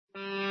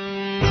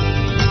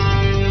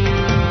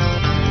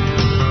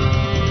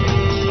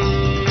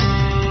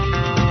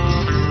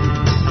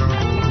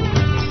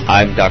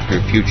I'm Dr.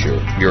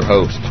 Future, your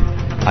host.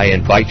 I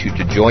invite you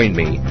to join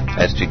me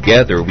as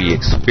together we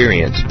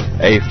experience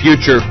a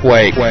future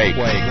quake.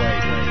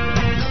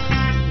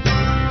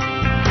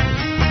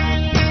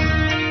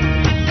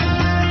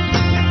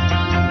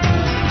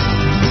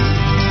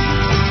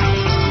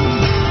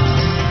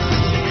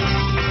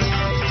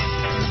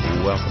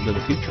 Welcome to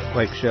the Future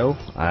Quake Show.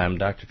 I'm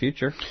Dr.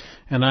 Future.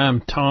 And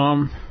I'm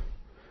Tom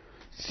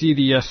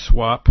CDS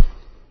Swap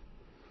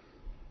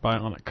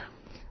Bionic.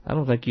 I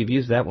don't think you've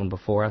used that one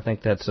before. I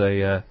think that's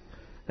a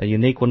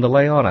unique one to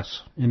lay on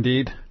us.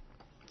 Indeed.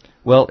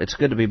 Well, it's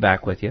good to be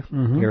back with you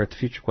here at the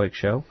Future Quake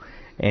Show.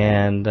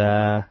 And,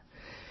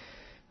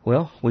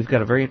 well, we've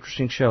got a very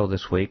interesting show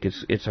this week.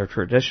 It's our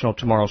traditional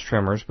Tomorrow's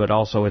Tremors, but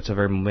also it's a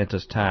very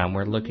momentous time.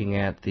 We're looking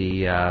at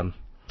the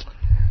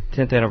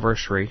 10th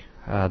anniversary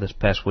this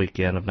past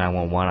weekend of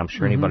 911. I'm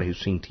sure anybody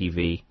who's seen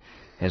TV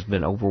has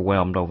been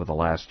overwhelmed over the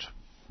last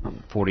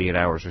 48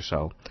 hours or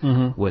so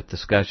with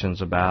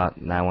discussions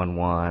about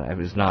 911. It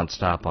was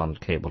nonstop on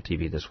cable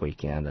TV this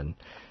weekend, and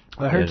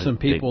I heard some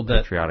people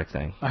that patriotic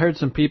thing. I heard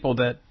some people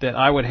that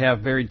I would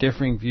have very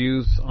differing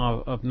views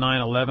of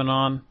 9/11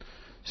 on,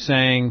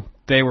 saying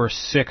they were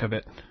sick of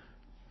it.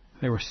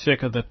 They were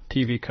sick of the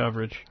TV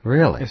coverage.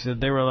 Really? They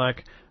said they were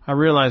like, I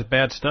realize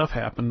bad stuff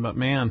happened, but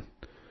man,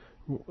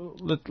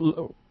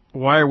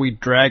 why are we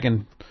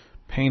dragging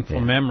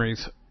painful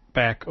memories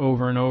back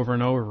over and over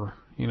and over?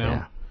 You know.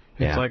 Yeah.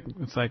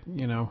 It's like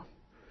you know,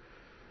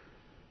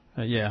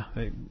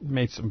 they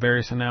made some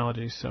various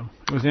analogies, so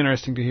it was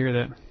interesting to hear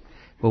that.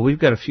 Well, we've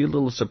got a few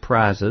little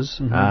surprises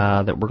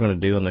that we're going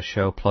to do on the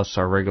show, plus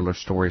our regular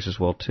stories as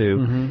well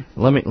too.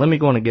 Let me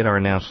go on and get our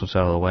announcements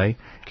out of the way.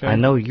 Okay. I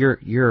know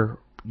you're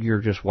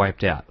just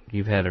wiped out.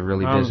 You've had a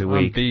really busy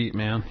week. I'm beat,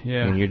 man.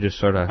 Yeah. And you're just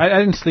sort of. I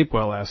didn't sleep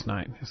well last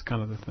night. It's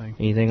kind of the thing.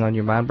 Anything on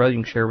your mind, brother? You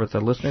can share with the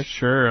listeners.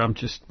 Sure. I'm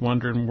just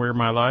wondering where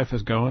my life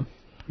is going.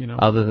 You know.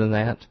 Other than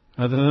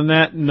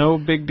that, no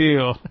big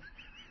deal.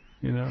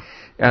 You know.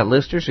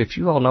 Listeners, if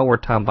you all know where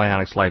Tom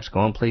Bionic's life's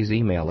going, please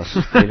email us.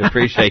 We'd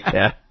appreciate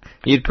that.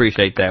 You'd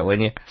appreciate that,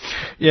 wouldn't you?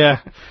 Yeah.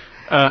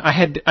 I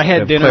had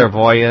dinner.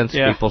 Clairvoyance,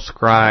 people's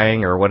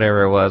crying, or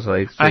whatever it was.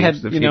 Like,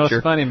 the future.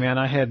 It's funny, man.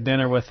 I had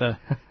dinner with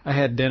a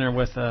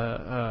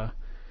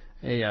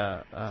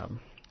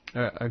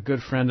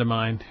good friend of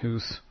mine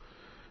who's,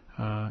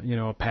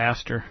 a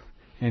pastor.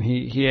 And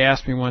he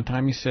asked me one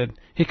time,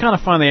 he kind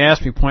of finally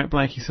asked me point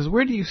blank, he says,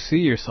 where do you see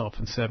yourself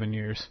in 7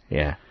 years?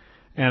 Yeah.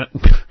 And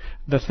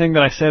the thing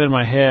that I said in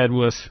my head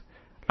was,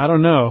 I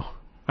don't know.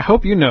 I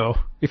hope you know.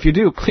 If you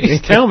do,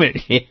 please tell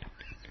me.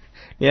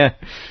 Yeah.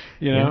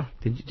 You know?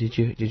 Yeah. Did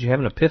you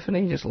have an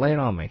epiphany? Just lay it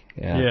on me.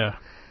 Yeah.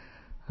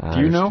 Do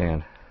you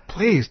know?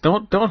 Please,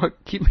 don't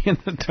keep me in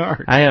the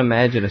dark. I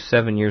imagine if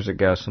 7 years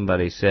ago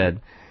somebody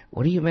said,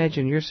 what do you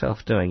imagine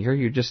yourself doing?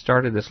 You just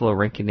started this little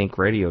rinky-dink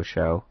radio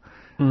show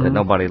that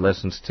nobody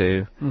listens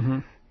to.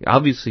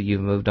 Obviously,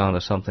 you've moved on to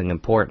something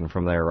important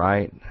from there,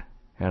 right?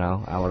 You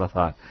know, I would have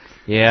thought,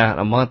 in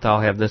a month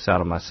I'll have this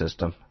out of my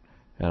system.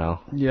 You know.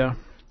 Yeah.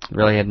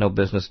 Really had no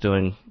business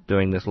doing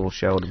this little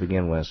show to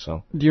begin with.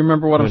 So. Do you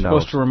remember what I'm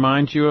supposed to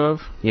remind you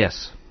of?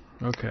 Yes.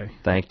 Okay.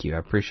 Thank you. I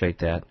appreciate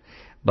that.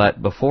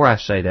 But before I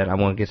say that, I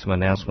want to get some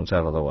announcements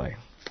out of the way.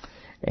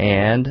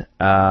 And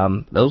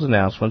those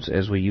announcements,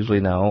 as we usually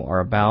know, are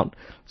about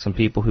some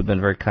people who've been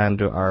very kind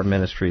to our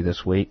ministry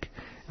this week,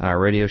 our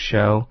radio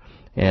show,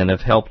 and have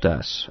helped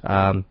us.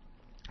 Our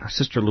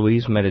sister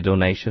Louise made a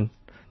donation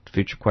to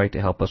Future Quake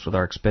to help us with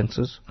our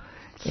expenses.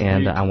 Sweet.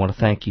 And I want to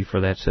thank you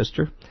for that,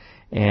 sister.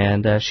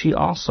 And she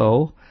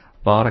also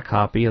bought a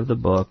copy of the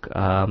book,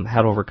 How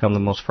to Overcome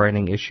the Most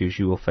Frightening Issues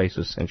You Will Face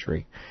This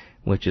Century,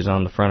 which is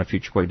on the front of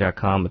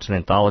FutureQuake.com. It's an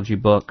anthology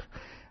book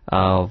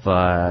of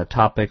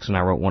topics, and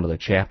I wrote one of the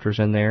chapters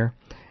in there.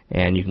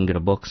 And you can get a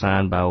book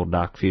signed by old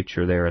Doc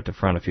Future there at the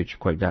front of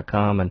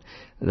FutureQuake.com, and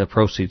the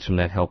proceeds from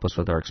that help us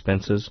with our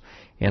expenses.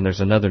 And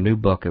there's another new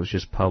book that was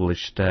just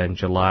published in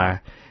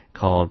July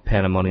called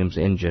Pandemonium's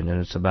Engine,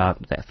 and it's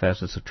about the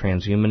facets of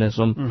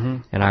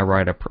transhumanism. And I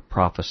write a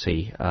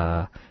prophecy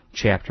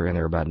chapter in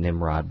there about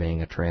Nimrod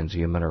being a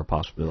transhuman or a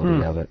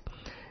possibility of it.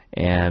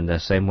 And the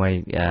same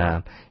way, you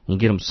can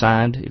get them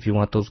signed if you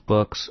want those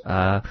books.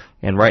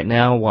 And right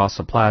now, while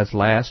supplies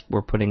last,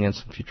 we're putting in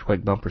some Future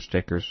Quake bumper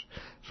stickers,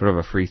 sort of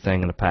a free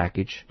thing in a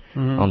package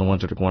on the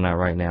ones that are going out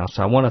right now.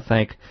 So I want to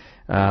thank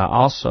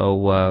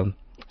also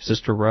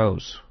Sister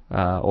Rose.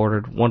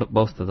 Ordered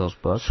both of those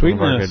books. Sweetness.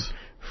 One of our good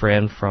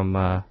friend from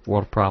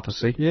World of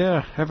Prophecy.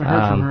 Yeah, haven't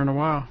heard from her in a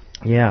while.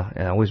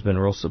 Yeah, always been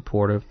real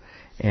supportive.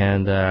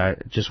 And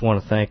just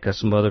want to thank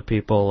some other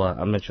people.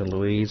 I mentioned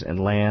Louise and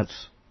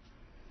Lance.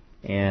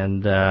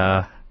 And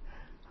I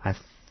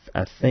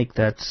think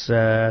that's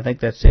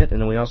it. And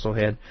then we also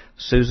had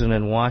Susan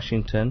in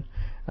Washington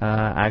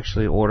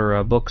actually order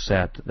a book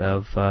set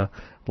of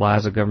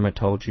Lies the Government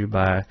Told You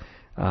by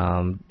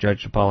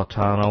Judge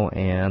Napolitano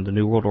and The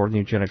New World Order and the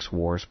Eugenics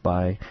Wars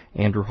by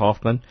Andrew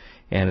Hoffman.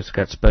 And it's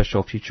got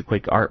special Future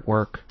Quake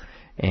artwork.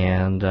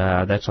 And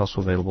that's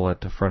also available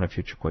at the front of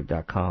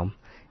FutureQuake.com.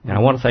 And I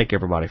want to thank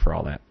everybody for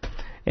all that.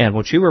 And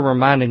what you were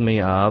reminding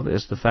me of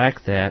is the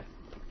fact that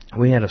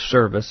we had a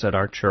service at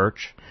our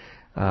church,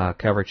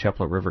 Calvary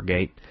Chapel at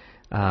Rivergate,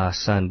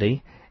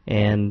 Sunday,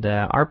 and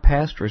our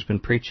pastor has been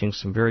preaching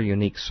some very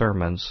unique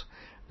sermons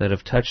that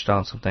have touched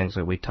on some things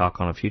that we talk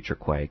on a Future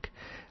Quake.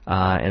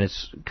 And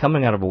it's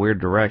coming out of a weird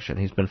direction.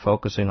 He's been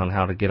focusing on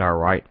how to get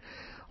our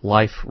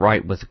life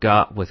right with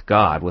God, with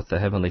the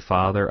Heavenly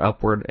Father,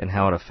 upward, and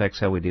how it affects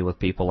how we deal with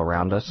people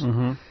around us.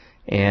 Mm-hmm.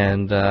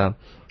 And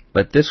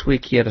but this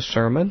week he had a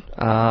sermon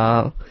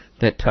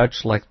that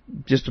touched, like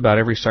just about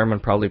every sermon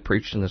probably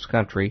preached in this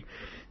country,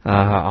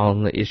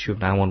 on the issue of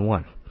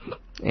 911.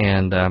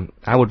 And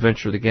I would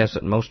venture to guess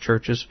that most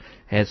churches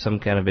had some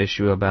kind of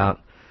issue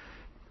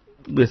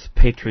with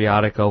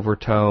patriotic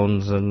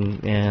overtones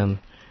and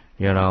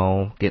you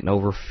know, getting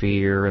over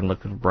fear and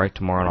looking bright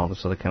tomorrow and all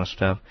this other kind of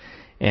stuff.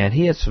 And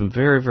he had some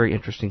very, very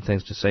interesting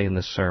things to say in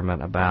this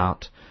sermon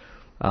about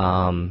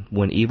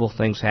when evil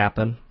things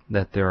happen,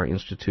 that there are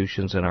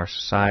institutions in our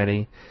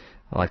society,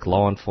 like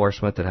law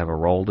enforcement, that have a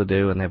role to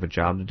do and they have a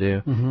job to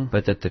do,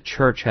 but that the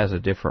church has a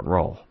different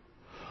role.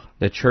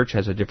 The church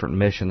has a different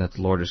mission that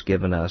the Lord has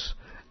given us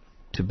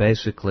to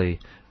basically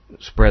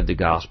spread the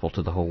gospel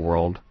to the whole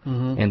world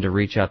and to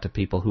reach out to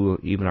people who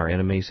even are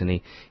enemies.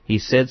 And he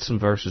said some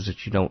verses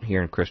that you don't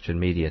hear in Christian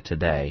media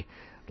today,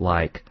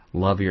 like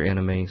love your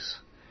enemies,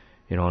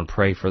 you know, and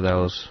pray for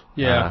those.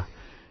 Yeah.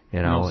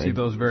 You know, see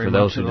those very for much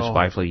those who at all.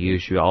 despitefully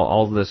use you.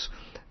 All this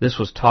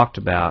was talked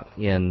about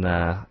in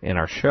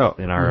our show,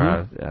 in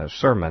our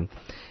sermon.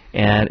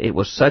 And it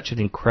was such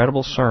an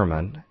incredible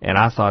sermon, and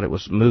I thought it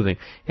was moving.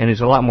 And he's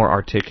a lot more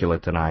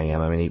articulate than I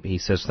am. I mean, he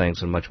says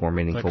things in a much more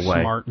meaningful like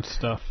way. Smart and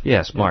stuff.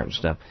 Yeah, smart and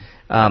stuff.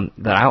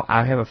 But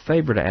I have a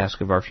favor to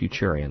ask of our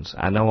Futurians.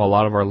 I know a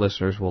lot of our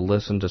listeners will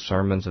listen to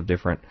sermons of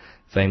different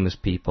famous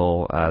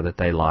people that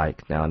they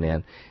like now and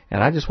then.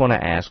 And I just want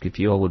to ask if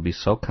you all would be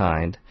so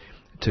kind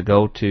to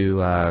go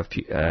to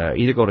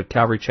either go to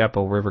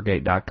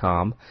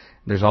CalvaryChapelRivergate.com.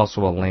 There's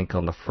also a link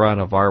on the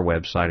front of our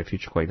website at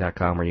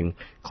FutureQuake.com where you can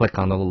click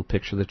on the little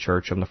picture of the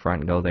church on the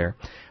front and go there.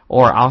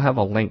 Or I'll have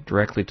a link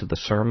directly to the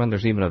sermon.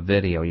 There's even a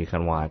video you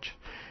can watch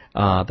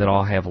that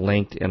I'll have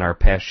linked in our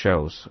past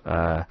shows,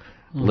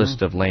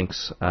 list of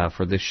links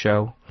for this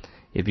show.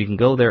 If you can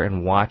go there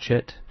and watch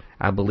it,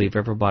 I believe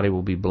everybody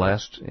will be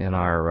blessed in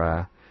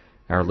our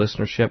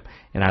listenership.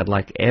 And I'd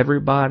like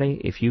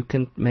everybody, if you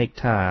can make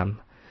time,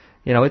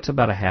 you know, it's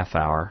about a half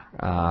hour,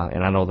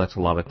 and I know that's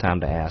a lot of time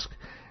to ask.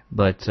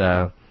 But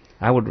I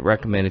would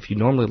recommend, if you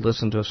normally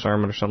listen to a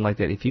sermon or something like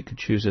that, if you could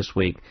choose this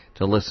week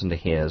to listen to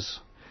his,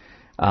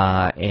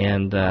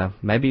 and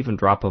maybe even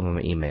drop him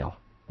an email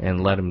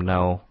and let him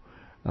know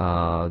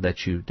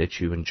that you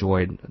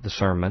enjoyed the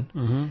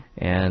sermon,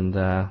 and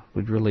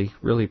we'd really,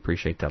 really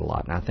appreciate that a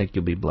lot. And I think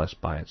you'll be blessed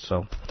by it.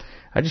 So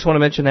I just want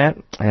to mention that,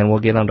 and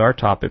we'll get on to our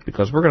topic,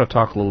 because we're going to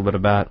talk a little bit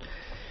about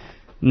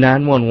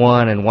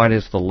 911 and what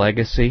is the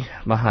legacy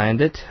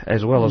behind it,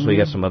 as well as we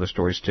got some other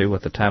stories too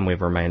with the time we have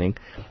remaining.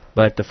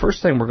 But the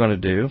first thing we're going to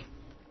do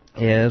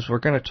is we're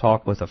going to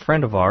talk with a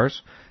friend of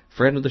ours,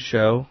 friend of the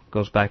show,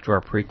 goes back to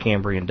our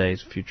pre-Cambrian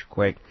days of Future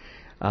Quake.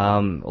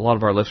 A lot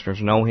of our listeners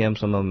know him.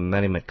 Some of them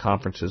met him at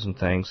conferences and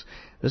things.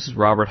 This is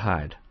Robert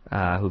Heid,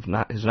 who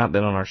has not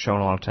been on our show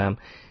in a long time.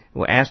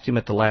 We asked him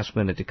at the last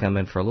minute to come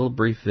in for a little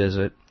brief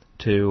visit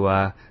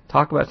to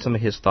talk about some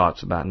of his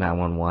thoughts about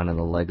 911 and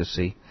the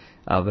legacy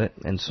of it.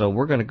 And so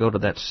we're going to go to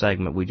that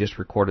segment. We just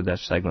recorded that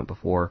segment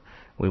before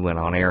we went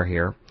on air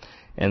here.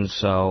 And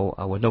so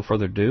with no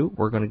further ado,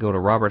 we're going to go to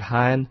Robert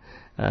Heid,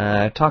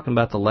 talking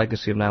about the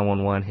legacy of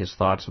 911, his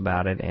thoughts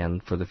about it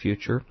and for the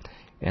future.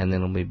 And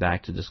then we'll be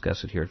back to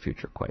discuss it here at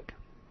Future Quake.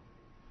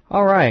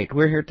 All right,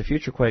 we're here at the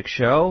Future Quake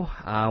show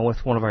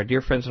with one of our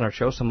dear friends on our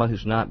show, someone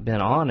who's not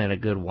been on in a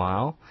good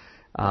while.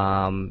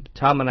 Tom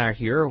and I are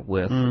here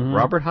with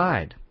Robert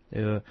Heid,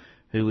 who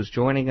is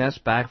joining us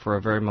back for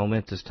a very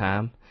momentous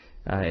time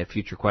at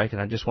Future Quake,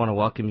 and I just want to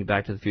welcome you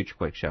back to the Future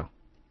Quake show.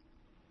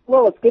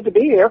 Well, it's good to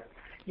be here.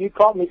 You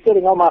caught me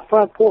sitting on my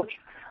front porch.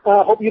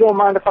 Hope you don't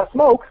mind if I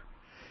smoke.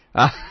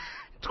 It's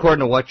according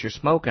to what you're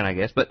smoking, I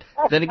guess. But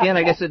then again,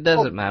 I guess it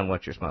doesn't mind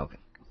what you're smoking.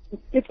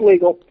 It's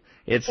legal.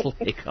 It's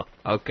legal.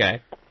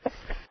 Okay.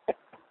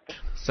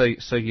 So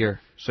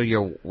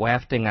you're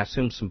wafting, I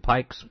assume, some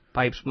pipe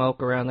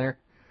smoke around there?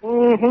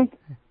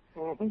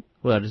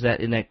 Well,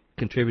 isn't that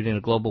contributing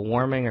to global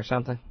warming or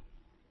something?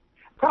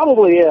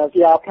 Probably is,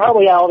 yeah.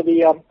 Probably I ought to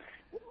be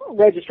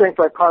registering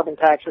for a carbon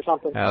tax or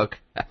something. Okay.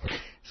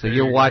 So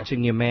you're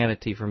watching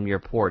humanity from your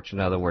porch, in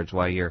other words,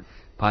 while you're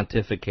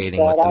pontificating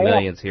with the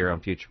millions here on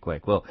Future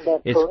Quake. Well,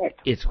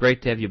 it's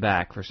great to have you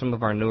back. For some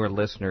of our newer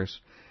listeners,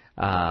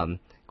 of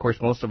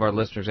course, most of our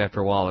listeners, after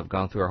a while, have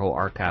gone through our whole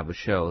archive of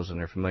shows and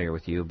they're familiar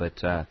with you.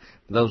 But for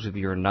those of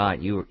you who are not,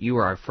 you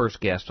were our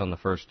first guest on the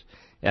first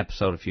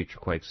episode of Future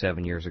Quake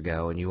 7 years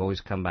ago, and you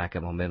always come back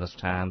at momentous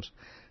times,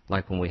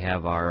 like when we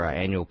have our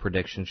annual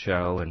prediction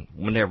show, and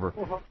whenever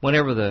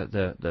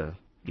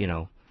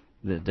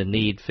the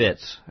need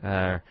fits,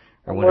 or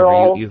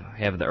whenever you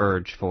have the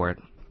urge for it.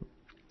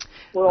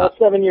 We're all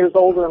 7 years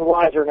older and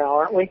wiser now,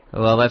 aren't we?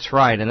 Well, that's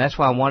right, and that's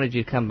why I wanted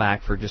you to come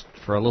back for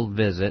a little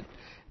visit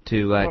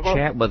to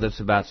chat with us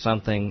about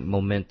something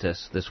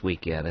momentous this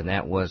weekend, and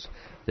that was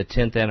the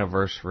 10th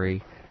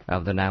anniversary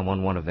of the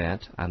 911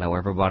 event. I know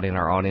everybody in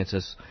our audience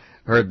has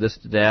heard this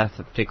to death,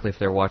 particularly if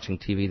they're watching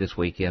TV this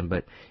weekend,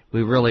 but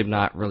we really have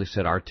not really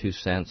said our 2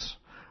 cents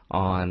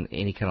on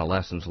any kind of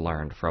lessons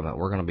learned from it.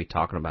 We're going to be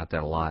talking about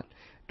that a lot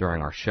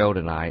during our show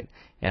tonight,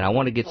 and I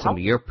want to get some of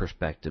your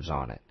perspectives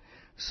on it.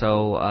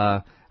 So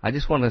I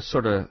just want to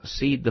sort of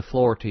cede the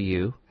floor to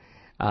you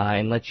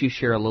and let you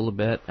share a little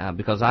bit,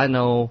 because I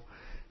know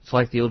it's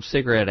like the old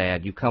cigarette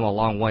ad, you come a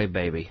long way,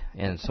 baby,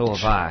 and so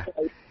have I,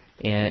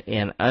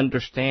 in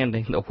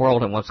understanding the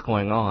world and what's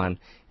going on,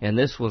 and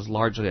this was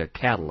largely a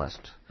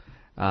catalyst.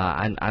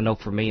 I know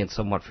for me and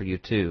somewhat for you,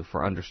 too,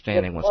 for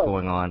understanding what's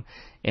going on.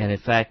 And, in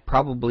fact,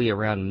 probably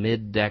around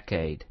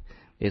mid-decade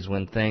is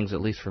when things,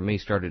 at least for me,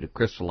 started to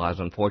crystallize,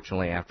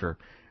 unfortunately, after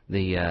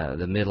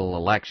the middle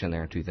election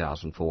there in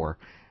 2004,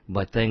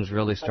 but things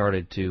really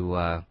started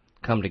to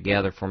come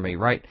together for me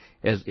right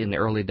as in the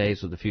early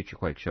days of the Future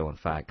Quake show, in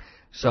fact.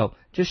 So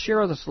just share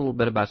with us a little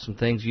bit about some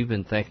things you've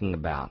been thinking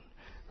about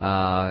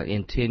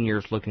in 10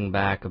 years looking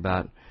back,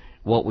 about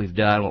what we've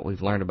done, what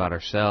we've learned about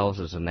ourselves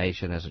as a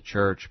nation, as a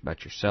church,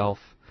 about yourself,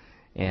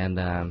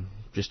 and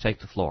just take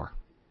the floor.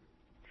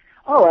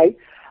 All right.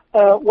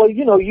 Well,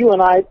 you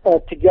and I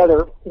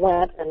together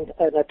went and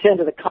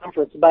attended a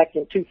conference back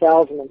in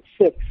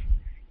 2006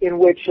 in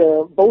which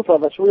both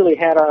of us really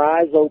had our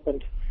eyes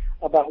opened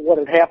about what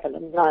had happened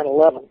in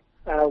 9/11.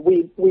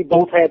 We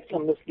both had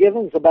some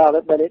misgivings about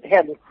it, but it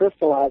hadn't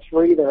crystallized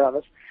for either of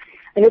us.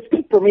 And it's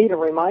good for me to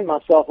remind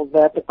myself of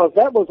that, because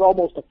that was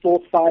almost a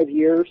full 5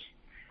 years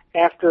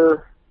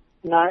after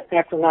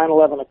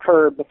 9/11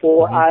 occurred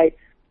before I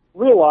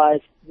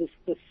realized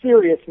the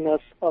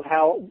seriousness of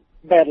how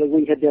badly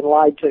we had been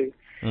lied to.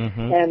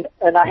 And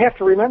I have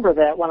to remember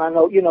that when I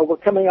know, we're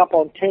coming up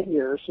on 10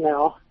 years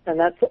now, and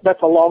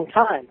that's a long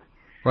time.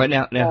 Right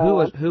now,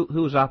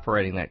 who was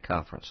operating that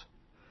conference?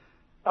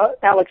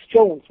 Alex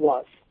Jones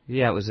was.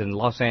 Yeah, it was in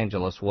Los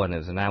Angeles, wasn't it? It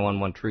was a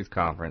 911 Truth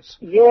Conference.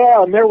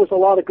 Yeah, and there was a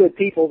lot of good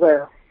people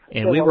there.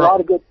 And we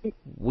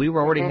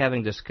were already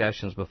having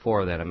discussions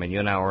before that. I mean, you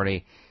and I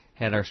already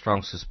had our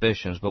strong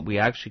suspicions, but we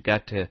actually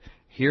got to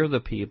hear the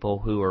people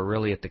who are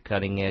really at the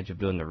cutting edge of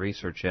doing the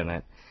research in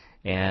it.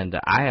 And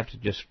I have to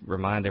just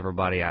remind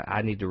everybody,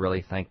 I need to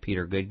really thank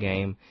Peter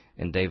Goodgame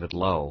and David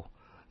Lowe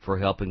for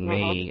helping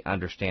me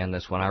understand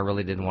this when I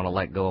really didn't want to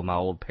let go of my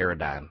old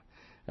paradigm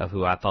of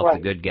who I thought the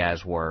good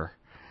guys were.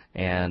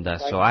 And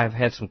so I've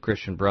had some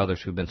Christian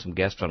brothers who've been some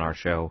guests on our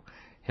show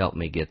help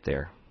me get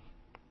there.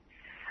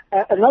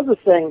 Another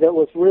thing that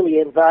was really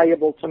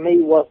invaluable to me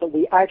was that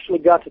we actually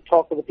got to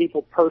talk to the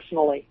people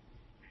personally.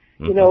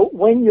 You know,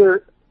 when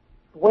you're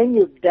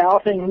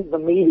doubting the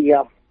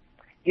media,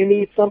 you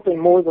need something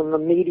more than the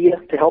media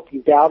to help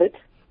you doubt it.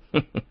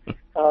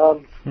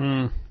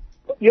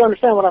 You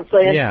understand what I'm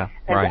saying? Yeah,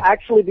 and to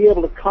actually be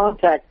able to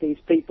contact these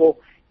people,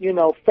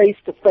 face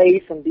to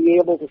face, and be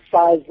able to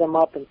size them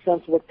up and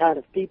sense what kind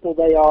of people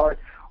they are,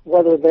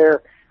 whether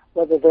they're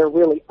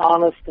really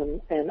honest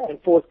and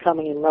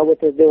forthcoming and know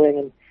what they're doing.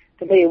 And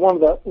to me,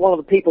 one of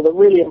the people that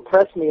really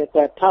impressed me at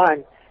that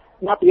time,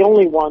 not the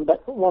only one,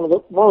 but one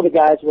of the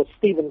guys was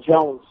Stephen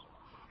Jones.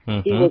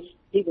 He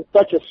was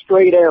such a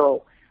straight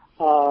arrow.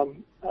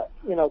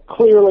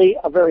 Clearly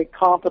a very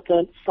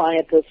competent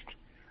scientist,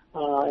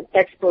 an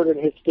expert in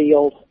his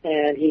field,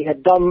 and he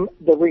had done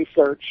the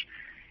research.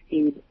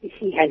 He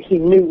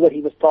knew what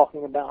he was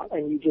talking about,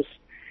 and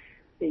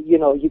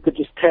you could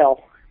just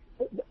tell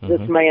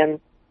this man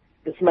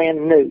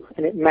knew,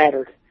 and it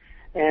mattered.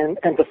 And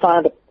to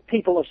find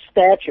people of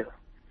stature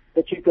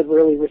that you could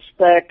really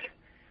respect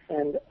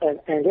and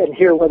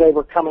hear where they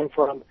were coming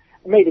from,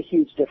 it made a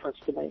huge difference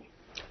to me.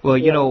 Well,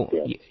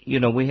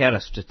 we had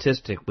a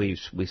statistic we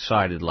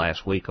cited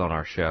last week on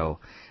our show.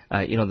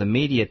 The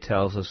media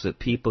tells us that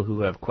people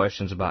who have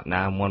questions about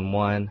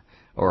 911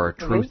 or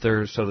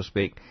truthers, so to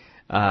speak,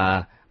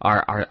 are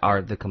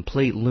the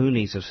complete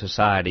loonies of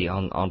society,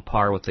 on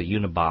par with the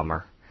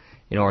Unabomber,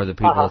 or the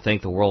people who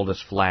think the world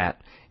is flat,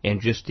 and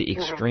just the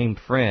extreme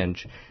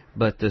fringe.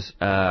 But this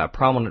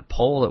prominent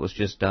poll that was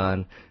just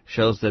done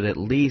shows that at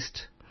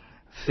least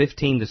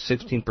 15 to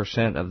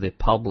 16% of the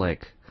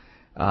public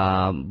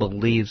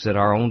believes that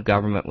our own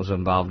government was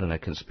involved in a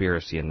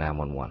conspiracy in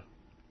 911.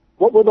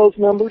 What were those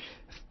numbers?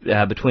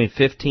 Between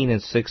 15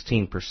 and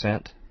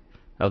 16%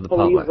 of the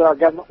believe public. That our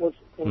government was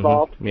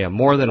involved? Yeah,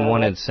 more than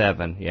 1 in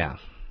 7, yeah.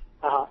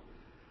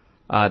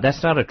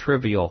 That's not a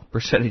trivial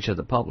percentage of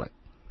the public.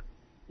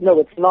 No,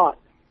 it's not.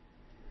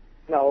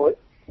 No,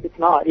 it's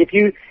not. If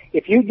you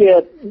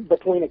get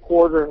between a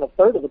quarter and a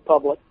third of the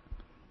public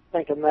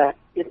thinking that,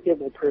 it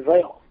will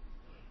prevail.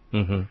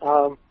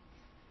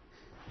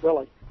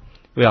 Really.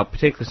 Well,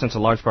 particularly since a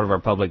large part of our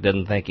public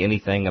doesn't think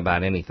anything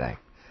about anything.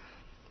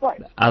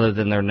 Right. Other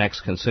than their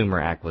next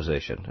consumer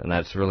acquisition, and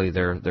that's really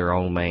their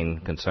own main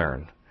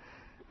concern.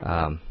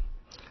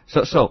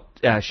 So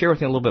share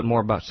with me a little bit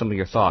more about some of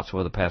your thoughts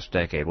over the past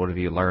decade. What have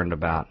you learned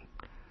about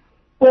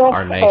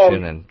our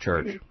nation and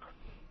church?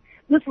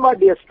 This might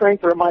be a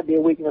strength or it might be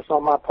a weakness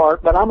on my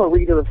part, but I'm a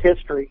reader of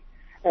history,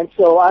 and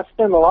so I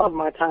spend a lot of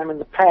my time in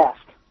the past.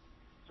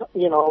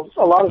 You know,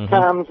 a lot of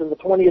times in the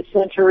 20th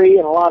century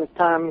and a lot of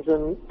times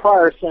in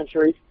prior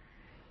centuries.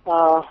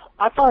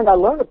 I find I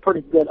learn a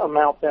pretty good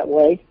amount that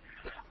way.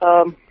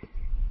 One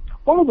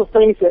of the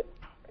things that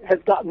has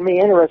gotten me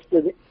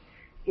interested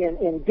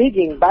in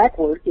digging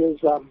backward is,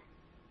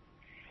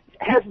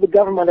 has the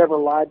government ever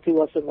lied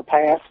to us in the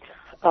past?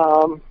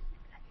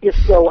 If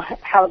so,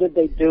 how did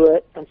they do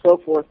it, and so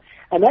forth?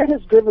 And that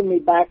has driven me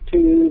back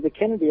to the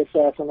Kennedy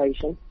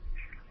assassination.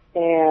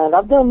 And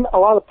I've done a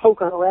lot of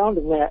poking around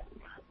in that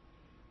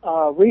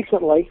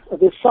recently.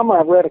 This summer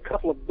I've read a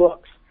couple of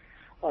books.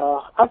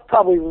 I've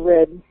probably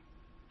read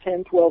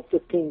 10, 12,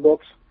 15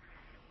 books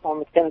on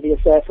the Kennedy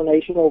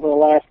assassination over the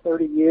last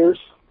 30 years.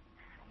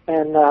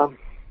 And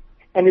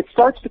it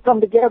starts to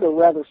come together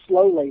rather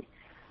slowly.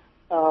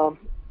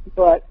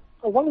 But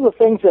one of the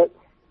things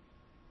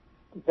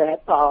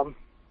that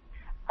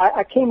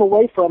I came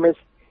away from is,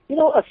 you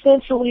know,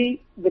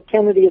 essentially the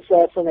Kennedy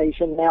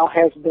assassination now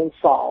has been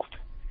solved.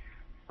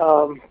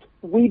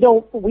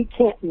 We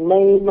can't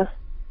name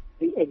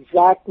the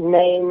exact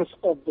names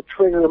of the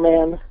trigger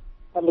men.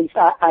 At least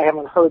I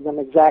haven't heard them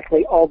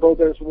exactly, although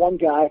there's one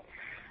guy,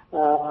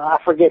 I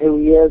forget who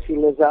he is, he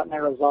lives out in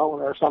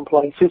Arizona or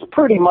someplace, who's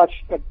pretty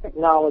much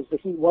acknowledged that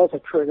he was a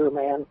trigger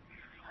man.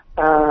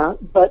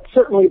 But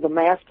certainly the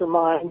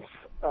masterminds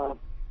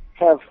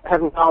have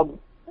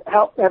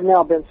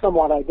now been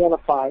somewhat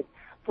identified.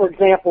 For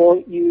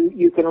example,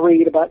 you can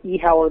read about E.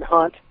 Howard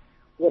Hunt,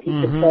 what he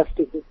confessed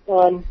to his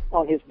son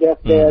on his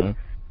deathbed.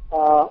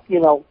 You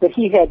know, that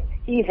he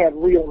had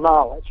real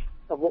knowledge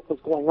of what was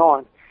going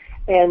on.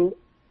 And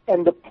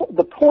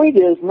the point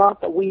is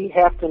not that we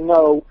have to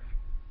know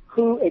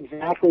who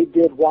exactly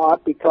did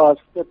what, because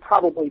they're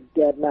probably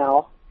dead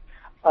now.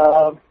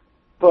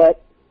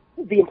 But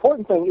the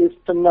important thing is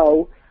to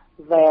know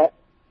that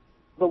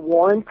the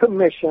Warren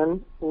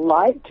Commission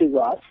lied to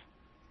us.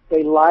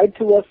 They lied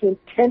to us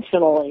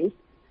intentionally.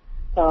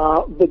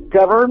 The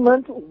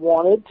government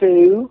wanted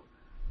to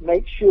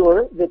make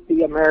sure that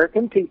the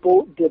American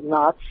people did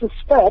not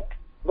suspect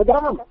the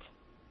government.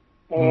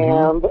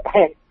 And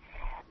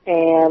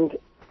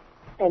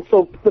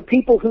so the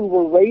people who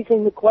were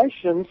raising the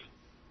questions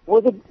were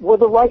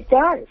the right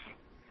guys.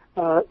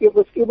 It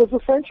was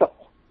essential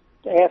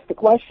to ask the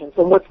questions.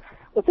 And what's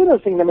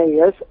interesting to me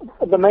is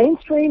the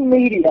mainstream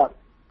media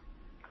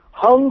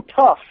hung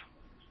tough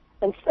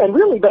and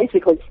really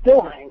basically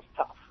still hangs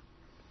tough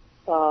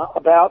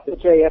about the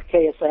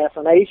JFK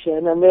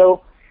assassination. And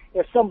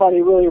if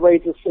somebody really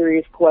raises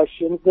serious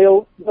questions,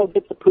 they'll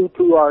get the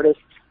poo-poo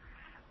artists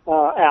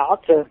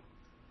out to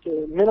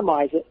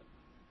minimize it.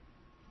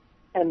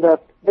 And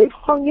they've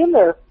hung in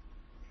there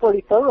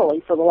pretty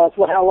thoroughly for the last,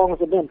 how long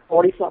has it been?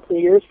 40-something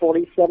years,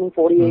 47,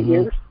 48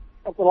 years,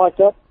 something like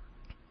that.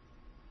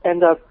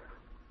 And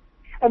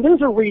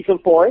there's a reason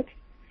for it,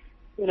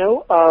 you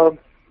know,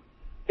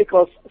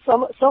 because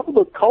some of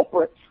the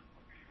culprits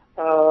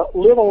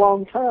live a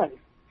long time,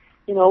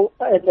 you know,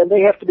 and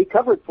they have to be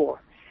covered for.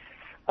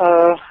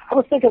 I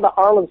was thinking about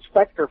Arlen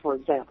Specter, for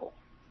example.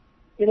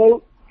 You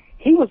know,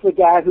 he was the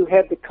guy who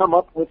had to come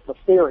up with the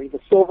theory, the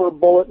silver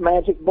bullet,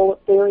 magic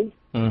bullet theory,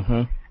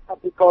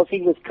 because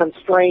he was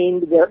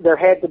constrained. There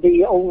had to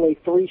be only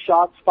 3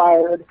 shots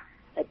fired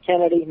at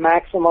Kennedy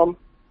maximum,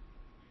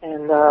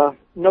 and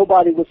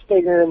nobody was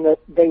figuring that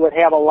they would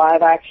have a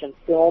live-action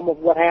film of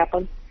what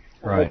happened.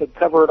 Right. They could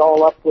cover it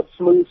all up with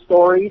smooth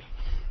stories.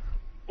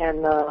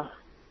 And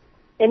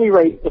any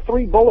rate, the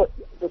three bullet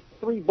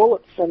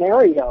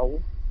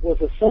scenario was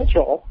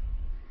essential,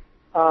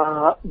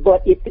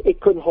 but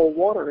it couldn't hold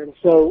water. And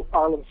so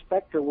Arlen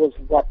Specter was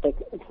what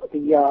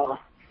the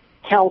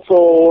council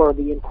or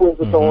the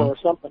inquisitor or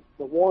something,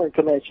 the Warren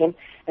Commission,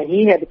 and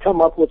he had to come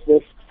up with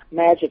this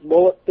magic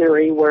bullet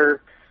theory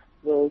where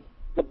the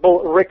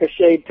bullet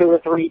ricocheted 2 or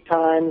 3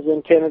 times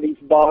in Kennedy's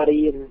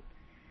body and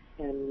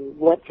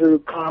went through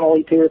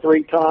Connolly 2 or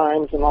 3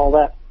 times and all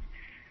that.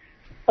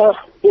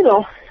 You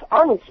know,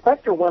 Arlen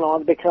Specter went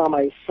on to become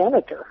a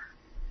senator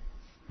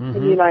in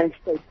the United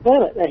States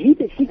Senate. Now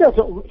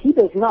he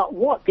does not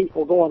want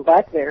people going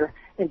back there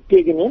and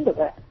digging into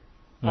that.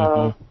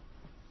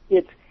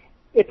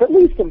 It's at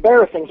least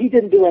embarrassing. He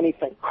didn't do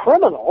anything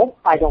criminal,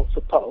 I don't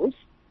suppose.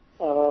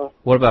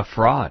 What about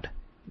fraud?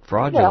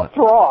 Yeah,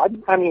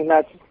 fraud. I mean,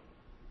 that's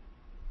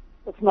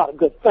not a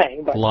good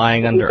thing. But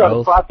lying under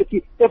oath.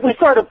 If we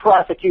started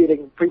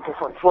prosecuting people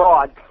for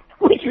fraud,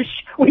 we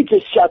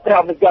just shut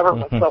down the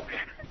government.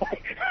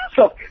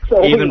 So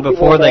even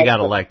before they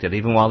got elected,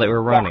 even while they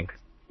were running.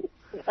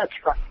 That's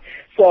right.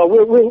 So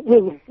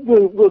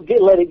we'll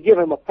give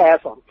him a pass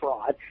on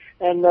fraud,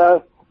 and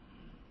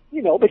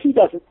you know, but he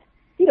doesn't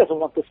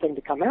want this thing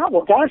to come out.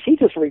 Well, gosh, he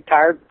just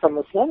retired from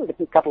the Senate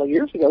a couple of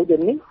years ago,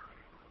 didn't he?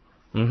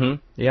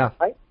 Yeah.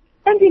 Right.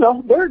 And you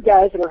know, there are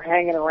guys that are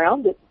hanging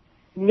around that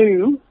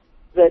knew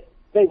that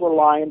they were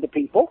lying to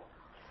people,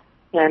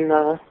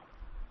 and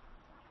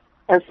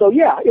And so,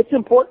 yeah, it's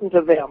important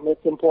to them.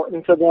 It's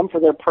important to them for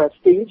their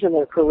prestige and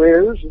their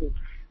careers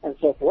and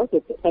so forth,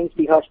 that things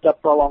be hushed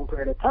up for a long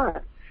period of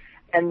time.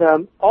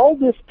 And all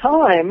this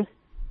time,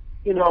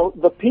 you know,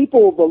 the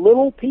people, the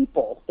little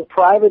people, the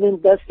private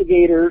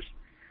investigators,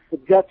 the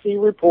gutsy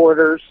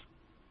reporters,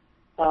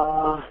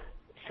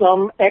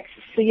 some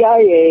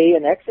ex-CIA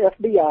and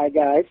ex-FBI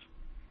guys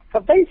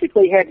have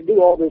basically had to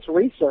do all this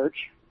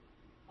research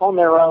on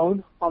their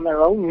own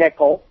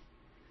nickel,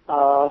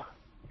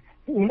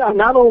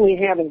 not only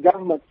having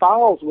government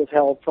files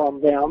withheld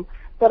from them,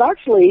 but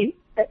actually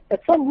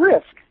at some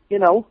risk. You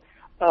know,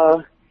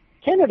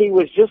 Kennedy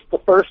was just the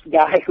first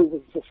guy who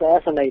was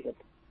assassinated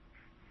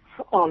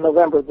on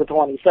November the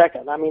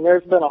 22nd. I mean,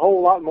 there's been a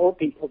whole lot more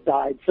people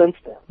died since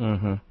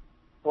then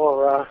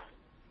for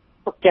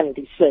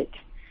Kennedy's sake.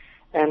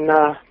 And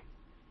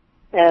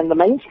the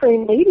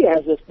mainstream media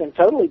has just been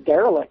totally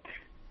derelict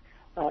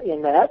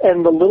in that,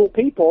 and the little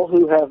people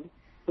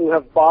who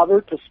have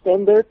bothered to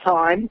spend their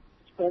time,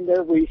 spend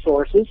their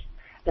resources,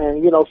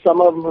 and, you know, some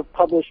of them have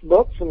published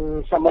books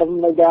and some of them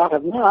no doubt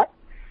have not,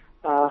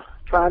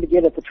 trying to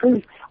get at the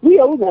truth. We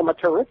owe them a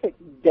terrific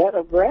debt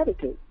of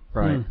gratitude.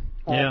 Right.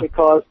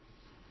 Because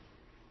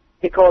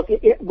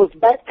it was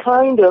that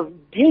kind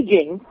of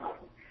digging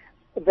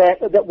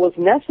that was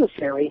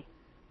necessary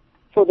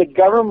for the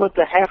government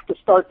to have to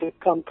start to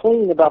come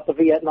clean about the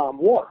Vietnam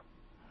War.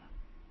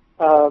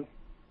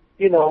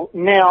 You know,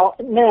 now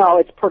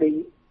it's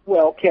pretty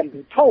well can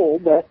be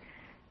told that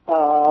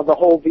the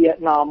whole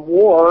Vietnam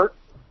War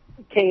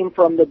came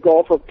from the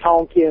Gulf of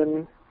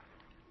Tonkin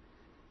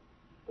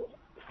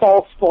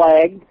false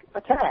flag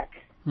attack,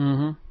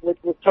 which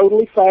was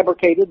totally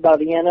fabricated by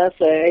the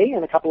NSA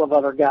and a couple of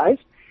other guys,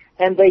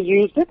 and they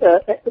used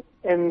it,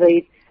 and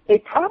they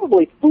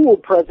probably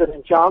fooled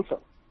President Johnson.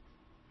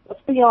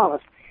 Let's be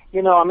honest.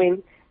 You know, I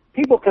mean,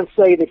 people can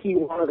say that he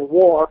wanted a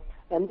war,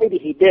 and maybe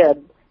he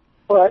did,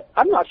 but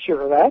I'm not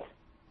sure of that.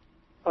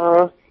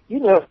 You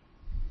know.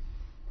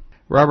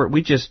 Robert,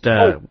 we just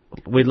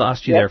we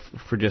lost you there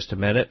for just a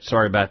minute.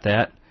 Sorry about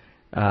that.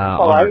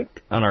 On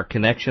our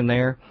connection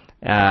there.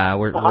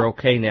 We're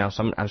okay now,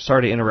 so I'm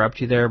sorry to interrupt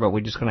you there, but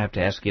we're just going to have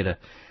to ask you to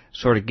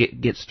sort of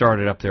get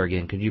started up there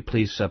again. Could you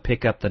please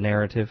pick up the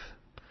narrative?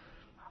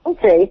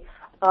 Okay.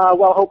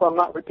 Well, I hope I'm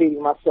not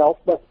repeating myself,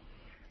 but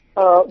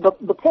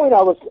the point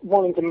I was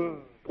wanting to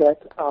make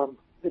that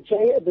the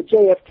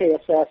JFK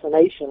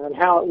assassination and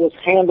how it was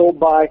handled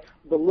by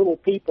the little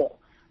people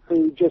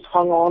who just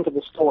hung on to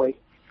the story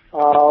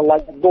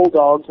like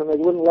bulldogs, and they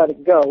wouldn't let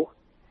it go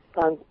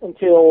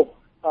until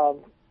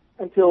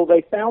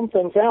they found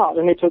things out.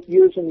 And it took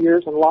years and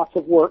years and lots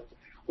of work,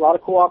 a lot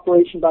of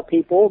cooperation by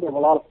people. There were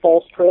a lot of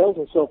false trails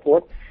and so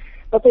forth.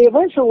 But they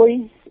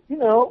eventually, you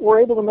know, were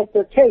able to make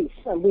their case.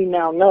 And we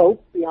now know,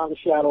 beyond a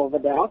shadow of a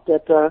doubt,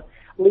 that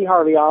Lee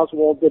Harvey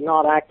Oswald did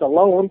not act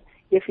alone,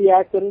 if he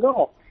acted at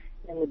all,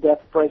 in the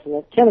death of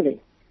President Kennedy.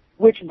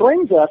 Which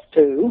brings us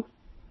to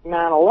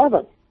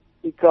 9/11,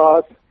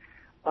 because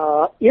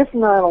if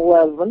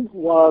 9/11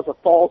 was a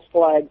false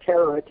flag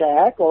terror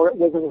attack, or it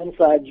was an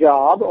inside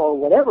job, or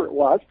whatever it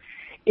was,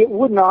 it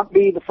would not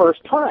be the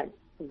first time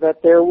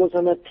that there was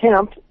an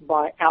attempt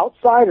by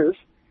outsiders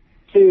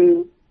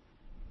to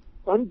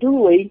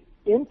unduly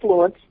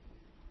influence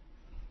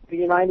the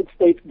United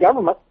States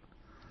government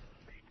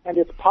and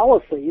its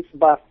policies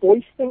by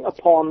foisting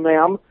upon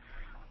them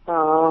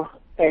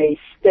a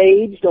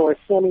staged or a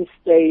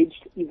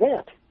semi-staged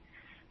event.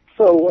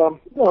 So,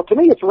 you know, to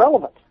me, it's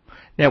relevant.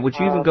 Now, would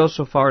you even go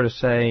so far to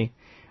say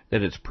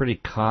that it's pretty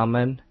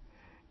common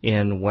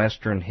in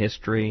Western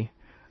history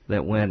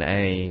that when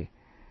a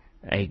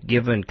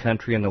given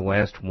country in the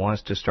West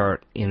wants to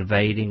start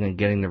invading and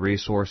getting the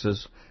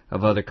resources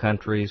of other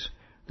countries,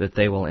 that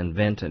they will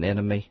invent an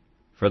enemy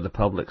for the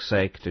public's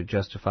sake to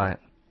justify it?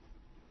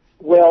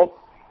 Well,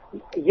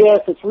 yes,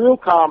 it's real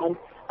common,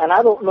 and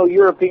I don't know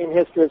European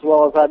history as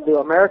well as I do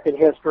American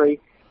history,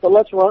 but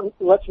let's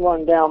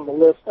run down the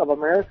list of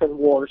American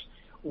wars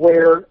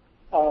where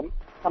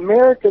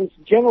Americans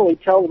generally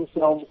tell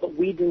themselves that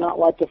we do not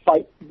like to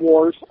fight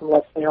wars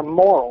unless they are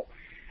moral.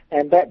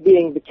 And that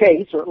being the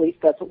case, or at least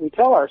that's what we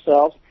tell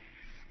ourselves,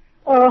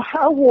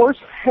 our wars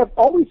have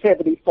always had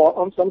to be fought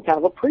on some kind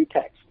of a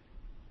pretext.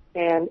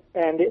 And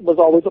it was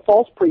always a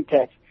false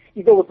pretext.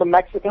 You go with the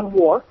Mexican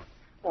War,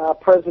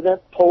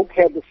 President Polk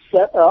had to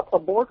set up a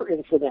border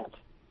incident.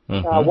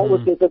 What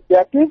was his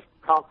objective?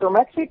 Conquer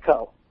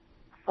Mexico.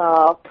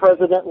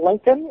 President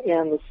Lincoln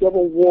in the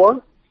Civil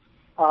War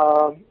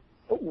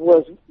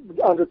was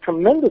under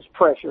tremendous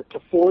pressure to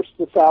force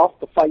the South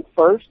to fight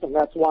first, and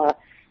that's why,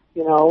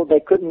 you know,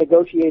 they couldn't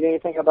negotiate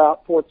anything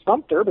about Fort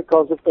Sumter,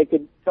 because if they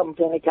could come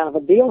to any kind of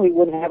a deal, he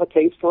wouldn't have a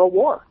case for a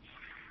war.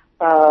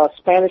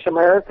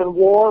 Spanish-American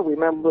War,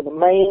 remember the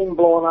Maine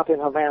blowing up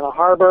in Havana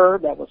Harbor?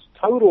 That was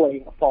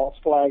totally a false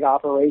flag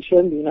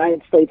operation. The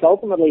United States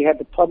ultimately had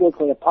to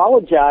publicly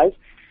apologize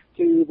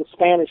to the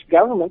Spanish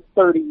government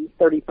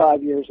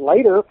 35 years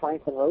later.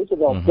 Franklin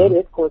Roosevelt did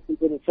it. Of course, he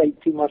didn't say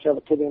too much of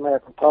it to the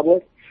American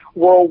public.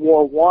 World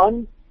War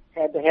I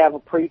had to have a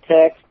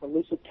pretext, the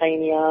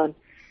Lusitania.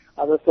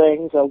 other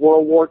things.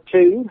 World War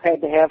II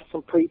had to have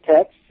some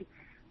pretext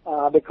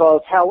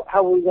because how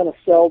were we going to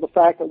sell the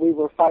fact that we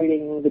were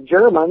fighting the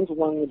Germans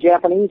when the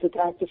Japanese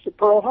attacked us at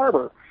Pearl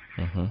Harbor?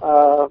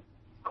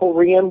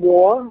 Korean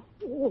War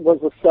was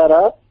a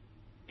setup.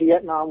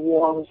 Vietnam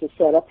War was a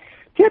setup.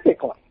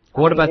 Typically.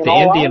 What about the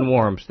Indian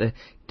Wars?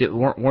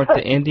 Weren't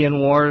the Indian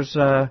Wars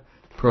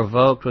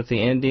provoked with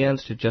the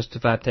Indians to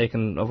justify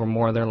taking over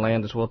more of their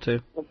land as well, too?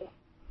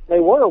 They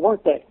were,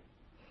 weren't they?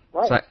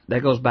 Right. So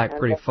that goes back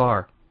pretty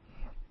far.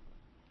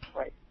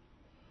 Right.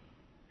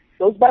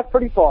 Goes back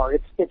pretty far.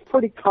 It's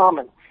pretty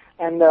common.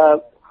 And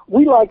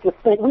we like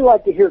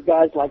to hear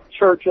guys like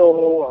Churchill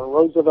or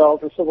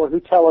Roosevelt or somewhere who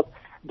tell us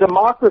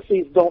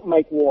democracies don't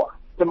make war.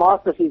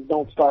 Democracies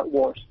don't start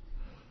wars.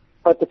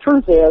 But the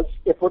truth is,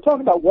 if we're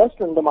talking about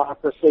Western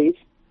democracies,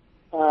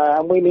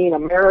 and we mean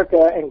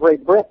America and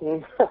Great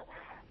Britain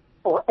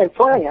and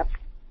France,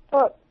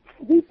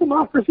 these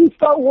democracies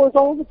start wars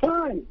all the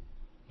time.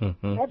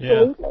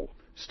 Absolutely. Yeah.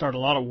 Start a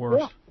lot of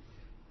wars.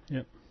 Yeah.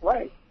 Yep.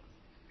 Right.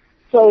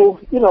 So,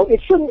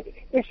 it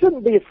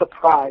shouldn't be a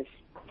surprise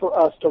for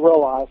us to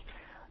realize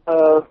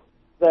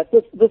that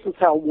this is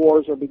how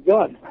wars are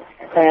begun.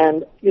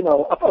 And,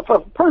 if a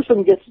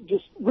person gets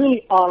just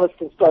really honest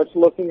and starts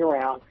looking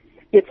around,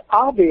 it's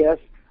obvious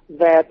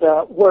that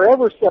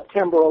wherever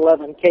September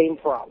 11 came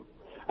from,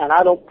 and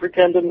I don't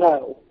pretend to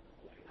know,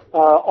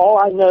 all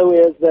I know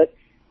is that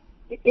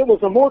it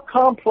was a more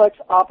complex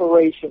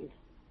operation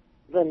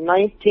than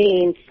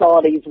 19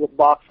 Saudis with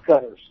box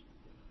cutters.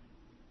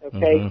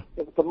 Okay?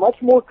 It was a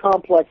much more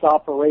complex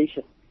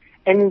operation.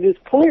 And it is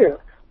clear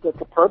that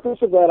the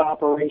purpose of that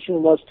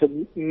operation was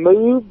to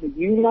move the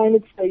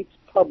United States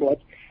public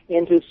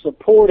into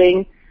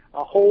supporting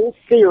a whole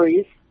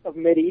series of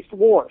Mideast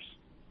wars.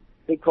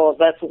 Because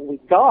that's what we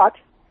got,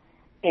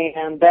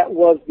 and that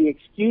was the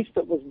excuse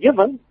that was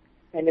given.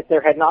 And if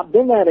there had not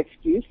been that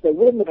excuse, they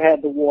wouldn't have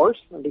had the wars.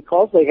 And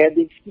because they had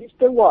the excuse,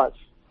 there was.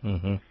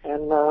 And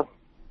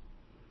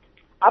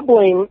I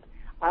blame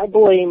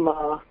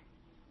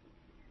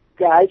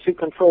guys who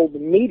controlled the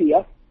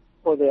media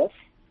for this,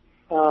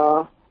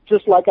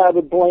 just like I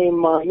would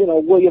blame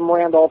William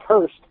Randolph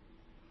Hearst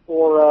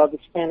for the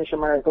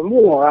Spanish-American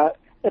War.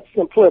 That's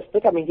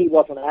simplistic. I mean, he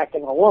wasn't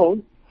acting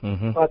alone.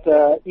 But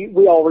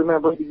we all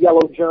remember the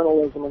yellow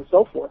journalism and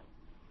so forth.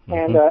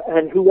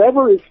 And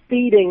whoever is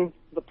feeding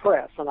the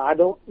press, and I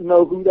don't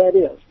know who that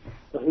is,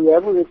 but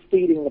whoever is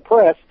feeding the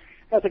press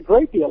has a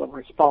great deal of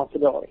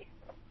responsibility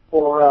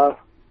for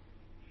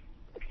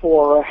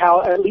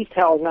how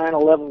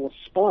 9/11 was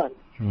spun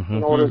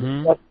in order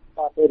to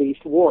justify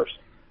Mideast wars.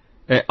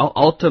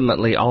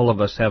 Ultimately, all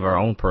of us have our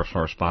own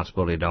personal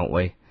responsibility, don't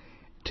we?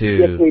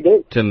 Yes, we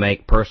do. To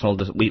make personal.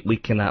 We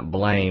cannot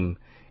blame.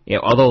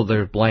 Although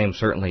there's blame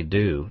certainly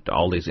due to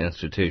all these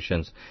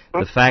institutions,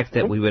 the fact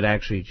that we would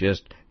actually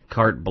just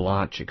carte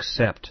blanche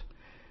accept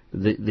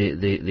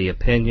the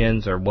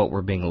opinions or what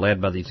we're being led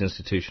by these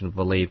institutions to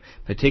believe,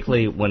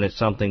 particularly when it's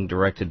something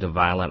directed to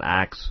violent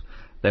acts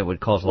that would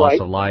cause loss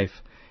of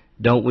life,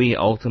 don't we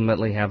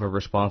ultimately have a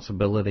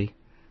responsibility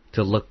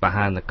to look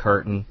behind the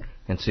curtain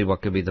and see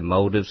what could be the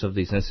motives of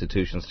these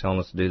institutions telling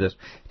us to do this?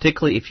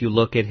 Particularly if you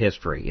look at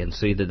history and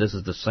see that this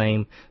is the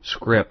same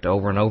script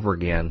over and over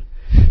again.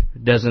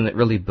 Doesn't it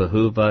really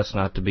behoove us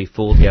not to be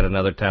fooled yet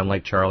another time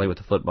like Charlie with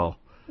the football?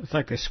 It's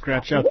like they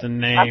scratch out the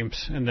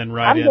names and then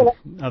write in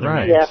other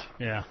names.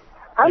 Yeah.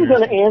 I'm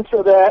going to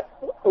answer that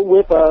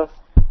with a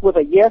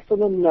yes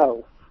and a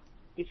no.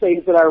 You say,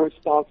 is it our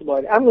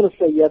responsibility? I'm going to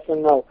say yes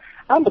and no.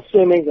 I'm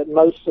assuming that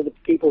most of the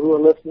people who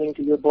are listening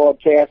to your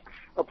broadcast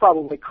are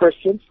probably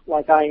Christians,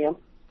 like I am.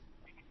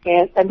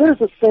 And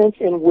there's a sense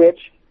in which,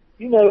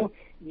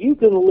 you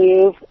can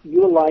live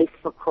your life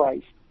for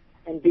Christ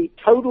and be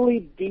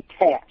totally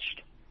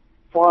detached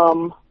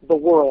from the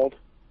world,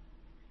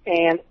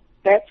 and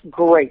that's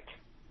great,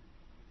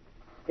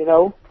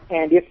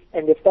 And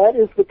if that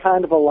is the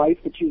kind of a life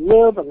that you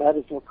live, and that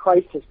is what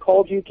Christ has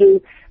called you to,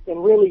 then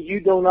really you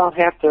do not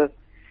have to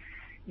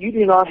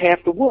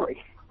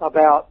worry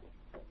about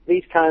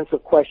these kinds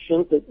of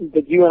questions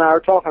that you and I are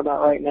talking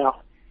about right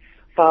now,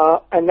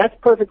 and that's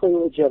perfectly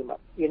legitimate.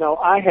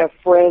 I have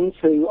friends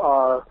who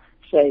are,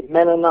 say,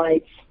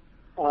 Mennonites.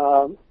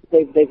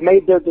 They've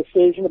made their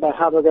decision about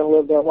how they're going to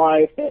live their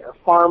life. They are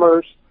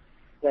farmers.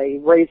 They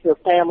raise their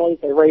families.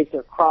 They raise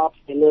their crops.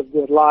 They live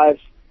good lives.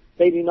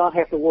 They do not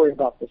have to worry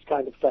about this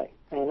kind of thing.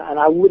 And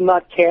I would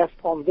not cast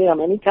on them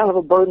any kind of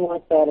a burden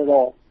like that at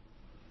all.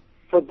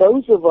 For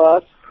those of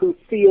us who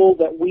feel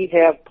that we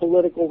have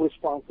political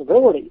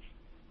responsibilities,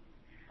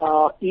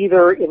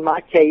 either in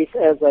my case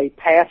as a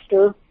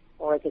pastor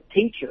or as a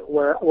teacher,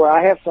 where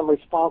I have some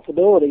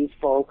responsibilities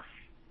for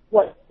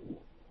what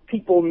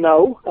people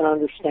know and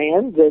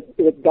understand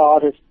that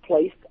God has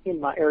placed in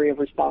my area of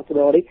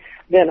responsibility,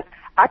 then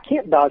I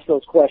can't dodge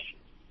those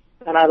questions.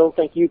 And I don't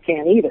think you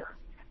can either,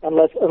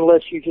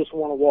 unless you just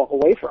want to walk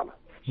away from it.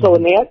 So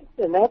in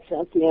that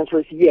sense, the answer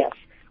is yes.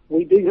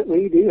 We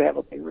do have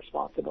a big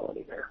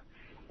responsibility there.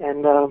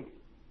 And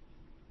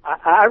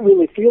I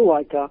really feel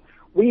like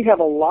we have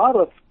a lot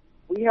of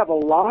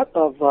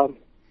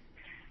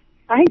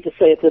I hate to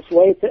say it this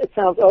way. It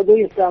sounds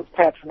ugly. It sounds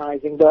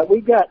patronizing, but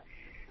we got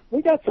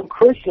some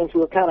Christians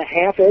who are kind of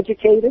half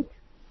educated,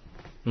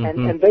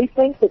 and they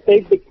think that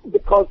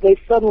because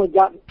they've suddenly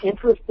gotten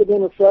interested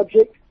in a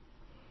subject,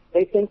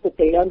 they think that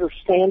they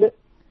understand it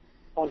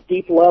on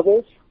deep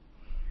levels,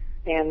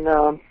 and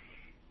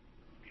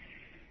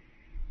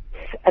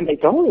they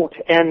don't,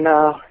 and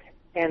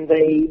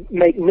they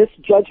make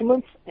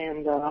misjudgments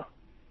and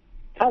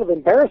kind of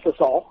embarrass us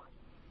all.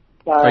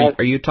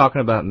 Are you talking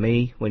about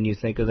me when you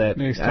think of that?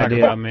 He's talking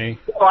about me.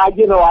 Well, I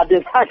didn't want to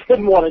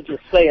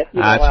just say it.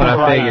 That's what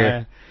I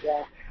figured.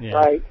 Yeah.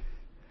 Right.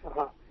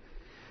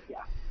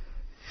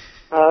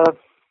 Yeah.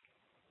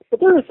 But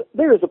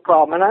there is a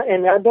problem,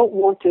 and I don't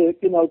want to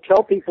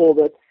tell people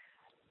that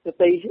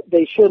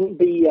they shouldn't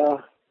be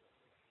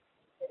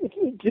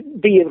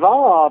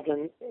involved,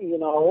 and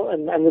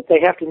and that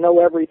they have to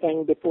know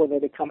everything before they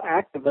become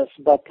activists.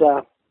 But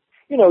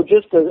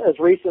just as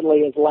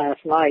recently as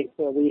last night,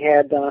 we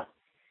had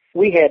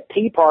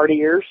Tea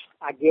Partiers,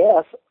 I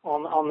guess,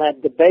 on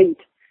that debate,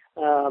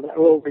 that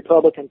little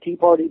Republican Tea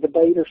Party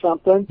debate or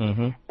something.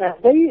 Mm-hmm.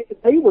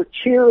 They were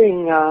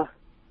cheering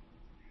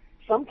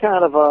some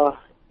kind of a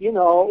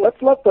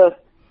let's let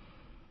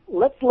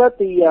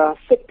the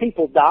sick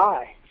people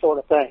die sort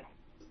of thing,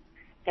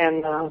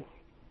 and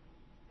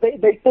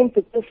they think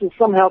that this is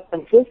somehow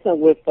consistent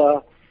with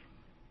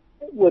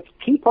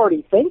Tea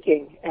Party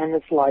thinking, and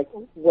it's like,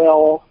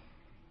 well,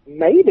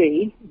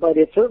 maybe, but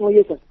it certainly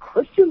isn't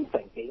Christian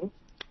thinking.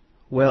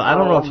 Well, I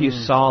don't know if you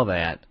saw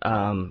that.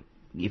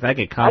 If I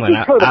could comment,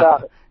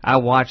 I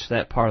watched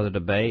that part of the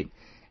debate.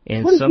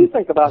 And what did you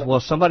think about it? Well,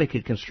 somebody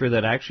could construe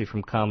that actually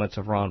from comments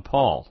of Ron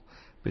Paul,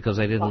 because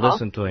they didn't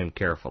listen to him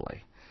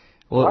carefully.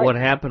 Well, right. What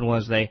happened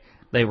was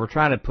they were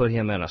trying to put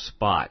him in a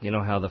spot. You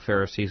know how the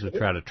Pharisees would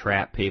try to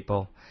trap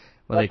people?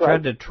 Well, they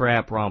tried to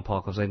trap Ron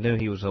Paul because they knew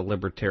he was a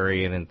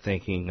libertarian and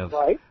thinking of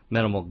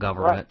minimal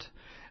government.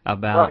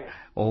 About,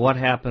 well, what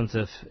happens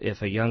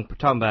if a young,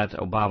 talking about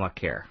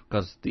Obamacare,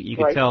 because you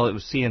could tell it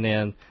was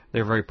CNN,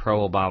 they're very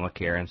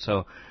pro-Obamacare, and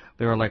so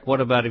they were like,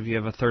 what about if you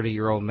have a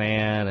 30-year-old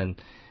man, and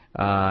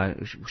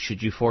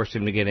should you force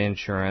him to get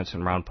insurance?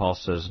 And Ron Paul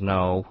says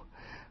no,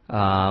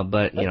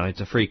 but,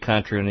 it's a free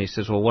country, and he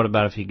says, well, what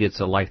about if he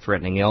gets a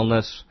life-threatening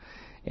illness,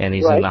 and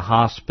he's in the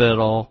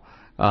hospital,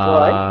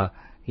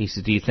 he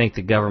said, do you think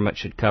the government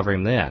should cover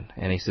him then?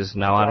 And he says,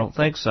 no, I don't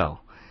think so.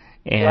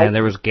 And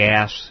there was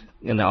gas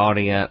in the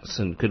audience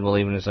and couldn't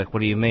believe it. He's like, what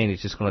do you mean?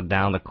 He's just going to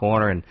down the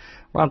corner. And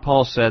Ron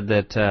Paul said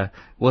that it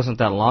wasn't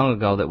that long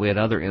ago that we had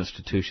other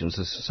institutions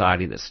of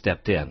society that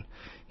stepped in.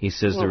 He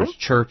says there was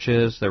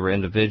churches, there were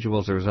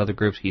individuals, there was other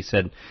groups. He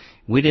said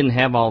we didn't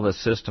have all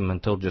this system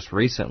until just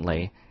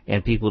recently,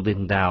 and people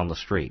didn't die on the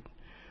street.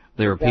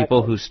 There were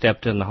people who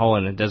stepped in the hole,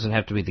 and it doesn't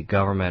have to be the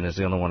government as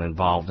the only one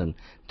involved in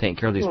taking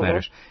care of these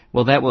matters.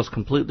 Well, that was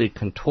completely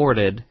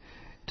contorted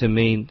to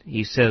mean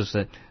he says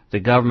that the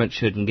government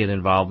shouldn't get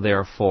involved,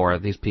 therefore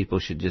these people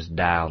should just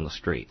die on the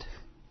street.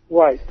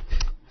 Right.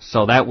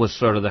 So that was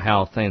sort of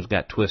how things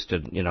got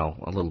twisted,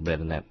 a little bit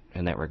in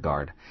that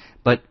regard.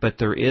 But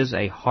there is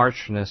a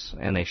harshness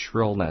and a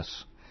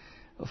shrillness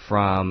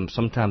from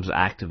sometimes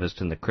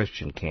activists in the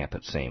Christian camp,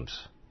 it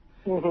seems.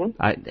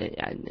 Mm-hmm.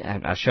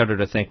 I shudder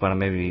to think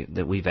maybe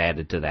that we've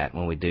added to that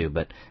when we do,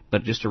 but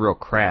just a real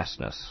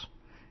crassness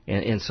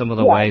in some of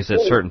the ways that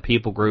certain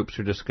people groups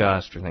are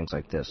discussed or things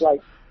like this. Right.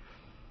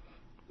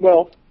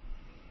 Well,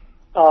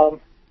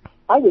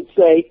 I would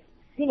say,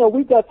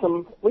 we've got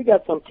some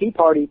Tea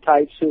Party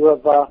types who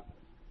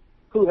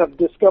have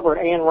discovered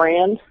Ayn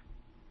Rand,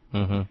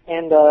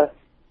 and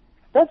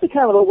that's the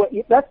kind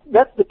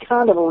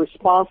of a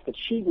response that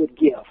she would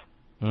give,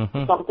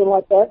 something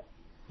like that,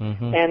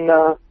 and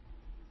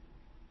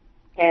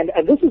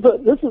this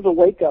is a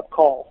wake up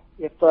call.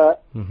 If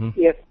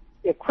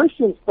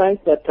Christians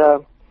think that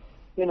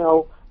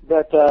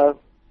that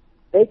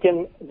they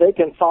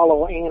can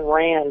follow Ayn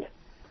Rand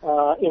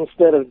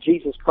instead of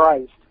Jesus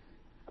Christ,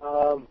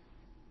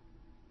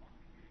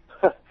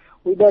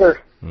 we better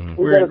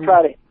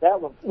try to hit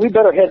that one. We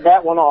better head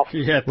that one off.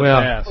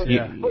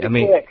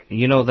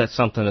 That's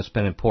something that's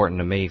been important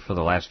to me for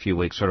the last few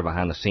weeks, sort of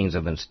behind the scenes.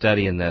 I've been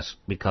studying this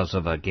because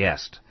of a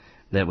guest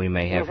that we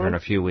may have here in a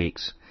few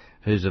weeks,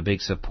 who's a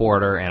big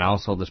supporter, and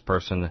also this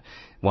person,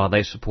 while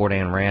they support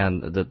Ayn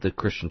Rand, the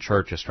Christian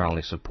church has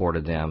strongly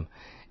supported them.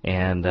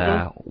 And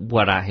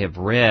what I have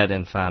read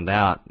and found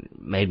out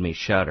made me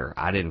shudder.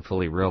 I didn't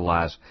fully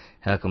realize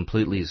how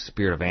completely the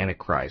spirit of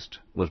Antichrist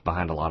was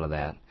behind a lot of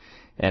that,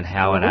 and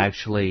how it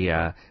actually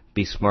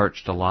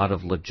besmirched a lot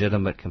of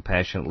legitimate,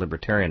 compassionate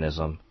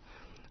libertarianism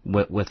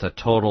with a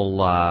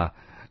total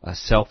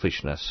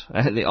selfishness,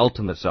 the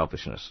ultimate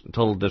selfishness,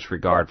 total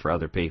disregard for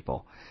other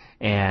people.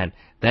 And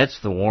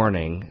that's the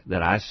warning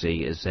that I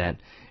see, is that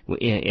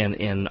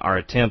in our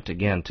attempt,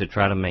 again, to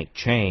try to make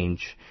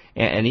change,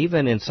 and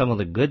even in some of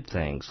the good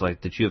things,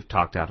 like that you have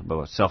talked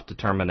about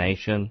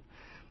self-determination,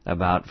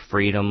 about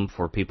freedom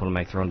for people to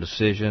make their own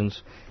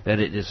decisions, that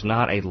it is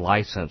not a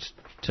license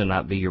to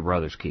not be your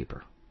brother's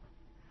keeper.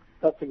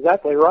 That's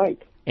exactly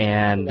right.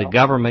 And the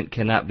government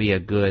cannot be a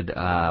good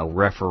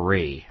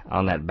referee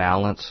on that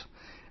balance.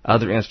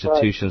 Other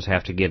institutions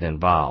have to get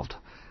involved,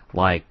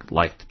 like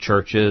the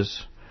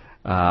churches,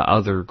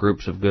 other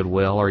groups of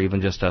goodwill, or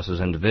even just us as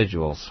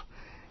individuals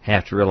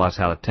have to realize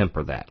how to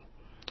temper that.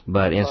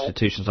 But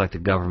institutions like the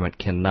government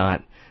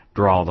cannot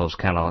draw those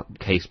kind of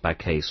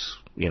case-by-case,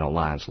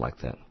 lines like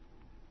that.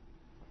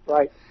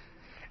 Right.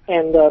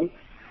 And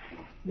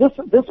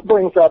this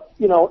brings up,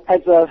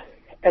 as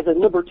a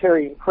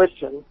libertarian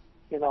Christian,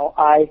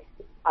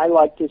 I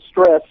like to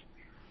stress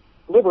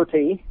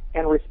liberty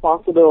and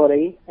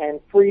responsibility and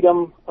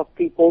freedom of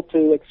people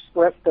to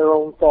express their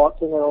own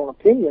thoughts and their own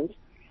opinions.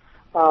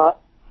 But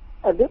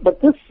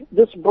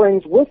this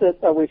brings with it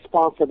a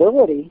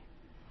responsibility.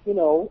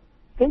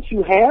 Since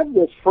you have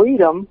this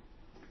freedom,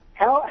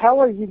 how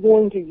are you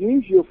going to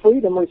use your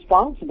freedom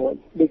responsibly?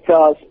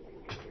 Because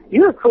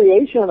you're a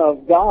creation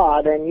of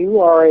God, and you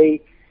are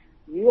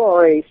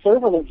a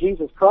servant of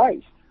Jesus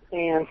Christ,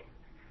 and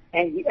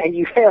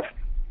you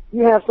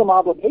have some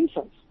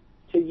obligations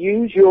to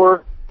use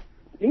your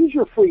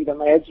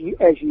freedom as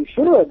you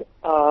should.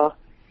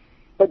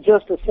 But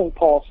just as St.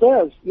 Paul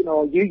says,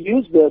 you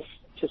use this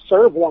to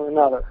serve one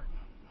another.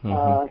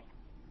 Mm-hmm.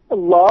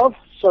 Love,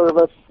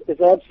 service is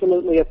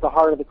absolutely at the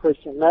heart of the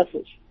Christian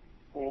message.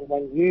 And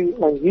when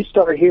you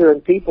start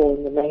hearing people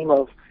in the name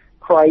of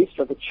Christ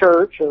or the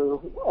church or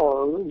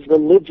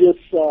religious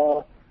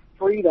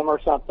freedom or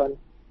something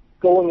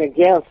going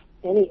against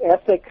any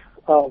ethic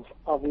of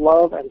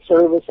love and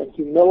service and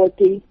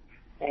humility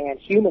and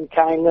human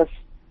kindness,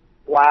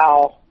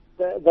 wow,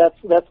 that's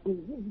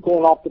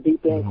going off the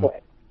deep end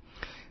quick.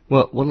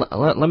 Well,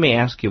 let me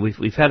ask you.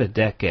 We've had a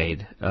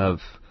decade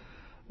of,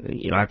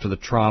 after the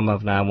trauma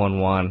of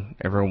 911,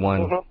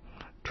 everyone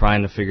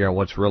trying to figure out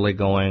what's really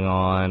going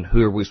on.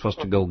 Who are we supposed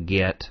to go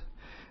get?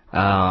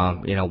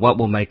 What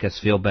will make us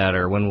feel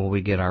better? When will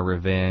we get our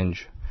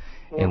revenge?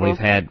 And we've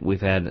had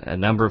a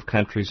number of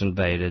countries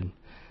invaded.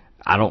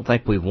 I don't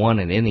think we've won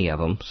in any of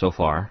them so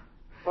far.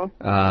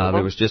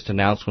 There was just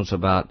announcements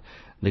about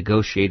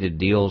negotiated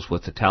deals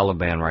with the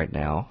Taliban right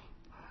now,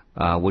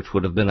 which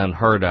would have been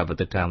unheard of at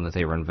the time that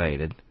they were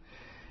invaded.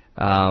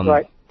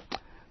 Right.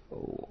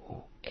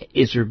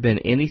 Has there been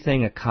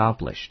anything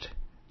accomplished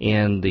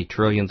in the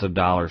trillions of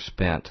dollars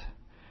spent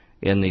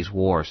in these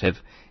wars?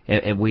 Have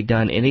we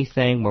done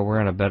anything where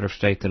we're in a better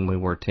state than we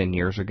were 10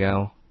 years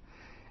ago?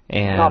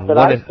 And not that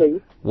I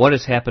see. What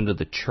has happened to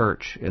the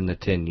church in the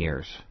 10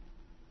 years?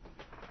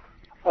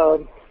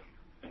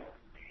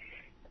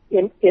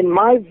 In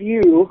my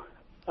view,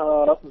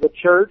 the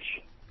church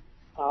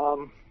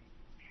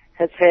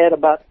has had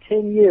about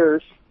 10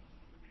 years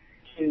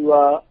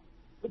to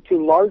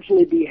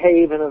largely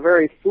behave in a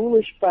very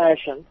foolish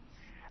fashion,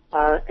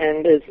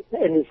 and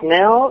is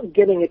now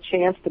getting a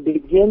chance to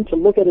begin to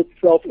look at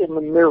itself in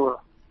the mirror.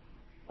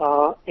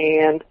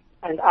 And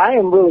I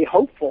am really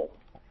hopeful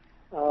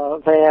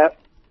that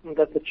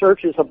the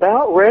church is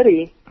about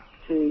ready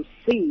to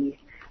see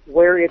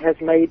where it has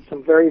made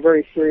some very,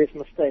 very serious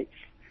mistakes.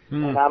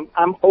 And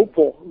I'm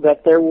hopeful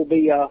that there will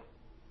be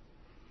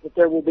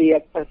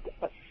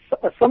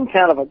some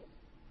kind of a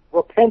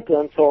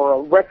repentance or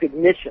a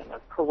recognition, a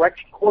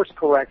course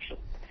correction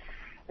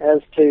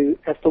as to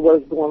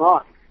what is going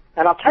on.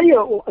 And I'll tell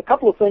you a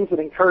couple of things that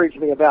encourage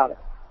me about it.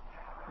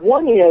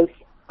 One is,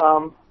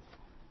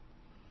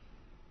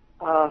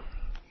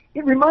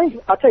 it reminds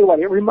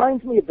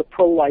me of the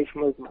pro-life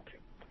movement.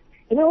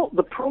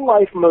 The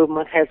pro-life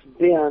movement has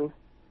been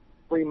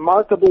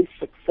remarkably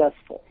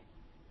successful.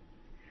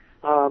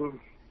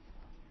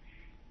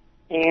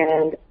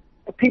 And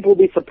people will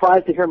be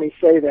surprised to hear me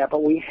say that,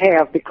 but we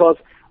have, because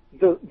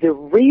the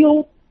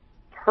real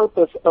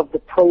purpose of the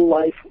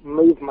pro-life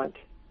movement,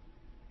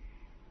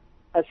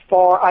 as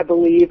far, I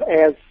believe,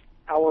 as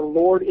our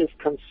Lord is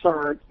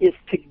concerned, is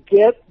to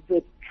get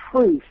the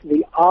truth,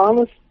 the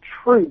honest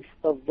truth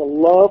of the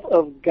love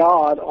of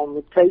God on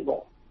the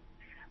table.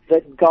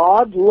 That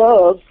God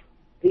loves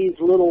these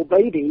little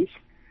babies,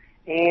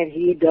 and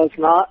He does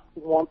not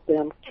want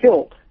them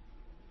killed.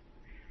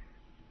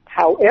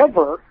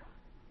 However,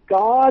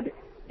 God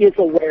is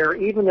aware,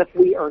 even if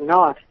we are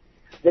not,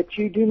 that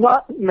you do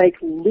not make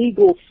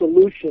legal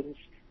solutions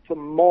to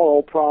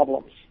moral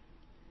problems.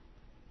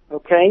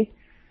 Okay?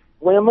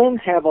 Women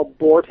have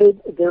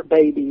aborted their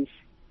babies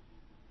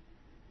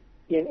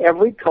in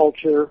every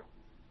culture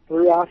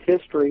throughout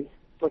history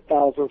for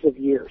thousands of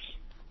years.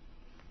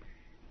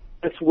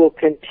 This will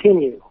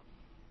continue.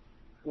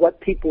 What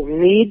people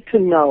need to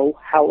know,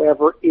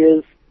 however,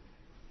 is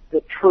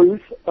the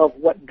truth of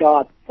what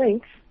God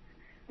thinks,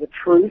 the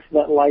truth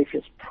that life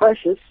is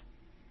precious,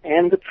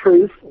 and the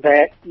truth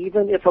that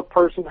even if a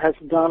person has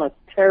done a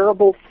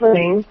terrible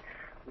thing,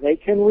 they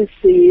can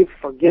receive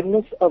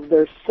forgiveness of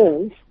their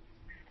sins,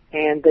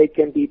 and they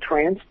can be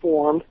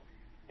transformed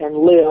and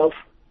live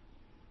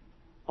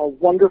a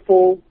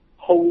wonderful,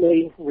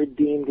 holy,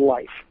 redeemed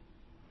life.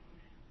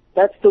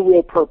 That's the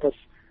real purpose,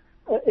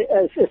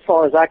 as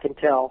far as I can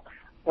tell,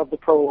 of the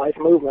pro-life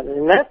movement. And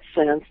in that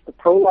sense, the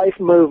pro-life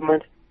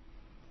movement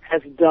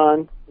has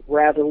done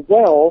rather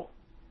well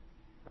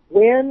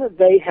when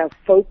they have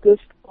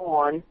focused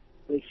on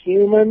the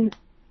human,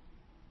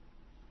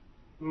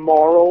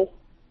 moral,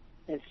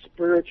 and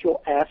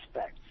spiritual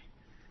aspects.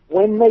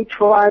 When they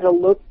try to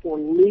look for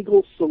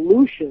legal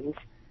solutions,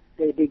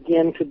 they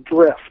begin to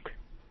drift.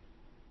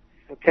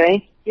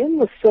 Okay? In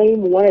the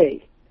same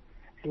way,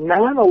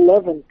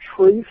 9/11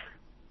 truth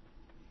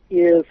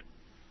is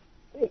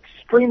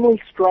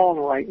extremely strong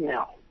right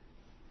now.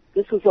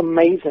 This is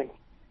amazing.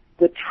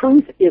 The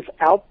truth is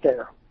out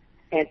there,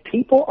 and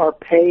people are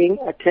paying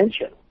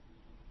attention.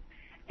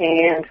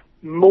 And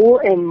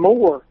more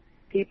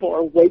people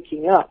are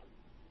waking up.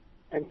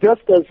 And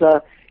just as,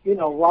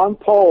 Ron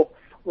Paul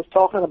was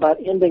talking about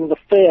ending the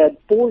Fed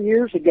 4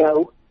 years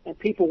ago, and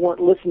people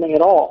weren't listening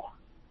at all.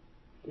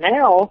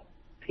 Now,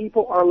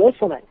 people are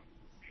listening.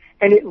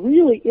 And it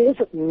really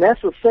isn't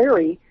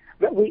necessary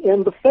that we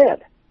end the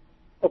Fed.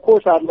 Of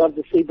course, I'd love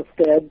to see the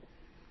Fed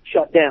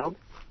shut down.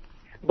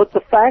 But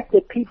the fact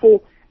that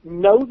people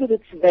know that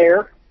it's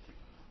there,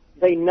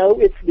 they know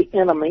it's the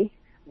enemy,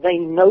 they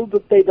know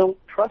that they don't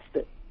trust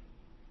it.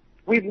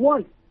 We've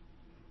won.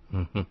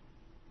 Mm-hmm.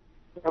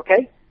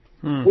 Okay?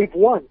 We've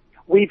won.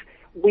 We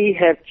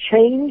have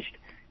changed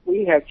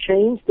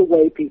the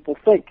way people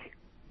think.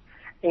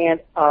 And,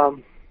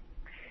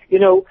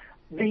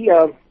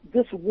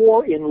 this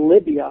war in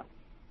Libya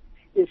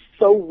is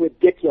so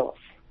ridiculous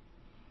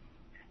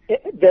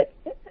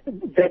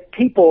that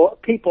people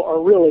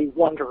are really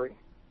wondering,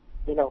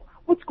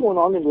 what's going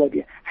on in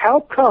Libya?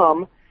 How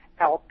come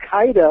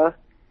Al-Qaeda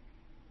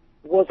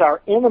was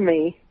our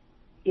enemy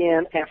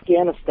in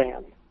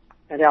Afghanistan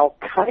and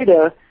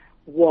Al-Qaeda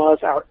was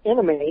our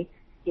enemy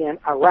in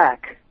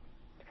Iraq,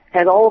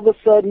 and all of a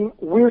sudden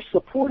we're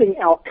supporting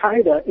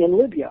Al-Qaeda in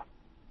Libya?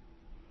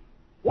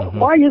 Mm-hmm.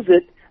 Why is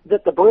it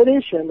that the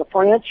British and the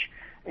French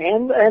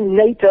and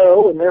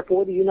NATO, and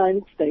therefore the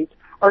United States,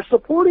 are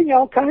supporting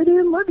Al-Qaeda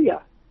in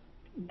Libya?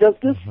 Does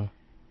this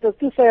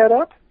add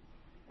up?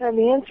 And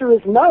the answer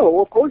is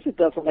no. Of course it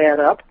doesn't add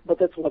up, but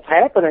that's what's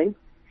happening.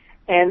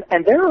 And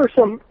there are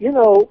some,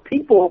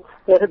 people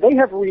that they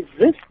have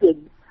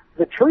resisted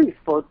the truth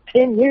for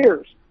 10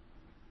 years,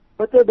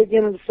 but they're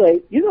beginning to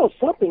say,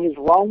 something is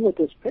wrong with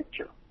this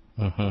picture.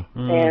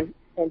 Mm-hmm.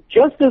 And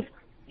just as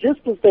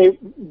they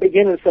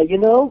begin to say,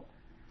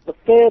 the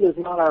Fed is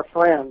not our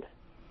friend,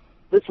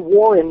 this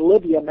war in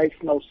Libya makes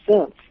no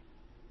sense,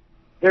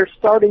 they're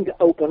starting to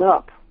open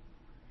up.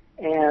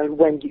 And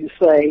when you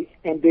say,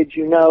 and did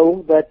you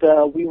know that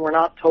we were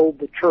not told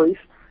the truth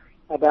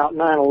about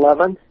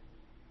 9/11,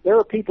 there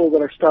are people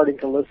that are starting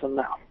to listen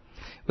now.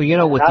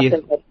 Well, I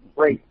think that's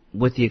great.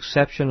 With the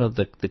exception of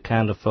the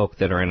kind of folk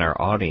that are in our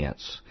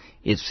audience,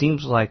 it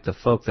seems like the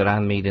folk that I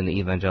meet in the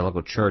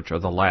evangelical church are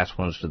the last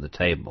ones to the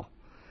table.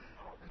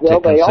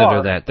 Well, to they consider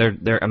are. That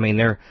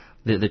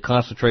the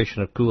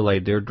concentration of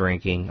Kool-Aid they're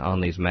drinking on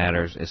these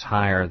matters is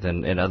higher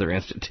than in other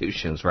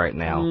institutions right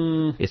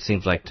now. It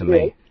seems like to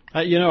me.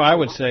 I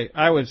would say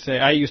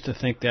I used to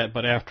think that,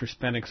 but after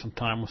spending some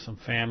time with some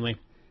family,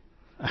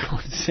 I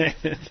would say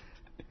that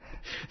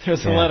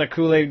there's a lot of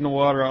Kool-Aid in the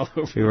water all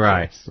over. You're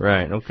right.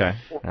 Okay.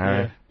 All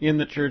right. In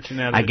the church and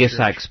out of I the guess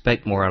church. I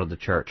expect more out of the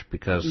church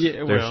because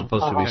they're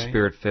supposed to be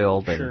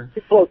spirit-filled. Sure.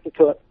 It's closer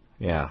to it.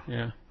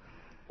 Yeah.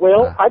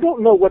 Well, I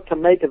don't know what to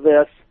make of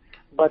this,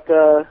 but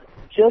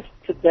just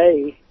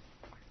today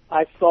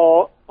I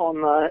saw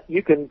on,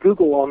 you can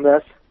Google on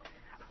this,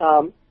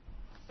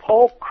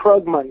 Paul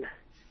Krugman,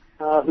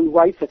 who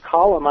writes a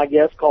column, I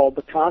guess, called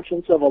The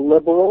Conscience of a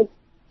Liberal.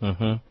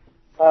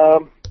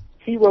 Mm-hmm.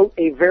 He wrote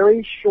a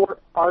very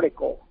short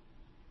article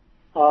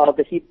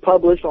that he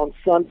published on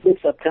Sunday,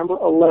 September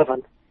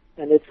 11th,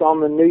 and it's on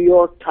the New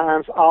York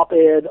Times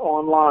op-ed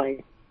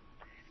online.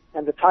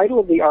 And the title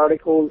of the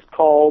article is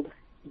called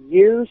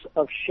Years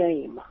of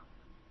Shame.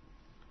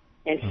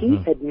 And he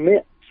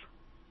admits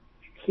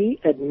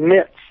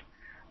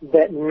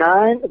that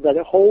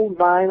the whole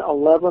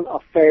 9/11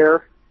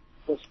 affair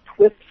was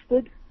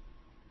twisted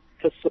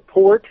to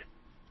support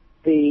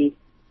the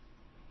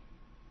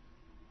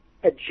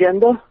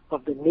agenda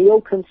of the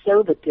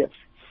neoconservatives.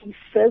 He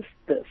says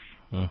this,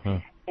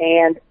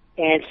 and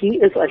he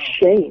is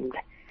ashamed,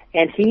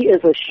 and he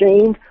is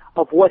ashamed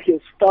of what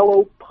his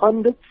fellow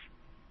pundits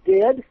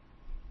did,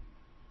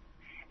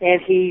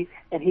 and he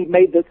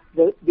made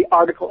the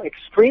article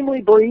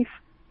extremely brief,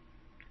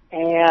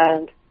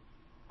 and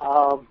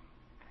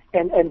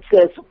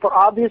says, for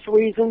obvious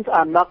reasons,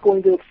 I'm not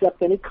going to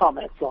accept any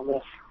comments on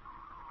this.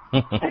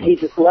 And he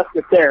just left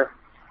it there.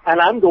 And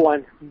I'm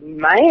going,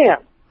 man.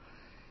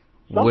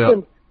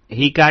 Well,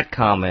 he got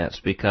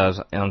comments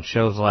because on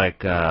shows like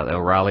the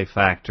O'Reilly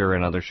Factor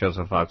and other shows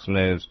on Fox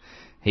News,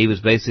 he was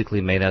basically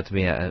made out to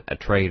be a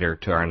traitor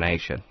to our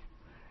nation.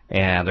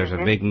 And there's a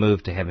big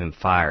move to have him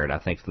fired, I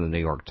think, from the New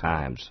York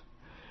Times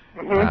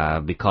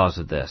because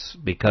of this.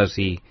 Because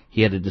he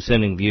had a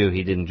dissenting view,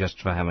 he didn't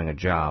justify having a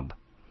job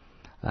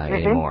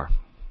anymore.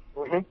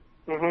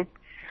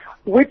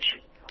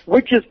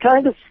 Which is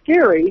kind of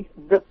scary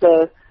that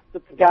the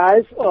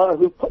guys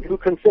who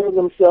consider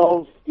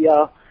themselves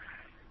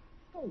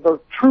the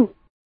true.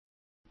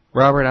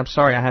 Robert, I'm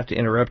sorry I have to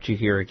interrupt you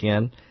here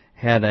again,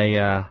 had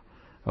a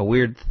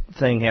weird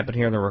thing happen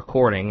here in the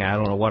recording. I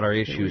don't know what our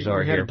issues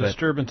are here. We had a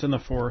disturbance in the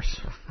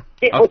force.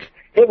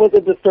 It was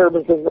a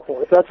disturbance in the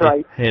force. That's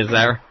right. Is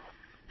that?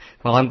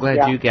 Well, I'm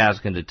glad you guys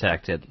can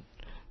detect it.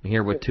 I'm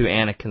here with two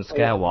Anakin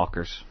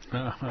Skywalkers.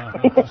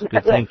 It's a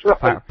good thing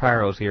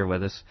Pyro's here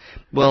with us.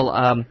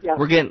 Well,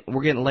 we're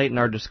getting late in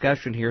our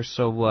discussion here,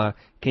 so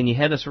can you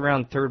head us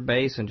around third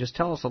base and just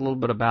tell us a little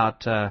bit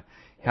about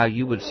how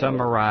you would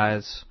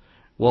summarize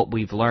what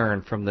we've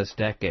learned from this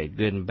decade,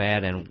 good and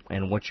bad,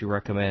 and what you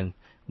recommend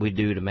we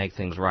do to make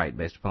things right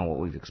based upon what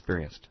we've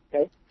experienced.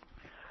 Okay.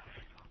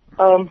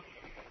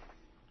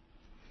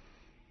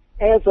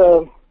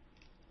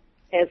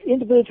 As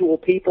individual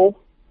people,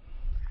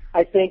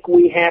 I think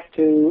we have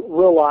to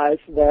realize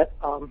that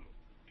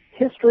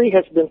history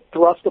has been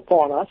thrust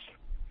upon us.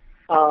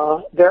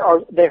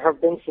 There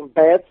have been some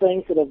bad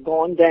things that have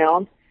gone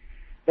down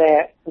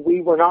that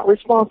we were not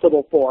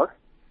responsible for.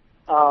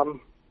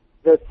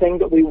 The thing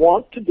that we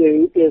want to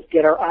do is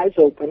get our eyes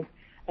open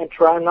and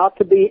try not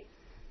to be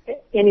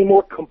any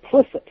more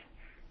complicit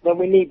than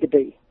we need to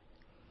be.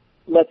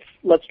 Let's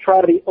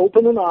try to be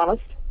open and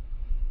honest.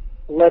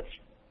 Let's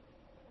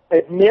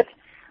admit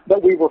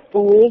that we were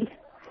fooled,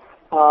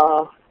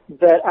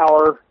 that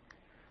our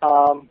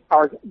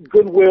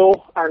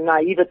goodwill, our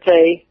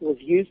naivete was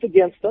used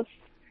against us,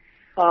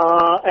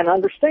 and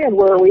understand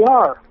where we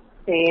are,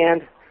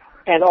 and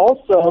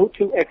also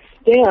to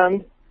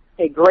extend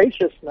a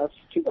graciousness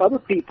to other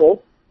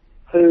people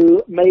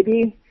who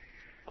maybe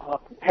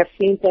have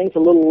seen things a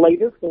little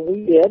later than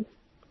we did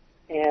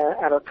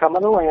and are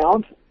coming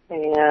around,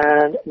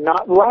 and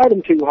not ride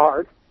them too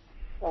hard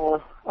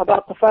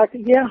about the fact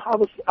that,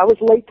 I was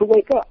late to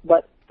wake up,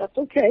 but that's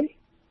okay.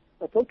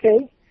 That's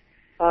okay.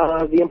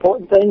 The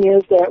important thing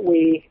is that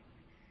we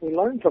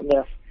learn from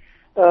this.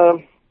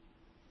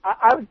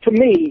 To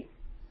me,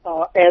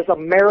 as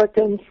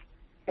Americans,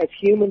 as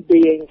human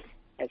beings,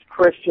 as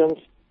Christians,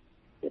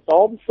 it's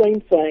all the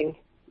same thing.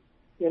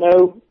 You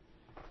know,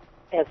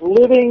 as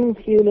living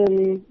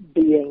human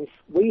beings,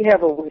 we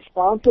have a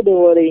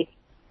responsibility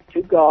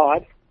to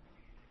God,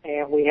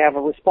 and we have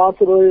a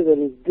responsibility that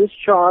is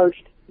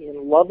discharged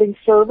in loving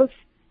service,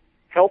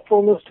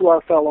 helpfulness to our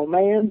fellow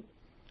man,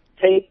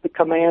 take the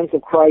commands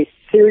of Christ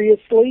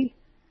seriously,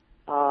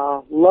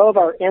 love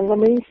our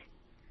enemies,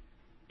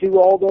 do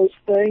all those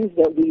things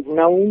that we've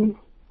known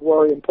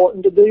were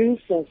important to do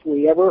since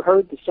we ever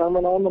heard the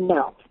Sermon on the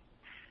Mount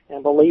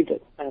and believed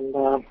it. And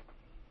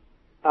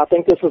I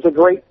think this is a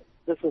great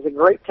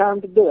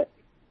time to do it.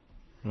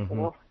 Mm-hmm.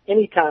 You know,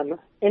 anytime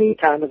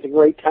is a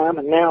great time,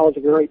 and now is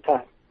a great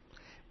time.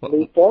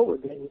 Move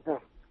forward and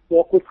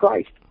walk with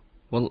Christ.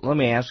 Well, let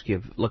me ask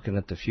you, looking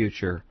at the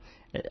future,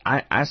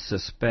 I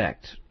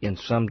suspect in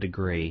some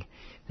degree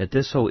that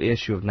this whole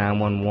issue of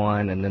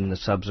 911 and then the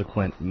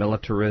subsequent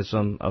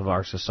militarism of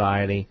our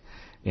society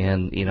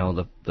and, you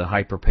know, the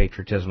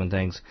hyper-patriotism and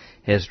things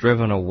has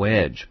driven a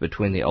wedge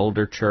between the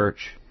older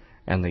church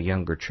and the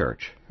younger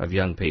church of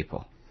young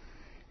people.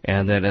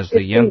 And that as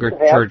the younger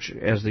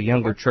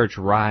church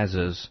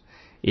rises,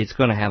 it's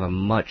going to have a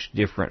much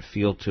different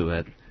feel to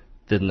it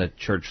than the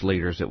church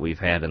leaders that we've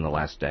had in the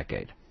last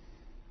decade.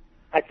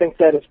 I think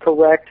that is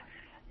correct,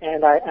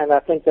 and I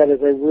think that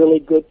is a really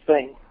good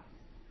thing.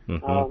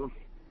 Mm-hmm.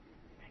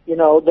 You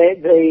know,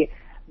 the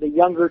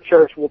younger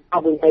church will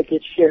probably make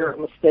its share of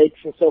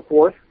mistakes and so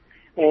forth,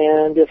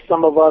 and if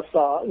some of us,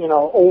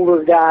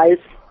 older guys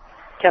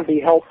can be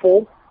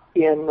helpful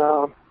in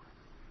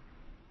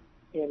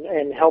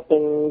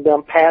helping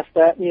them past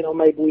that,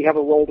 maybe we have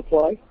a role to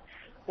play,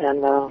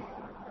 and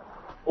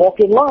walk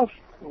in love,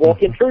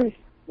 walk in truth,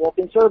 walk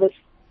in service,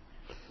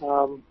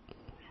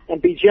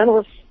 and be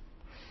generous.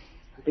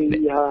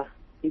 Be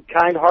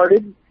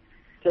kind-hearted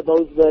to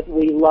those that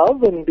we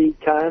love, and be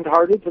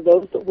kind-hearted to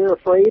those that we're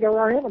afraid are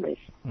our enemies.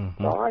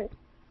 Mm-hmm. All right.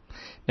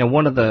 Now,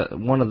 one of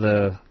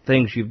the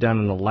things you've done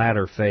in the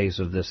latter phase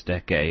of this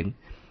decade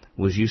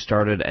was you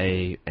started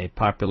a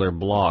popular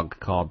blog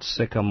called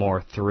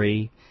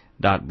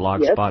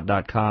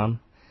Sycamore3.blogspot.com,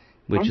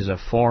 which is a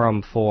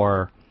forum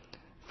for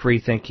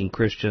free-thinking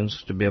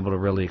Christians to be able to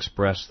really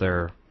express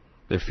their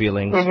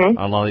feelings on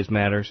a lot of these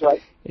matters.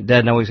 Right. It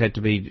doesn't always have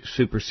to be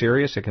super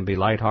serious. It can be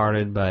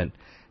lighthearted, but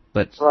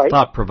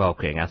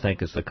thought-provoking, I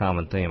think, is the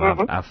common theme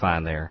I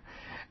find there.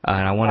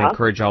 And I want to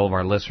encourage all of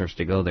our listeners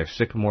to go there,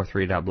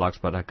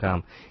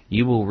 sycamore3.blogspot.com.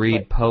 You will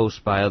read posts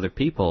by other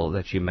people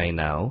that you may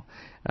know.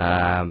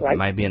 It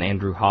might be an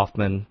Andrew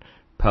Hoffman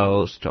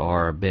post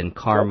or Ben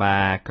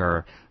Carmack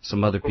or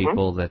some other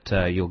people that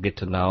you'll get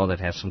to know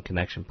that have some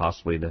connection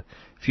possibly to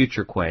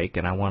Future Quake,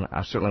 and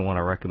I certainly want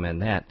to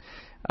recommend that.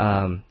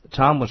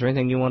 Tom, was there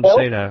anything you wanted to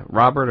say to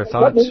Robert or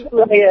thoughts?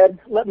 Let me add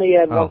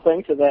one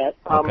thing to that.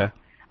 Okay.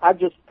 I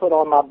just put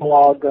on my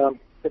blog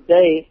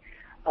today,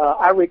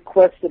 I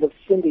requested of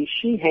Cindy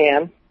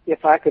Sheehan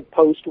if I could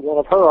post one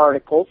of her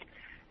articles,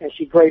 and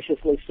she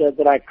graciously said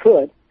that I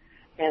could,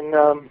 and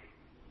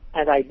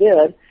I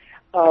did.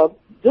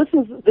 This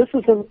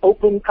is an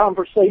open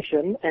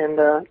conversation, and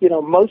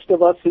most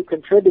of us who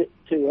contribute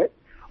to it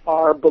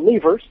are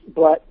believers,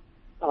 but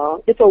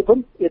It's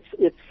open.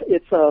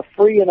 It's a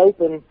free and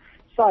open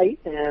site,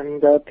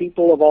 and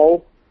people of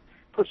all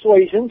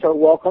persuasions are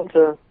welcome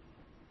to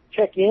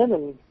check in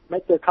and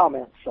make their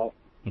comments. So.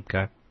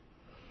 Okay.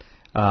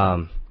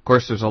 Of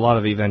course, there's a lot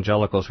of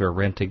evangelicals who are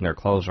renting their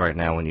clothes right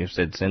now when you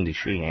said Cindy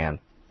Sheehan.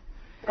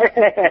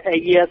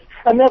 Yes,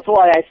 and that's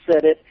why I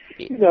said it.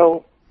 You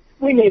know,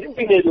 we need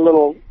a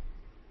little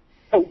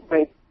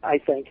outbreak, I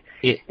think,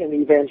 in the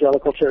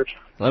evangelical church.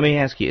 Let me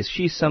ask you, is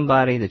she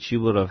somebody that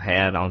you would have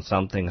had on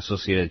something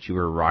associated that you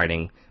were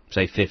writing,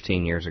 say,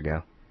 15 years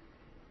ago?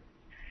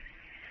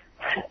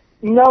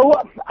 No,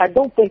 I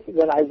don't think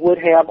that I would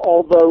have,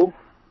 although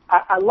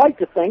I like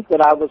to think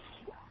that I was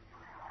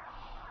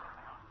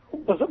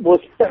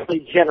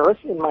fairly generous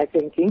in my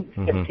thinking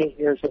 15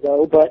 years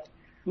ago, but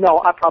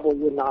no, I probably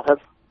would not have.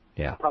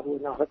 Yeah. Probably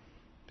not have.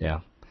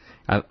 Yeah.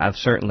 I've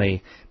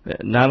certainly,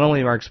 not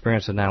only our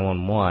experience at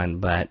 911,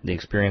 but the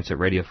experience at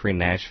Radio Free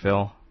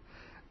Nashville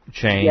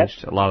changed.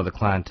 Yes. A lot of the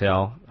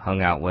clientele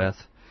hung out with.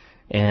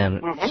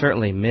 And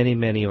certainly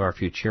many of our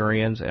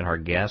Futurians and our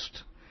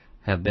guests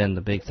have been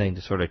the big thing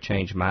to sort of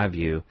change my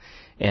view.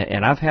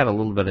 And I've had a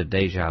little bit of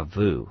deja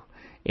vu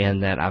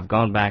in that I've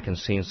gone back and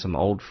seen some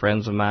old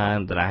friends of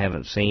mine that I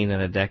haven't seen in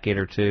a decade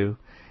or two,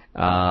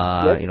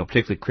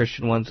 particularly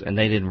Christian ones, and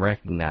they didn't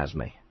recognize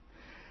me.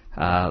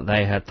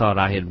 They had thought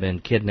I had been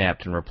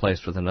kidnapped and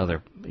replaced with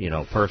another,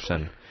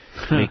 person,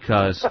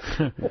 because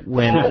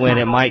when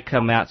it might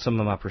come out some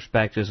of my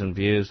perspectives and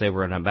views, they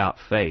were an about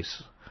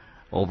face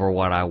over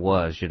what I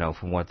was,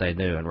 from what they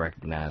knew and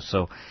recognized.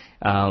 So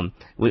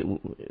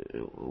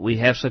we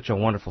have such a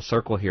wonderful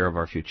circle here of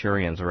our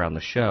Futurians around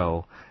the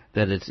show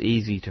that it's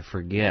easy to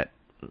forget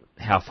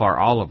how far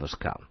all of us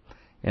come.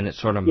 And it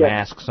sort of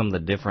masks some of the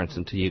difference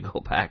until you go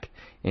back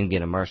and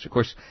get immersed. Of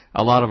course,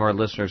 a lot of our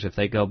listeners, if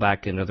they go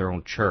back into their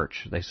own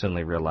church, they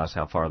suddenly realize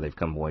how far they've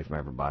come away from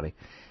everybody.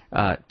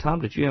 Tom,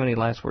 did you have any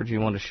last words you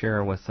want to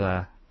share with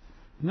No,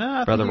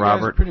 I Brother think you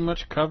Robert? guys pretty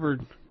much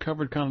covered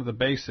kind of the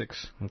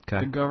basics.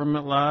 Okay. The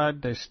government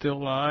lied, they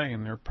still lie,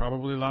 and they're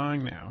probably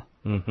lying now.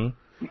 Mm-hmm.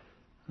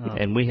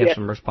 And we have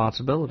some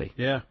responsibility.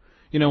 Yeah.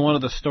 One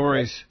of the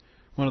stories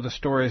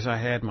I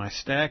had in my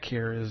stack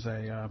here is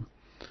and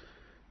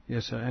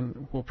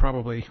I'll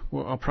probably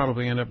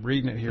end up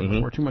reading it here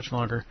before too much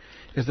longer,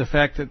 is the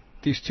fact that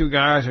these two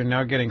guys are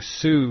now getting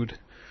sued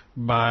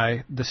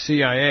by the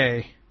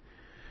CIA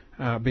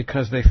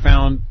because they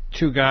found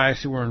two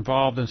guys who were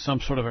involved in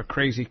some sort of a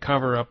crazy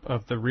cover-up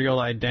of the real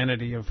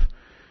identity of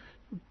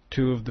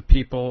two of the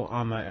people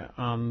on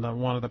the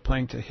one of the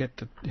planes that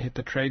hit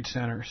the trade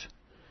centers,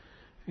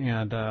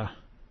 and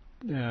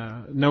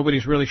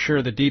nobody's really sure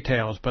of the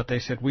details, but they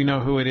said, we know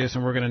who it is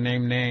and we're going to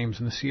name names,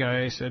 and the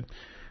CIA said,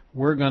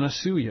 we're going to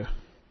sue you.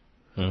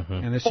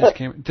 And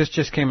this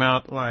just came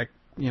out like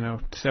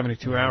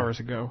 72 hours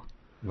ago.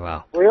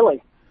 Wow.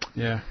 Really?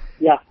 Yeah.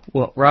 Yeah.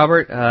 Well,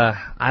 Robert,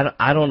 I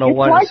don't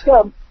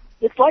know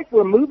it's like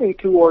we're moving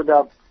toward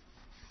a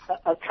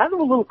kind of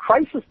a little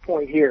crisis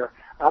point here.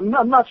 I'm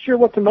not sure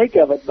what to make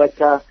of it, but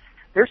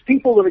there's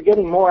people that are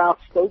getting more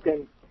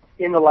outspoken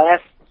in the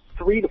last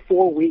 3 to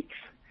 4 weeks.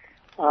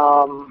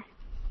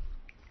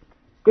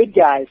 Good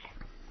guys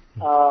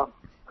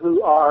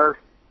who are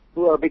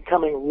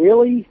becoming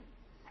really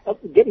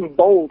getting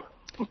bold.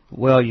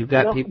 Well, you've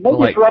got people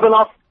maybe like it's rubbing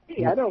off.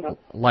 I don't know.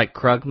 Like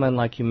Krugman,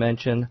 like you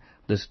mentioned,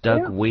 this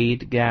Doug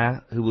Weed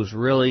guy, who was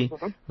really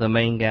the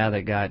main guy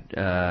that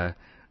got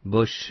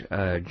Bush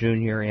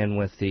Jr. in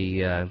with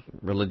the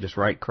religious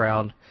right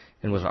crowd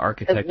and was an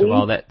architect of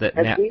all that.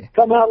 Has Weed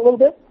come out a little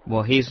bit?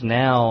 Well, he's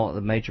now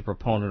the major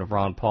proponent of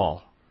Ron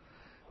Paul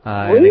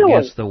really? and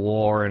against the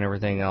war and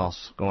everything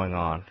else going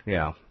on.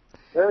 Yeah.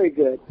 Very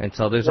good. And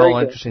so there's all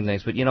interesting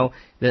things. But,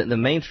 the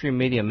mainstream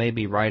media may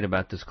be right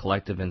about this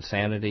collective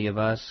insanity of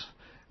us,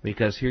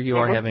 because here you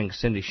are having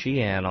Cindy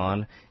Sheehan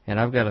on, and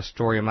I've got a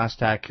story in my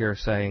stack here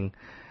saying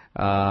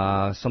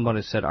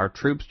somebody said, our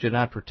troops do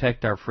not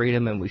protect our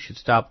freedom, and we should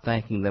stop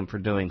thanking them for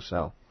doing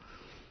so.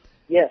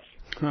 Yes.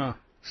 Huh.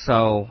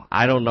 So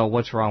I don't know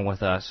what's wrong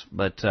with us,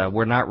 but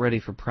we're not ready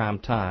for prime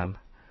time.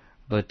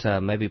 But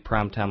maybe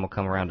prime time will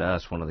come around to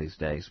us one of these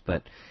days.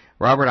 But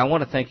Robert, I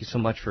want to thank you so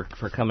much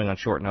for coming on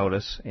short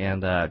notice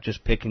and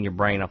just picking your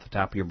brain off the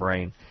top of your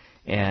brain.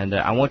 And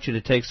I want you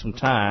to take some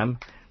time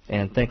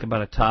and think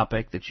about a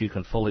topic that you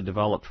can fully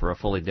develop for a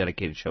fully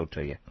dedicated show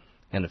to you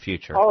in the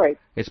future. All right.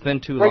 It's been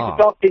too Great long.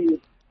 to talk to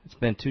you. It's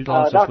been too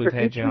long since Dr. we've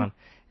had you Houston? on.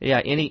 Yeah,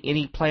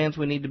 any plans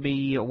we need to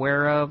be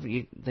aware of?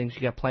 Things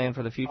you got planned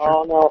for the future?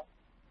 Oh,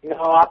 no.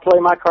 I play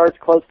my cards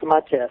close to my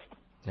chest.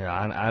 Yeah,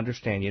 I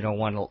understand. You don't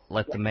want to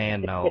let the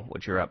man know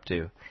what you're up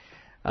to.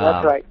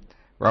 That's right.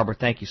 Robert,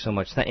 thank you so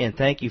much. And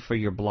thank you for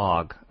your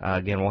blog.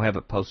 Again, we'll have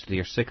it posted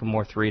here,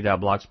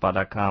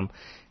 sycamore3.blogspot.com.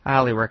 I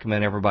highly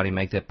recommend everybody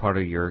make that part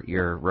of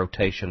your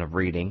rotation of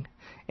reading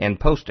and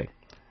posting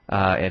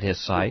at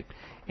his site.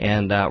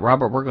 And,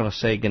 Robert, we're going to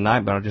say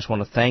goodnight, but I just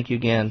want to thank you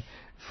again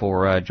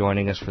for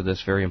joining us for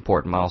this very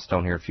important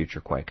milestone here at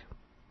Future Quake.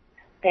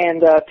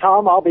 And,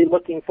 Tom, I'll be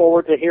looking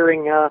forward to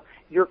hearing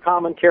your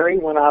commentary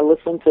when I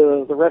listen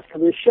to the rest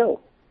of this show.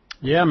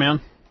 Yeah,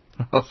 man.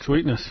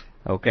 Sweetness.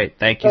 Okay,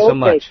 thank you so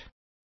much.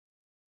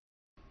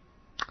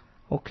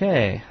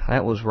 Okay,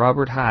 that was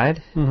Robert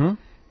Heid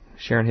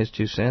sharing his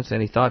 2 cents.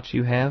 Any thoughts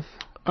you have?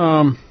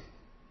 No,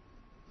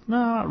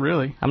 not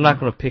really. I'm not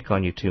going to pick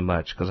on you too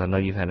much because I know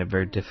you've had a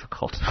very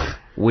difficult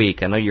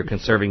week. I know you're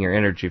conserving your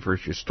energy for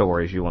your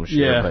stories you want to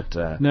share. Yeah.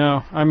 But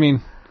no, I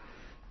mean,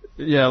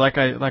 yeah, like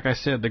I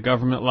said, the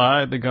government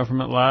lied. The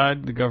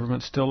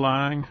government's still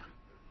lying.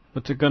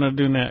 What's it going to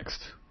do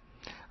next?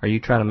 Are you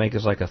trying to make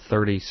this like a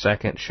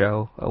 30-second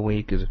show a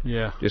week?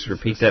 Yeah. Just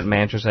repeat that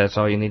mantra, so that's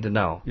all you need to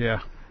know. Yeah.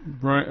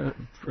 I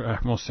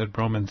almost said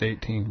Romans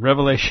 18.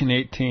 Revelation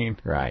 18.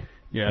 Right.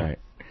 Yeah. Right.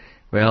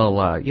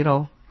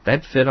 Well,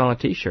 that'd fit on a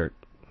T-shirt.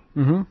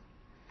 How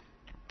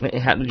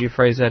did you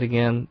phrase that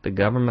again? The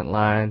government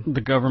lied.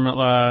 The government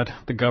lied.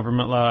 The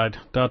government lied. ...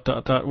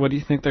 What do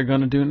you think they're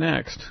going to do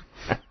next?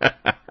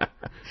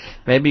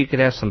 Maybe you could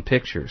have some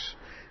pictures,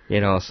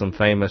 some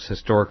famous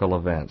historical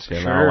events,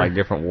 Sure. like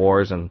different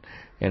wars, and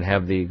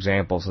have the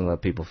examples and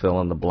let people fill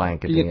in the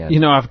blank at the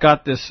end. I've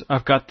got this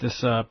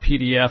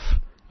PDF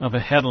of a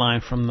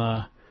headline from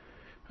the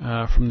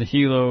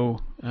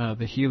Hilo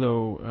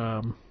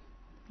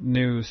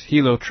News,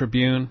 Hilo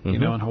Tribune,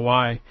 in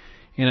Hawaii,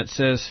 and it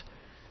says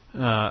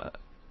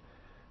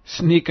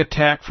sneak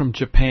attack from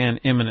Japan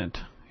imminent,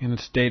 and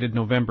it's dated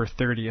November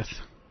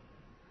 30th.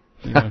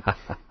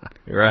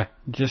 Right.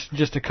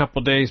 Just a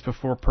couple days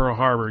before Pearl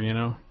Harbor,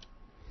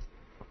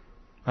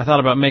 I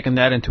thought about making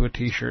that into a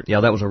T-shirt.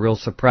 Yeah, that was a real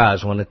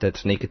surprise, wasn't it, that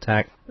sneak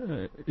attack?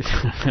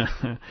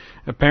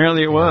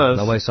 Apparently it was.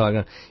 Nobody saw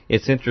it.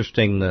 It's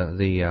interesting,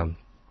 the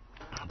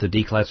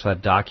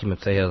declassified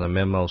documents they have, the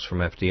memos from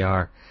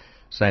FDR,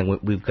 saying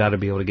we've got to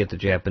be able to get the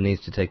Japanese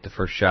to take the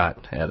first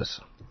shot at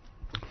us.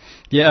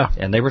 Yeah.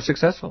 And they were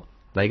successful.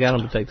 They got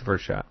them to take the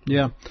first shot.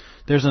 Yeah.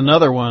 There's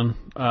another one.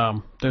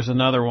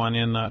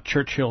 In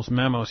Churchill's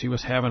memos. He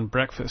was having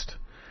breakfast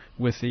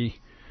with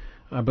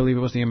I believe it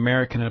was the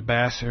American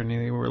ambassador, and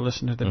they were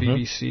listening to the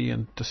BBC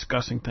and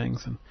discussing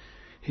things. And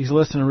he's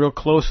listening real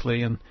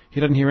closely, and he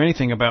doesn't hear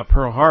anything about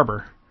Pearl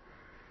Harbor.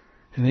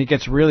 And he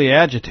gets really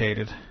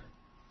agitated,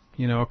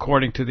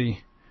 according to the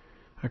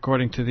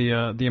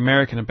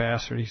American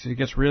ambassador. He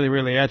gets really,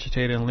 really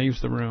agitated and leaves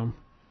the room.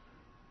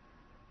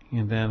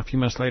 And then a few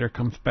minutes later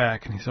comes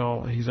back, and he's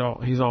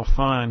all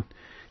fine,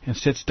 and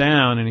sits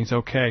down, and he's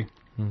okay.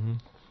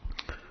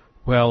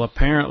 Well,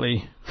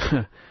 apparently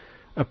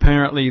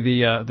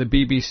the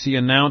BBC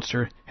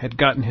announcer had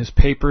gotten his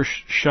papers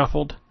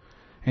shuffled,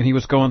 and he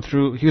was going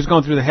through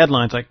the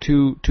headlines like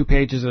two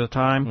pages at a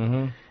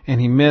time, and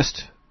he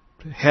missed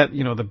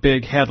the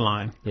big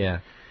headline. Yeah.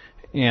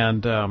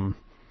 And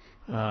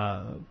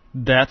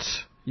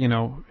that's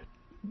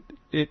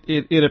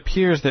it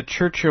appears that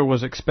Churchill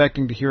was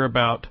expecting to hear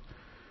about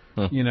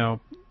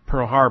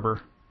Pearl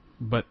Harbor,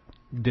 but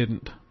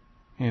didn't,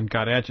 and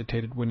got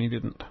agitated when he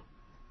didn't.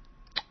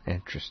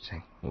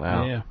 Interesting.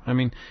 Wow. Yeah. I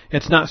mean,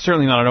 it's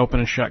certainly not an open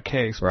and shut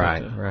case.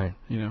 Right. But, right.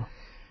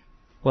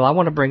 Well, I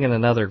want to bring in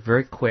another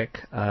very quick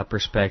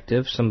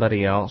perspective.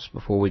 Somebody else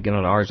before we get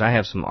on ours. I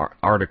have some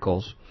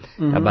articles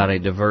about a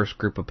diverse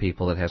group of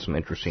people that have some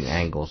interesting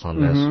angles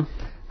on this.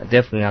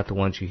 Definitely not the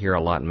ones you hear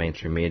a lot in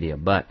mainstream media,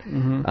 but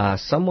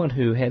someone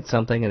who had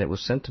something, and it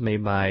was sent to me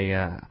by,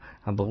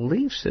 I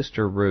believe,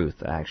 Sister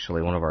Ruth,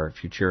 actually, one of our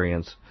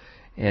Futurians,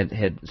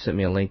 had sent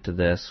me a link to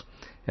this.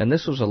 And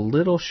this was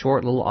a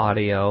short little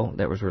audio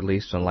that was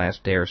released on the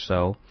last day or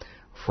so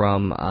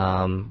from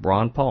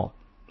Ron Paul,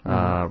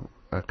 a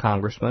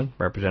congressman,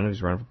 representative.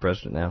 He's running for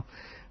president now.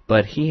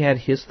 But he had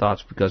his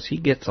thoughts because he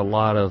gets a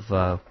lot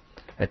of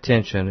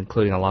attention,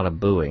 including a lot of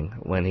booing,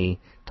 when he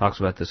talks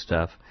about this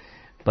stuff.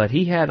 But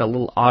he had a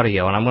little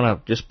audio, and I'm going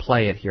to just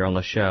play it here on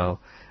the show,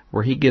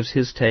 where he gives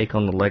his take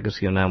on the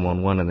legacy of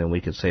 911, and then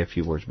we could say a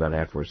few words about it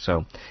afterwards.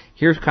 So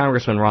here's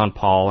Congressman Ron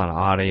Paul and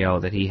audio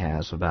that he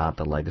has about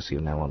the legacy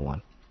of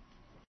 911.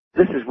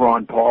 This is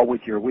Ron Paul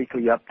with your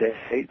weekly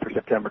update for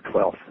September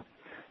 12th.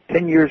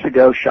 10 years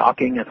ago,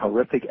 shocking and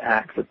horrific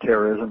acts of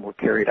terrorism were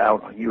carried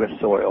out on U.S.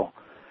 soil,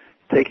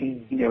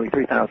 taking nearly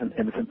 3,000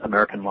 innocent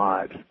American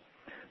lives.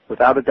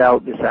 Without a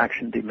doubt, this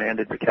action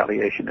demanded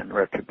retaliation and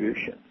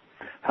retribution.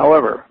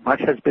 However,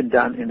 much has been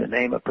done in the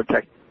name of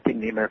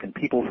protecting the American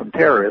people from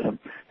terrorism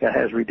that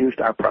has reduced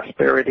our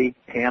prosperity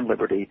and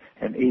liberty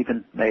and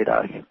even made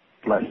us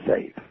less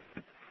safe.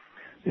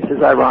 This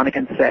is ironic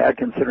and sad,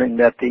 considering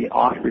that the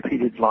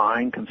oft-repeated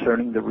line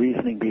concerning the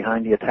reasoning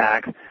behind the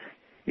attacks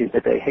is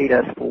that they hate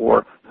us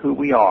for who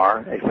we are,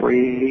 a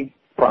free,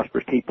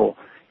 prosperous people,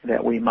 and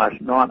that we must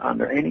not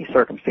under any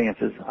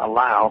circumstances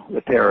allow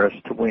the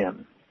terrorists to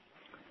win.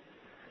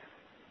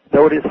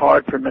 Though it is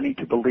hard for many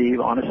to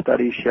believe, honest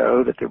studies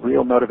show that the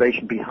real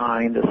motivation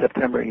behind the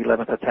September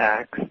 11th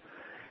attacks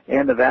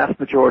and the vast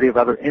majority of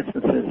other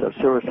instances of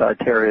suicide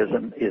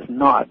terrorism is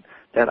not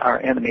that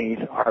our enemies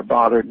are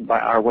bothered by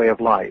our way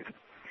of life.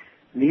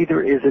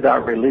 Neither is it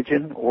our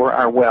religion or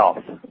our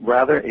wealth.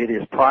 Rather, it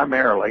is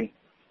primarily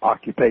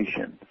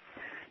occupation.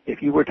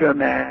 If you were to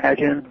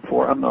imagine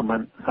for a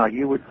moment how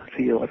you would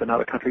feel if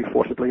another country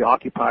forcibly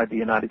occupied the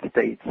United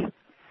States,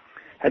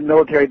 and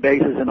military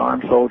bases and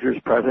armed soldiers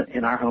present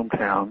in our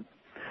hometown,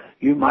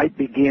 you might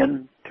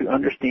begin to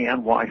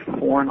understand why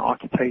foreign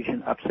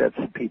occupation upsets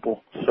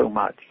people so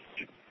much.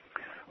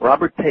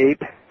 Robert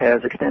Pape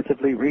has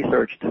extensively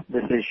researched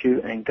this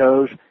issue and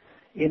goes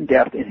in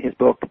depth in his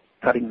book,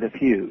 Cutting the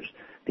Fuse,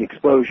 The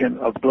Explosion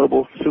of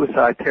Global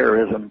Suicide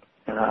Terrorism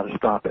and How to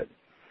Stop It.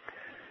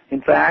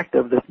 In fact,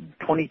 of the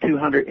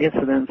 2,200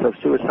 incidents of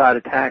suicide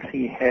attacks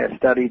he has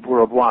studied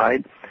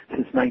worldwide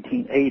since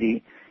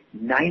 1980,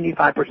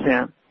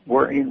 95%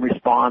 were in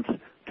response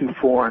to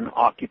foreign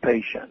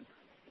occupation.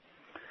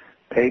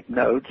 Pape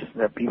notes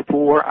that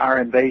before our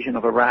invasion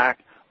of Iraq,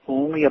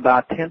 only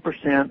about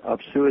 10% of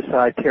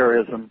suicide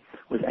terrorism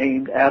was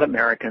aimed at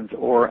Americans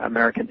or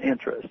American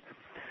interests.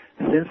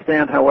 Since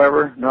then,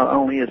 however, not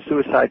only is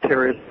suicide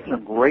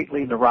terrorism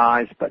greatly in the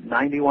rise, but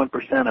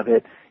 91% of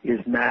it is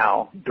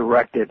now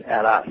directed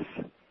at us.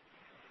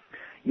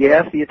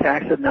 Yes, the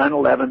attacks of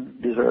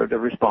 9/11 deserved a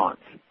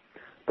response,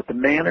 but the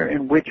manner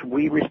in which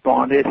we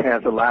responded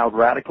has allowed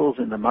radicals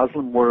in the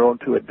Muslim world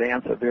to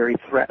advance a very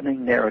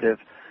threatening narrative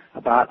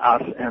about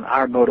us and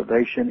our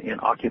motivation in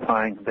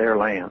occupying their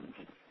lands.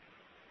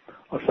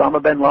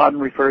 Osama bin Laden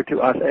referred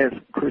to us as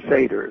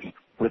crusaders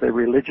with a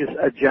religious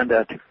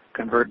agenda to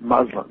convert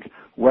Muslims,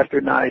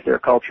 westernize their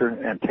culture,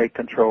 and take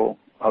control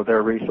of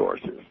their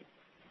resources.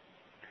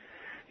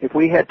 If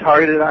we had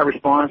targeted our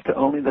response to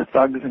only the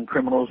thugs and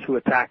criminals who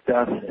attacked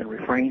us and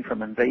refrained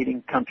from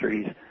invading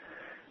countries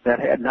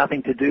that had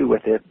nothing to do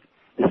with it,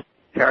 this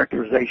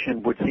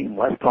characterization would seem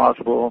less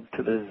plausible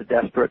to the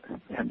desperate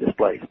and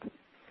displaced.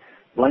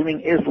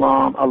 Blaming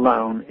Islam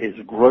alone is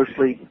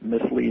grossly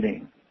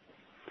misleading.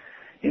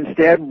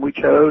 Instead, we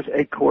chose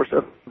a course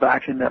of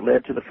action that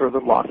led to the further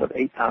loss of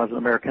 8,000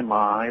 American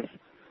lives,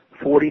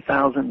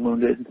 40,000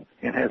 wounded,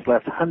 and has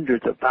left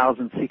hundreds of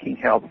thousands seeking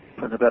help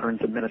from the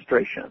Veterans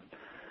Administration.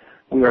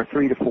 We are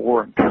 $3 to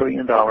 $4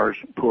 trillion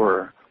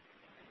poorer.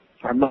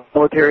 Our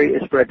military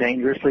is spread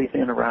dangerously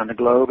thin around the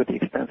globe at the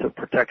expense of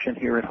protection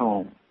here at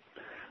home.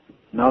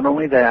 Not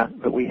only that,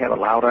 but we have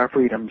allowed our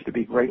freedoms to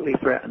be greatly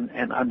threatened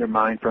and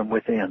undermined from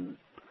within.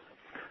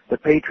 The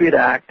Patriot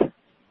Act,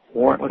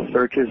 warrantless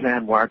searches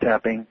and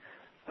wiretapping,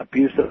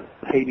 abuse of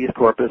habeas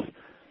corpus,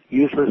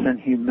 useless and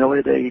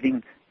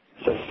humiliating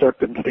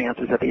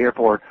circumstances at the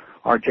airport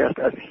are just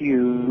a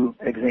few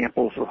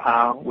examples of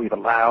how we've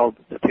allowed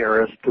the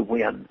terrorists to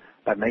win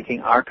by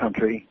making our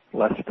country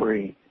less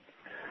free.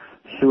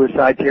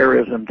 Suicide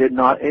terrorism did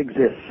not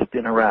exist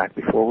in Iraq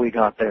before we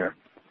got there.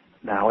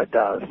 Now it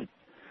does.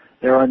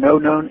 There are no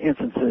known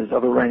instances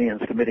of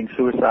Iranians committing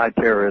suicide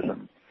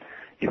terrorism.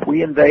 If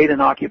we invade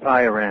and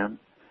occupy Iran,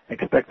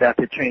 expect that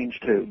to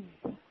change too.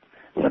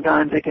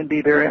 Sometimes it can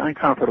be very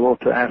uncomfortable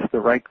to ask the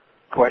right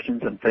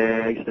questions and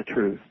face the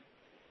truth.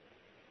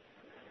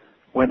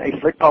 When a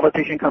slick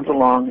politician comes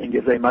along and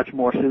gives a much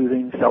more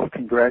soothing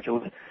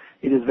self-congratulation,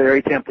 it is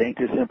very tempting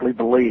to simply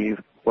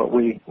believe what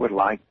we would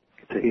like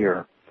to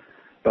hear.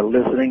 But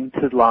listening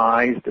to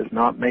lies does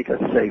not make us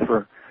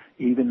safer,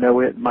 even though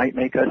it might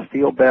make us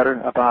feel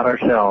better about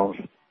ourselves.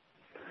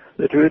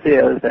 The truth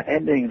is that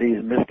ending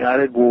these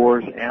misguided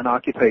wars and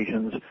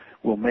occupations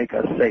will make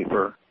us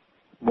safer,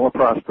 more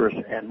prosperous,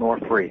 and more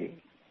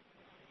free.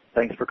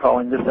 Thanks for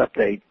calling this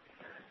update.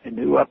 A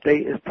new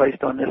update is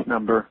placed on this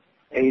number,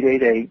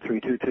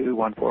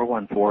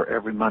 888-322-1414,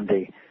 every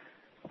Monday.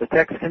 The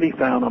text can be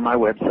found on my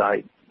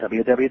website,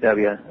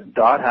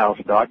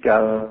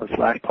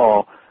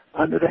 www.house.gov/Paul,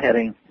 under the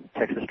heading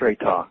Texas Straight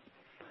Talk.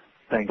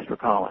 Thanks for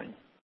calling.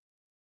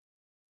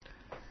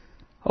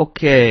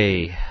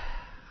 Okay.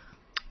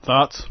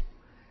 Thoughts?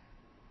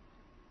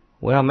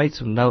 Well, I made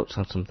some notes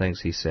on some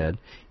things he said.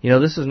 You know,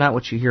 this is not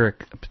what you hear a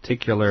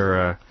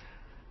particular,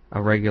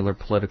 a regular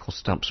political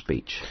stump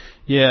speech.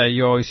 Yeah,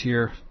 you always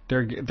hear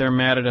they're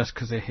mad at us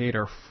because they hate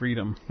our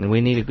freedom. And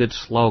we need a good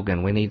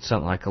slogan. We need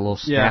something like a little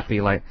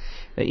snappy, like,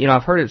 you know,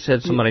 I've heard it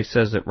said, somebody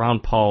says that Ron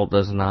Paul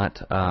does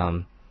not,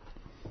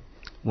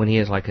 when he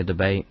has like a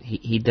debate,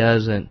 he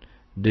doesn't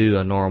do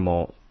a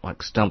normal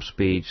like stump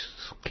speech,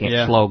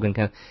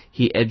 slogan.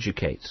 He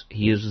educates.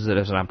 He uses it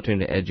as an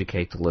opportunity to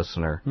educate the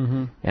listener.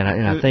 Mm-hmm. And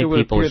I think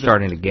people are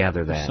starting to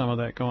gather that. Some of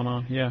that going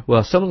on, yeah.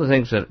 Well, some of the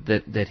things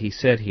that he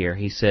said here,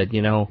 he said,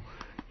 you know,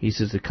 he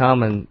says the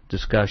common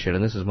discussion,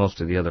 and this is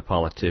most of the other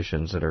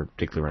politicians that are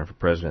particularly running for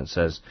president,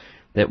 says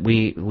that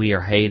we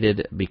are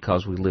hated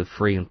because we live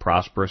free and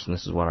prosperous, and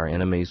this is what our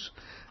enemies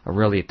are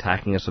really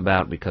attacking us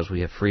about, because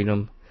we have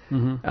freedom.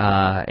 Mm-hmm.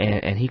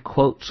 And he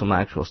quotes some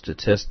actual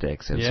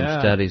statistics and some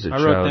studies that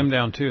I wrote them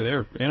down too.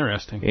 They're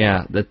interesting.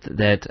 Yeah, that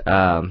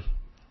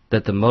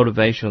the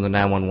motivation of the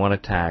 9/11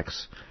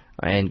 attacks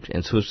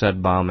and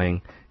suicide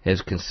bombing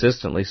has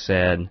consistently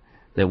said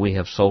that we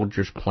have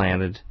soldiers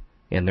planted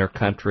in their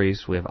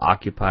countries, we have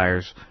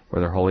occupiers where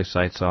their holy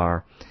sites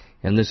are,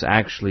 and this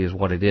actually is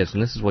what it is.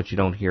 And this is what you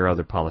don't hear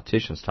other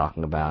politicians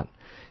talking about,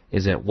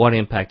 is that what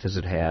impact does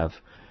it have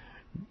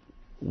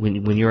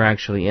when you're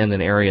actually in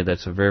an area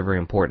that's a very, very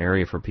important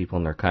area for people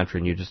in their country,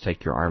 and you just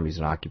take your armies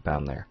and occupy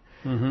them there.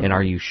 And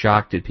are you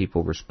shocked that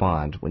people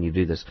respond when you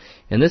do this?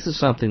 And this is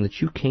something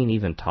that you can't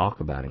even talk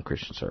about in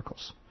Christian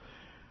circles.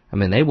 I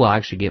mean, they will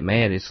actually get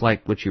mad. It's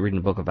like what you read in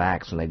the book of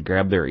Acts, and they'd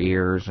grab their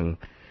ears and,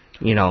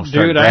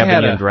 start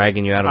grabbing you and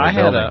dragging you out of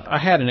the building. I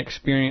had an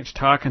experience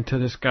talking to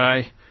this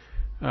guy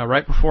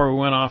right before we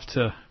went off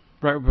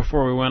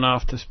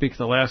to speak at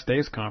the Last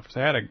Days conference.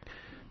 I had a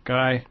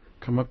guy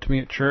come up to me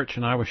at church,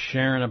 and I was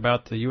sharing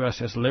about the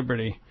USS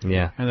Liberty.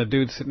 Yeah. And the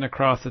dude sitting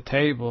across the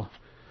table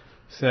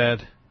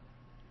said,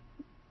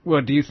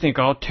 "Well, do you think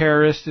all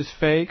terrorism is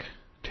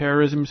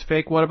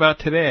fake? What about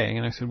today?"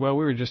 And I said, "Well,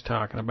 we were just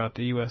talking about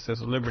the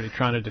USS Liberty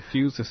trying to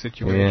defuse the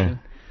situation." Yeah.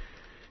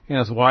 And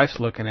his wife's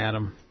looking at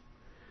him,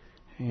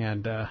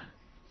 and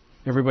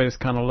everybody's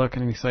kind of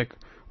looking, and he's like,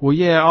 "Well,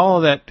 yeah, all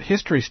of that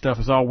history stuff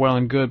is all well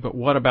and good, but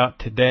what about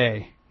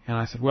today?" And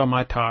I said, "Well,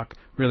 my talk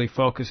really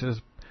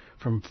focuses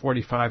from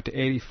 45 to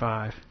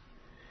 85,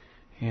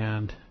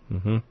 and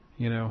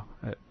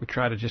we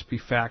try to just be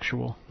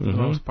factual for the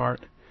most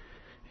part."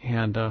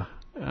 And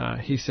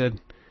he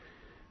said,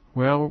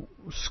 "Well,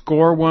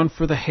 score one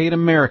for the Hate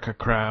America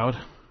crowd."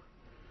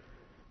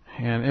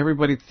 And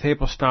everybody at the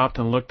table stopped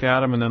and looked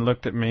at him, and then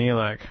looked at me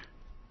like,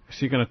 "Is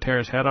he going to tear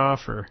his head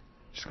off, or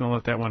just going to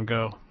let that one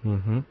go?"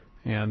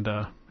 And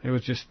it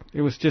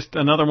was just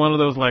another one of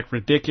those like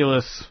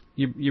ridiculous.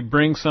 You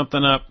bring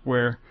something up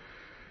where,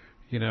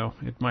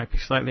 it might be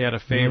slightly out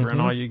of favor,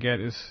 and all you get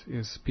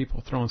is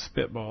people throwing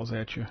spitballs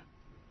at you.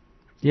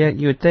 Yeah,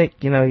 you would think.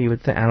 I don't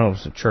know if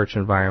it's a church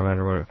environment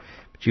or whatever,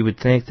 but you would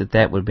think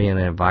that would be an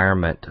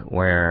environment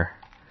where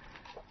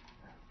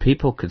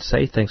people could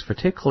say things,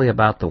 particularly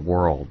about the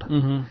world,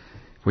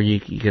 where you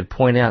could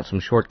point out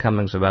some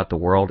shortcomings about the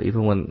world,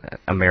 even when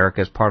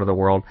America is part of the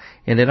world.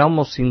 And it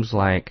almost seems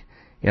like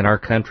in our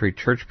country,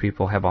 church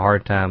people have a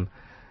hard time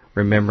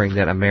remembering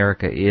that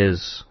America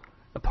is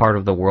a part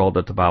of the world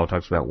that the Bible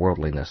talks about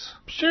worldliness.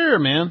 Sure,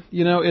 man.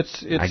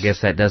 It's. I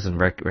guess that doesn't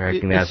recognize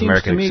it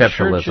American seems exceptionalism.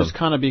 to me church has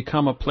kind of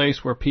become a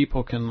place where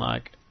people can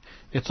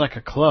it's like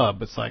a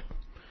club. It's like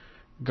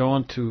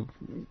going to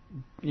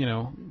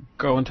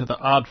the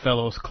Odd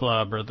Fellows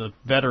Club or the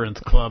Veterans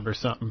Club or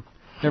something.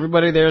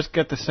 Everybody there's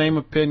got the same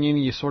opinion.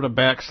 You sort of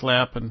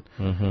backslap and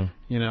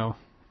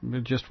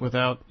just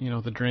without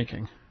the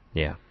drinking.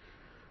 Yeah.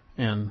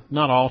 And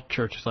not all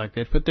churches like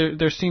that, but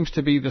there seems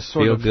to be this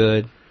sort feel of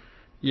good.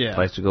 Yeah,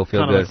 place to go feel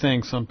kind good. Of a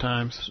thing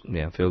sometimes.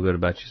 Yeah, feel good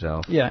about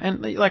yourself. Yeah,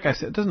 and like I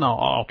said, it doesn't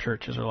all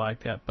churches are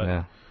like that,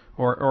 but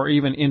or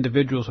even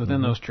individuals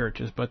within those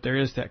churches, but there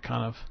is that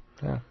kind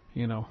of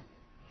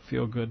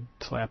feel good,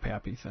 slap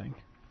happy thing.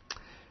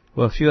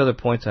 Well, a few other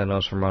points I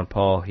noticed from Ron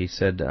Paul. He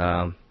said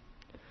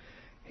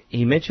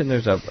he mentioned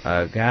there's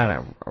a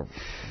guy,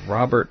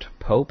 Robert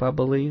Pope, I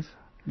believe.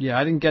 Yeah,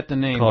 I didn't get the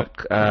name.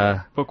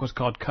 The book was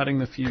called Cutting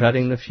the Fuse.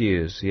 Cutting the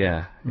Fuse.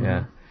 Yeah.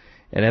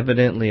 And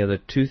evidently, of the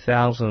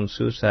 2,000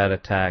 suicide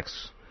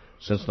attacks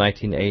since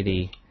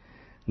 1980,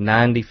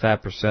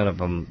 95% of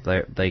them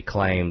they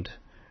claimed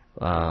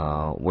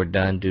were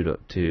done due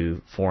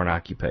to foreign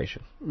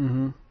occupation,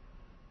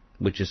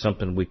 which is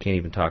something we can't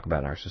even talk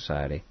about in our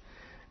society.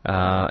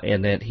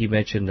 And that he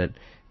mentioned that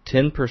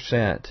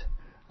 10%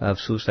 of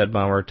suicide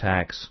bomber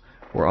attacks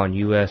were on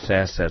U.S.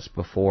 assets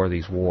before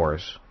these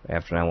wars,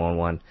 after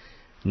 9/11,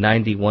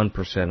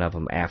 91% of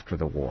them after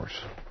the wars.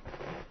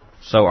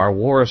 So our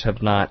wars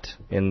have not,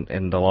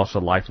 and the loss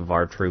of life of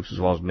our troops as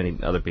well as many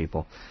other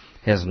people,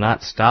 has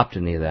not stopped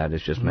any of that.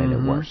 It's just made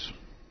it worse.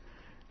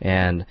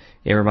 And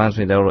it reminds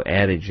me of the old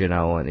adage,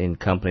 in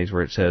companies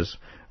where it says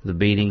the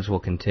beatings will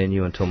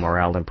continue until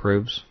morale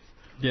improves.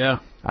 Yeah.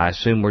 I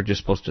assume we're just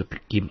supposed to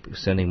keep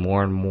sending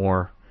more and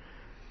more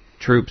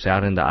troops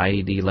out into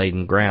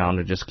IED-laden ground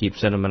and just keep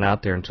sending them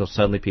out there until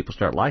suddenly people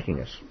start liking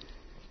us.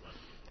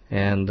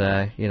 And,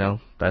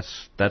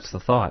 that's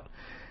the thought.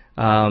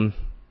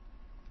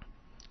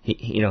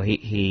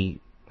 He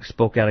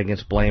spoke out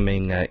against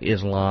blaming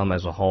Islam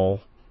as a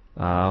whole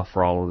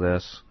for all of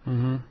this.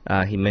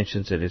 He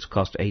mentions that it's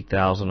cost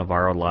 8,000 of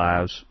our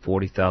lives,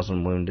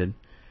 40,000 wounded,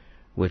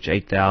 which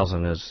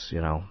 8,000 is,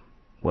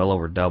 well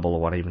over double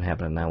of what even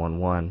happened in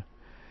 9/11,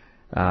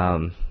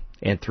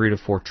 and $3 to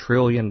 $4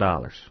 trillion,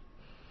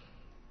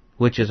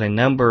 which is a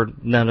number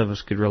none of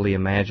us could really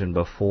imagine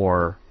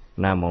before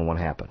 9/11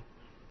 happened.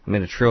 I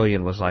mean, $1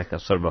 trillion was like a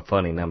sort of a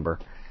funny number.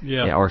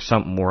 Yeah, or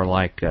something more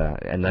like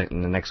in the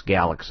next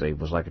galaxy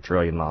was like 1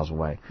 trillion miles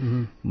away.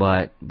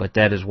 But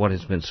that is what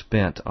has been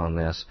spent on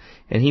this.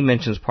 And he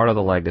mentions part of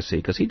the legacy,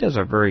 because he does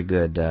a very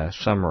good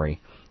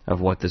summary of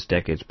what this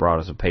decade's brought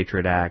us. A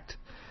Patriot Act,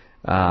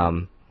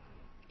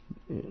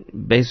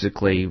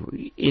 basically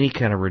any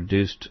kind of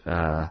reduced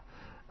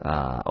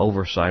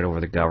oversight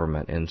over the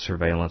government and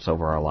surveillance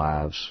over our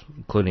lives,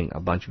 including a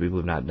bunch of people who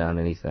have not done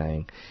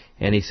anything.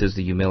 And he says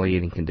the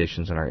humiliating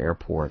conditions in our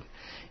airport.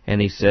 And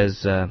he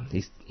says,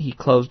 he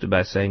closed it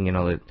by saying,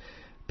 that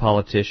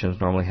politicians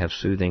normally have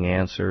soothing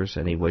answers,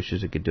 and he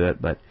wishes he could do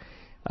it, but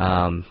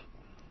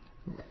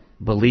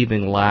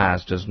believing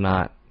lies does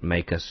not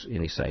make us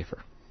any safer.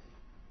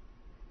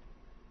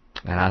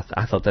 And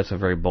I thought that's a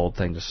very bold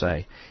thing to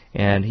say.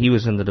 And he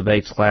was in the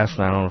debates last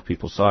night. I don't know if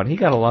people saw it. He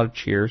got a lot of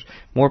cheers.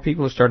 More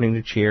people are starting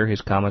to cheer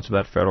his comments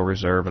about Federal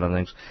Reserve and other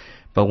things.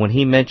 But when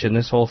he mentioned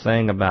this whole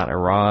thing about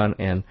Iran,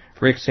 and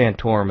Rick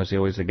Santorum is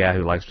always the guy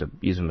who likes to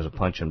use him as a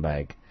punching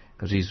bag,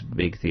 because he's a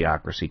big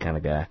theocracy kind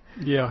of guy.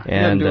 Yeah, he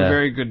and didn't do a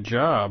very good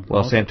job.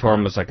 Well,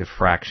 Santorum was like a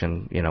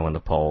fraction, in the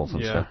polls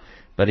and stuff.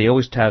 But he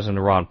always ties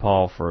into Ron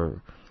Paul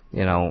for,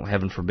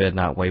 heaven forbid,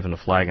 not waving the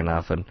flag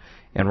enough. And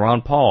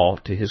Ron Paul,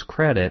 to his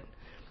credit,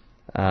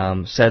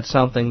 said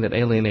something that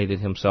alienated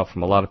himself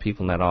from a lot of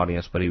people in that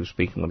audience, but he was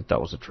speaking what he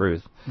thought was the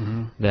truth.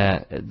 Mm-hmm.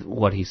 That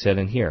what he said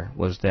in here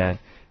was that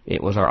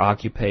it was our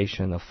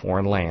occupation of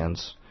foreign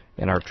lands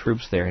and our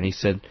troops there. And he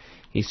said,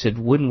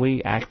 wouldn't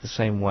we act the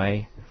same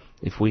way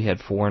if we had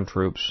foreign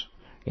troops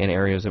in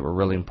areas that were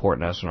really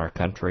important to us in our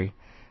country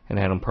and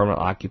had them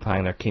permanently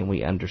occupying there? Can't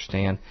we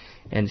understand?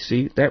 And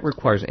see, that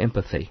requires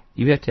empathy.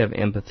 You have to have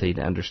empathy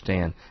to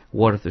understand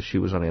what if the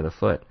shoe was on the other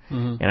foot.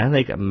 Mm-hmm. And I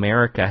think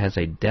America has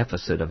a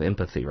deficit of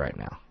empathy right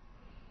now.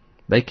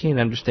 They can't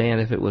understand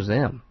if it was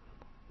them,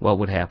 what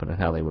would happen and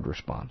how they would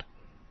respond.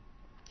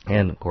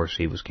 And, of course,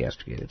 he was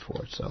castigated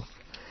for it. So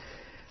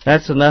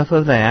that's enough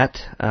of that.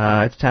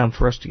 It's time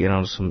for us to get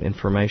on to some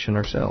information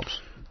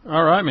ourselves.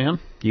 All right, man.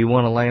 You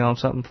want to lay on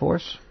something for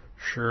us?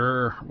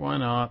 Sure. Why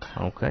not?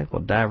 Okay.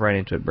 Well, dive right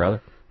into it,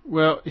 brother.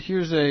 Well,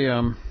 here's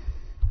a...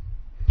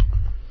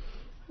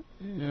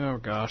 oh,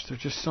 gosh.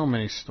 There's just so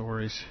many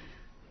stories.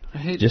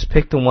 Just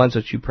pick the ones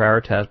that you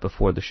prioritized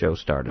before the show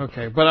started.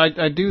 Okay. But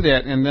I do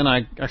that, and then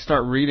I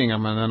start reading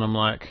them, and then I'm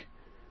like,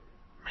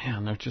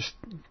 man,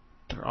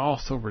 they're all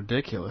so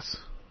ridiculous.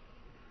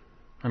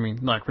 I mean,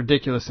 like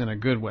ridiculous in a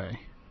good way.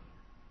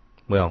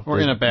 Well,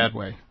 or in a bad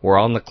way. We're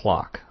on the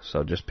clock,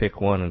 so just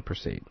pick one and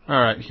proceed. All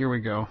right, here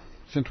we go.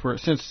 Since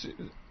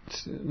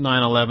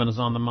 9/11 is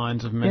on the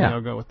minds of many,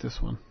 I'll go with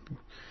this one.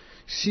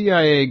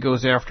 CIA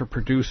goes after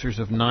producers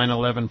of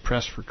 9/11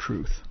 Press for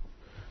Truth.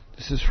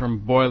 This is from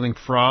Boiling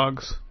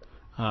Frogs.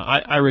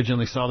 I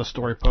originally saw the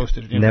story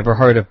posted. Never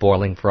heard of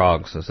Boiling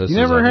Frogs. Is this you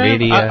never heard?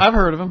 Media? I've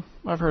heard of them.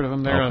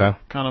 They're okay.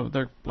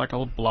 They're like a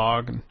little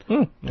blog and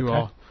do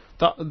all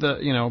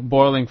the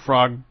Boiling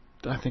Frog.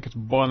 I think it's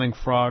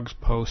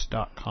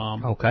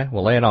boilingfrogspost.com. Okay,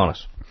 well lay it on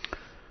us.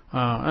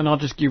 And I'll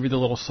just give you the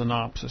little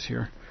synopsis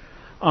here.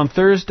 On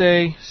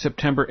Thursday,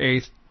 September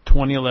 8th,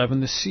 2011,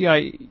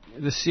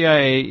 the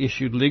CIA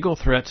issued legal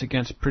threats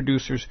against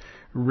producers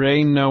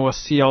Ray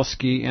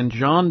Nowosielski and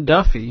John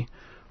Duffy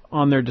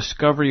on their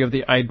discovery of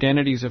the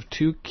identities of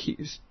two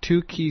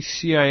key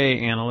CIA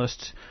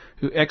analysts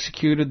who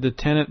executed the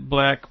Tenet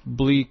Black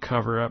Blee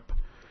cover-up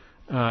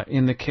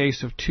in the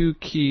case of two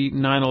key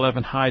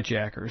 9/11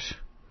 hijackers.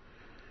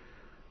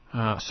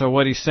 So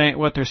what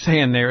they're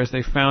saying there is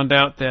they found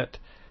out that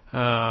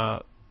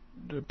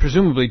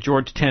presumably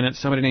George Tenet,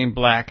 somebody named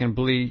Black and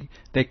Blee,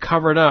 they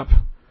covered up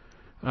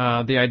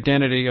the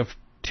identity of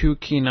two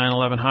key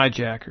 9/11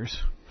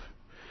 hijackers.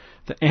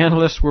 The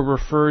analysts were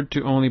referred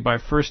to only by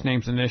first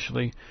names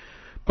initially,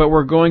 but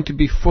were going to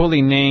be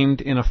fully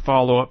named in a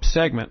follow-up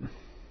segment.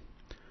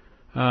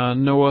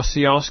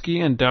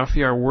 Nowosielski and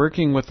Duffy are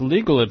working with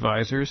legal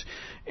advisors,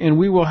 and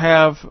we will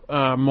have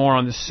more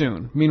on this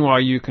soon.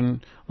 Meanwhile, you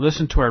can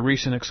listen to our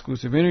recent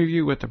exclusive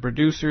interview with the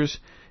producers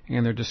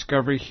and their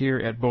discovery here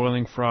at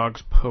Boiling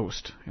Frogs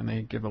Post. And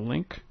they give a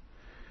link.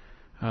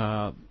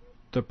 The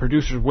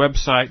producer's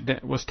website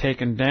that was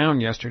taken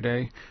down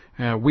yesterday.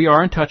 We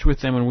are in touch with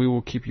them, and we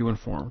will keep you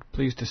informed.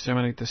 Please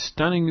disseminate the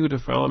stunning new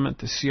development,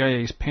 the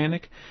CIA's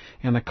panic,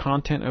 and the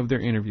content of their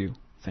interview.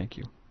 Thank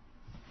you.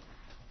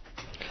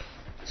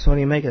 So what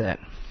do you make of that?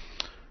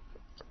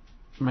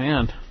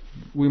 Man,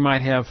 we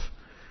might have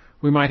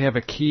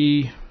a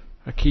key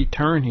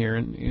turn here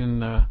in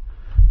the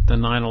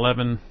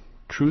 9/11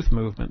 truth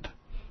movement.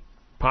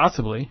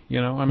 Possibly,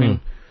 I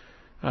mean,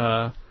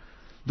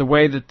 the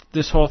way that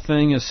this whole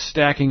thing is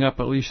stacking up,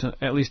 at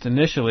least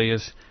initially,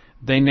 is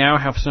they now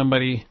have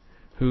somebody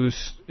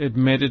who's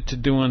admitted to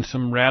doing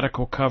some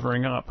radical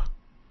covering up,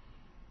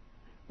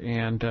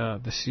 and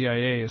the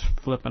CIA is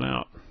flipping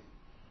out.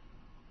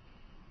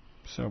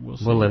 So we'll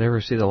see. Will it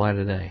ever see the light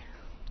of day?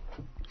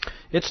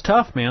 It's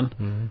tough, man.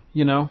 Mm-hmm.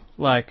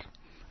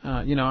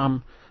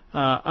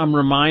 I'm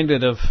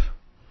reminded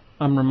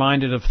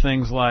of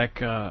things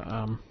like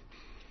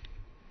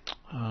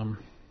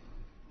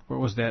what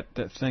was that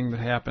thing that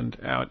happened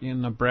out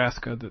in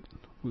Nebraska that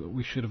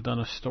we should have done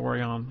a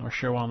story on or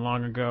show on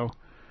long ago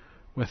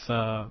with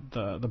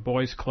the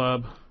Boys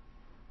Club,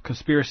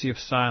 Conspiracy of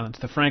Silence,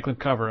 the Franklin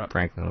cover-up.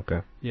 Franklin,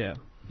 okay. Yeah,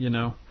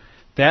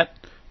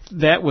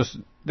 that was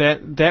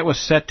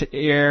set to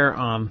air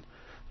on,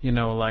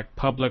 like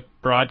public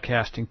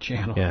broadcasting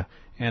channel. Yeah.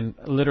 And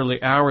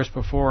literally hours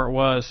before it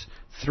was,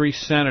 3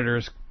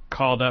 senators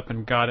called up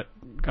and got it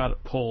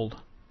pulled,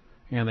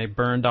 and they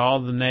burned all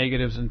the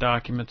negatives and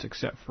documents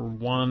except for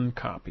one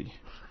copy.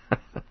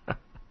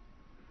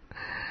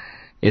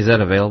 Is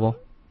that available?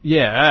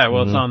 Yeah,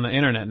 well, It's on the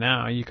internet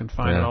now. You can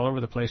find it all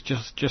over the place.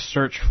 Just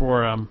search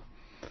for.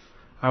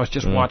 I was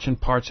just watching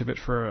parts of it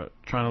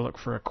trying to look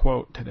for a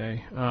quote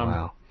today.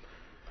 Wow.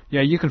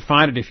 Yeah, you can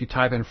find it if you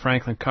type in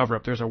Franklin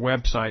cover-up. There's a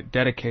website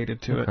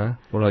dedicated to it.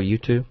 What about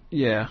YouTube?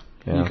 Yeah.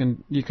 Yeah.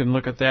 You can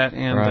look at that,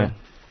 and Right.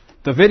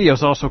 the video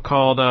is also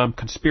called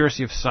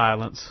 "Conspiracy of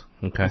Silence."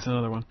 Okay. That's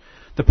another one.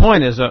 The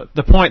point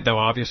though,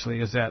 obviously,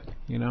 is that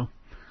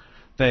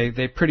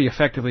they pretty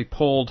effectively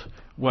pulled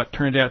what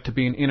turned out to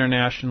be an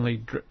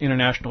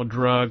international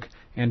drug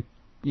and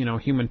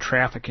human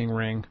trafficking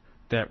ring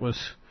that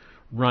was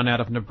run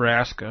out of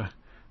Nebraska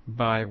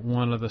by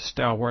one of the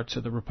stalwarts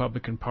of the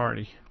Republican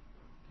Party.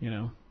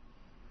 Mm-hmm.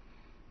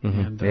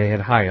 And, they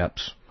had higher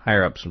ups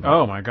involved.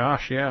 Oh my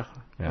gosh, yeah.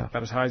 Yeah.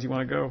 About as high as you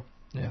want to go.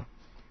 Yeah.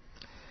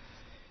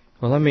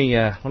 Well, let me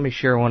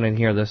share one in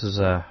here. This is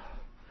a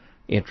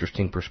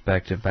interesting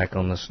perspective back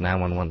on this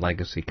 911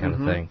 legacy kind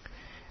of thing.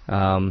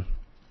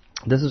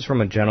 This is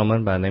from a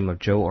gentleman by the name of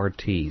Joe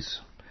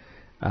Ortiz,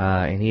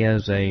 and he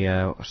has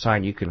a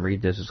site you can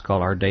read this. It's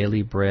called Our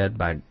Daily Bread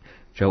by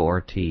Joe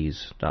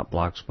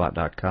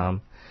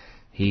Ortiz.blogspot.com.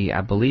 He,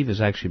 I believe,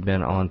 has actually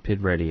been on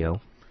PID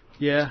Radio.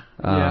 Yeah,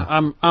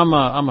 I'm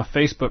a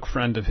Facebook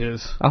friend of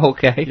his.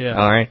 Okay, yeah.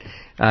 All right.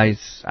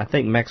 He's, I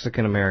think,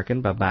 Mexican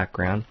American by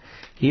background.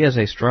 He has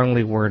a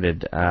strongly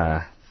worded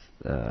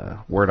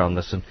word on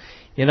this, and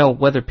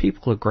whether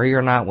people agree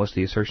or not with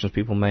the assertions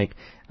people make,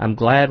 I'm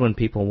glad when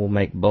people will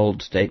make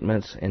bold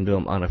statements and do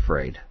them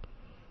unafraid.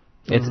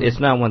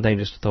 It's not one thing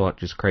just to throw out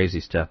just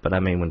crazy stuff, but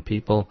I mean when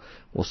people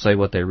will say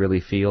what they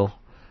really feel,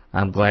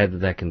 I'm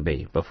glad that can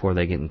be before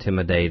they get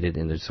intimidated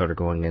and they're sort of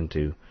going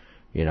into,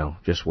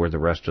 just where the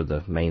rest of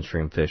the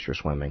mainstream fish are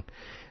swimming.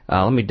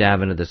 Let me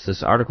dive into this.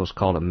 This article is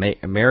called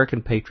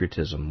American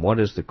Patriotism. What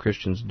is the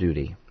Christian's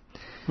Duty?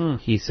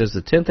 He says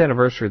the 10th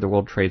anniversary of the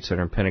World Trade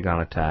Center and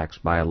Pentagon attacks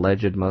by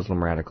alleged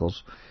Muslim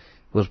radicals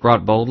was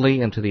brought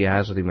boldly into the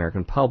eyes of the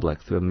American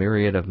public through a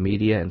myriad of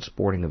media and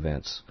sporting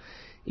events.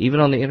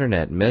 Even on the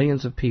Internet,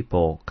 millions of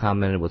people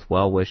commented with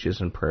well wishes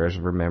and prayers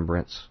of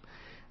remembrance,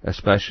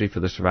 especially for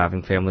the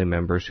surviving family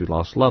members who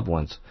lost loved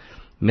ones.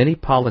 Many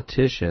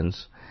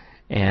politicians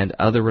and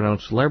other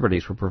renowned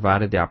celebrities were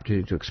provided the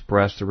opportunity to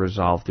express their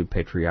resolve through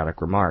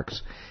patriotic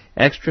remarks.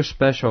 Extra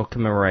special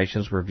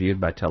commemorations were viewed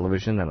by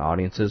television, and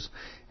audiences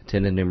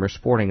attended numerous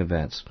sporting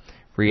events.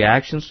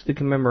 Reactions to the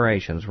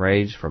commemorations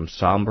ranged from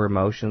somber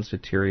emotions to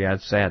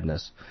teary-eyed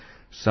sadness,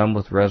 some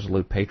with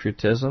resolute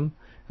patriotism,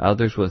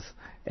 others with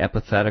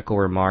epithetical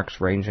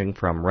remarks ranging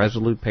from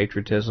resolute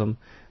patriotism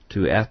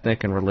to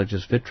ethnic and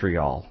religious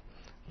vitriol,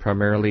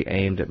 primarily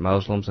aimed at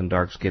Muslims and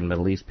dark-skinned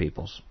Middle East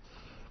peoples.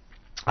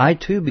 I,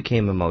 too,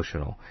 became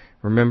emotional,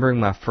 remembering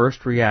my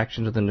first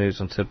reaction to the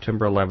news on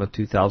September 11,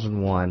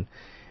 2001,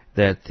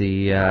 that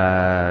the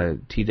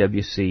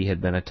TWC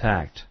had been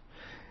attacked.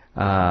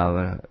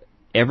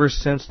 Ever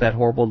since that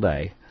horrible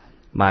day,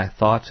 my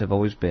thoughts have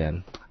always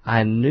been,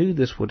 I knew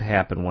this would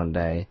happen one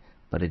day,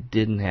 but it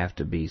didn't have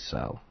to be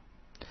so.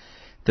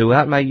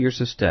 Throughout my years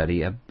of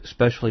study,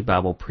 especially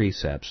Bible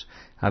precepts,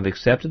 I've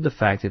accepted the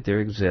fact that there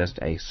exists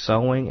a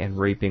sowing and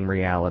reaping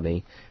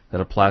reality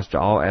that applies to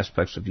all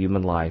aspects of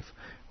human life,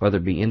 whether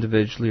it be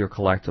individually or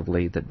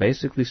collectively, that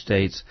basically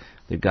states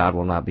that God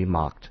will not be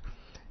mocked.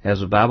 As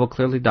the Bible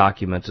clearly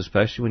documents,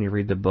 especially when you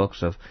read the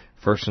books of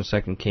 1st and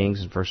 2nd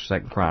Kings and 1st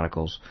and 2nd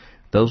Chronicles,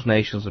 those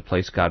nations that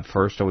placed God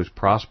first always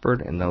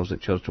prospered, and those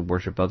that chose to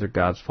worship other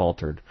gods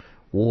faltered.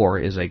 War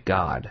is a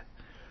god.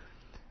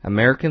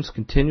 Americans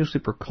continuously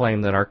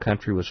proclaim that our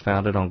country was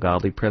founded on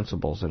godly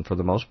principles, and for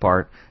the most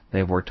part, they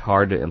have worked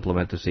hard to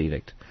implement this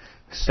edict.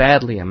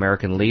 Sadly,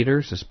 American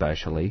leaders,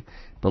 especially,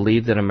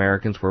 believe that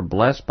Americans were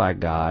blessed by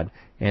God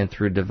and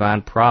through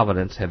divine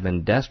providence have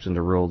been destined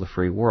to rule the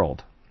free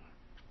world.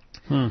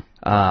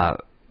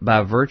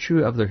 By virtue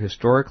of their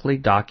historically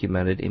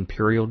documented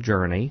imperial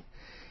journey,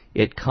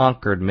 it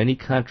conquered many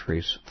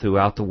countries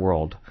throughout the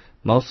world,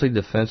 mostly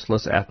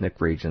defenseless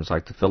ethnic regions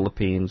like the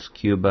Philippines,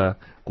 Cuba,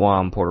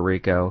 Guam, Puerto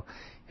Rico,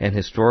 and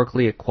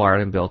historically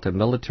acquired and built a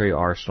military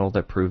arsenal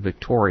that proved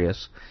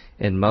victorious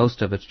in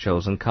most of its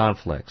chosen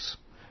conflicts,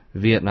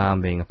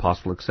 Vietnam being a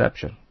possible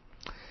exception.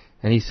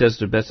 And he says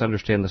to best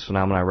understand this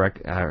phenomenon,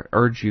 I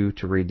urge you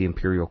to read The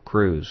Imperial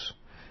Cruise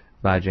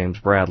by James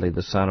Bradley,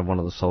 the son of one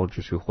of the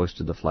soldiers who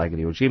hoisted the flag at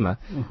Iwo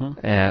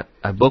Jima,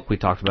 a book we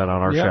talked about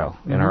on our show,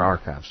 in our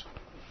archives.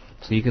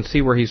 So you can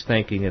see where he's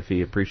thinking if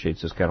he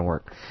appreciates this kind of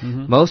work.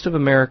 Most of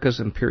America's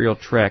imperial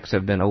treks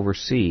have been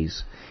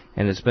overseas,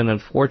 and it's been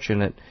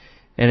unfortunate,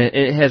 and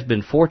it has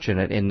been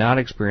fortunate in not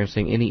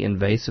experiencing any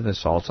invasive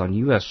assaults on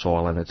U.S.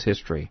 soil in its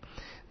history.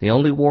 The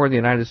only war in the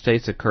United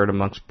States occurred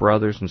amongst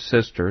brothers and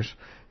sisters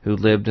who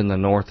lived in the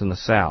North and the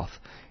South,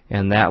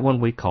 and that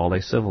one we called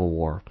a civil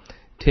war.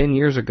 10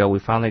 years ago, we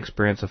finally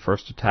experienced the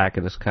first attack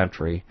in this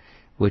country,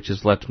 which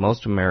has left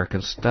most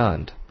Americans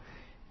stunned.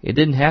 It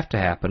didn't have to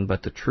happen,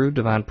 but the true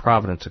divine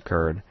providence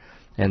occurred,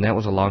 and that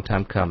was a long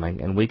time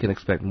coming, and we can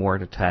expect more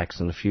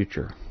attacks in the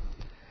future.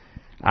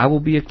 I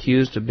will be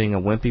accused of being a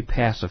wimpy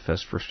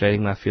pacifist for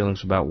stating my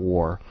feelings about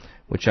war,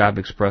 which I've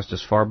expressed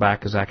as far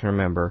back as I can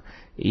remember,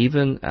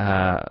 even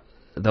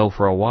though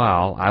for a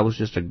while I was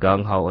just a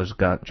gung-ho as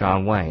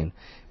John Wayne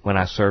when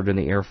I served in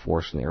the Air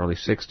Force in the early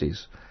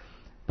 60s.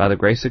 By the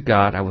grace of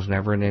God, I was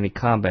never in any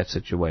combat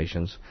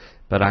situations,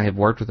 but I have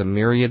worked with a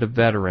myriad of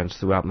veterans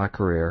throughout my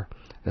career,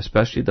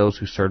 especially those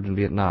who served in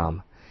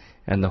Vietnam,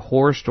 and the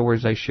horror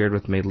stories they shared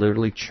with me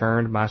literally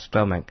churned my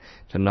stomach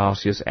to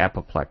nauseous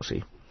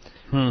apoplexy.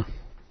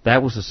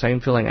 That was the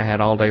same feeling I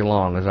had all day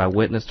long as I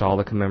witnessed all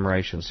the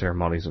commemoration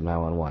ceremonies of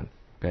 9/11.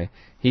 Okay,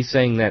 he's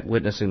saying that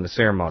witnessing the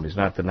ceremonies,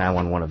 not the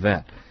 9/11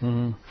 event.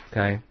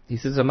 Okay, he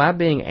says, "Am I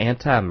being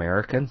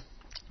anti-American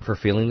for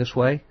feeling this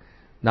way?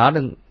 Not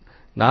in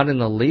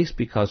the least,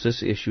 because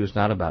this issue is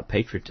not about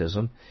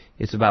patriotism.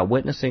 It's about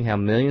witnessing how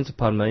millions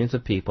upon millions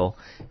of people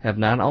have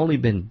not only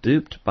been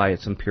duped by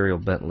its imperial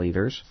bent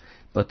leaders,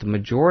 but the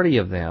majority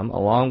of them,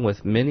 along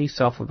with many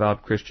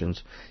self-avowed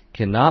Christians,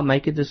 cannot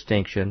make a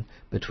distinction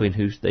between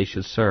who they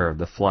should serve,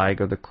 the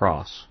flag or the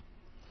cross."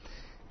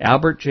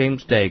 Albert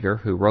James Dager,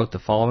 who wrote the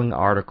following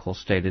article,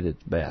 stated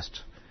it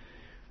best.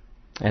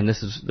 And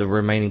this is the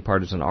remaining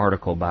part is an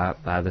article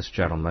by this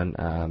gentleman,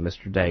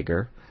 Mr.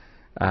 Dager,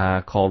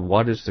 called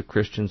 "What is the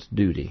Christian's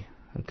Duty?"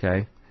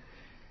 Okay,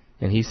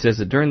 and he says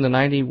that during the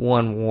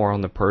 91 war on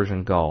the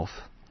Persian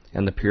Gulf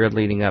and the period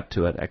leading up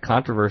to it, a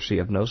controversy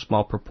of no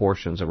small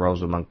proportions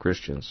arose among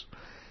Christians,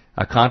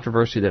 a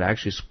controversy that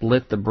actually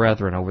split the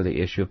brethren over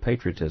the issue of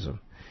patriotism.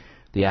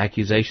 The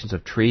accusations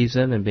of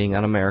treason and being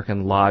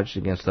un-American lodged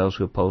against those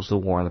who opposed the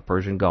war in the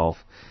Persian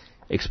Gulf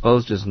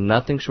exposed as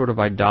nothing short of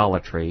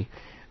idolatry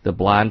the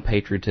blind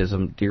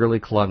patriotism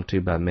dearly clung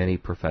to by many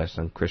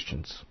professing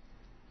Christians.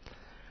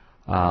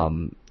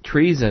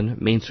 Treason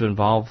means to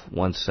involve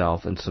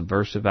oneself in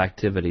subversive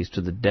activities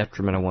to the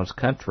detriment of one's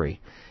country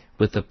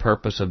with the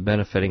purpose of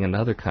benefiting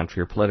another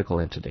country or political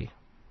entity.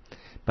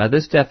 By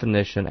this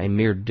definition, a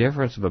mere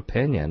difference of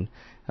opinion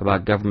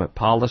about government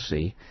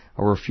policy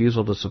or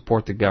refusal to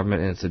support the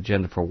government in its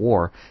agenda for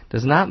war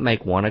does not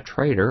make one a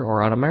traitor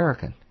or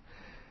un-American.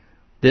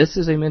 This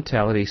is a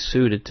mentality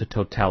suited to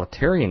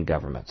totalitarian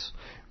governments,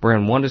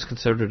 wherein one is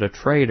considered a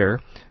traitor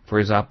for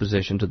his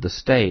opposition to the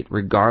state,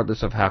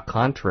 regardless of how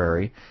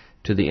contrary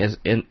to the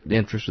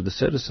interest of the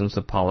citizens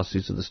the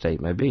policies of the state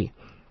may be.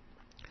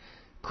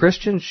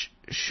 Christians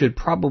should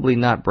probably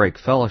not break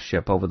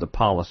fellowship over the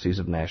policies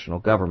of national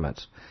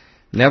governments.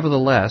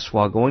 Nevertheless,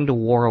 while going to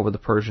war over the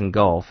Persian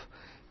Gulf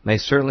may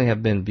certainly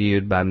have been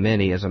viewed by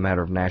many as a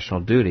matter of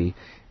national duty,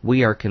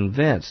 we are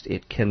convinced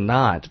it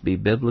cannot be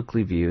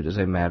biblically viewed as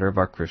a matter of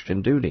our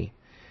Christian duty.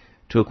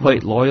 To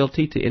equate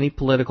loyalty to any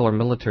political or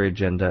military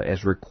agenda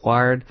as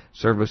required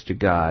service to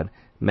God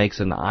makes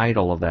an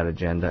idol of that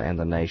agenda and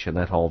the nation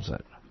that holds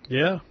it.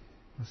 Yeah.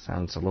 That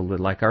sounds a little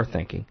bit like our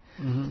thinking.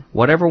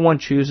 Whatever one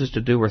chooses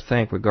to do or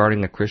think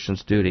regarding a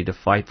Christian's duty to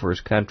fight for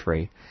his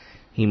country,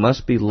 he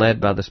must be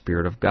led by the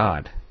Spirit of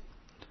God.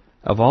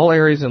 Of all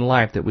areas in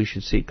life that we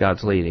should seek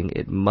God's leading,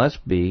 it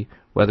must be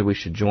whether we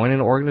should join an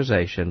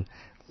organization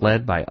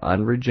led by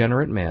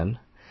unregenerate men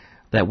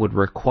that would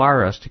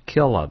require us to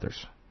kill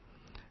others.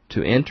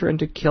 To enter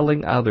into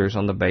killing others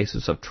on the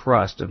basis of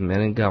trust of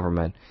men in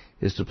government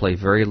is to play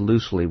very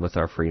loosely with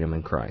our freedom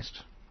in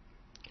Christ.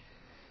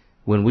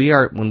 When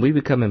we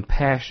become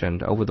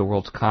impassioned over the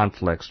world's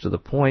conflicts to the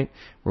point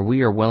where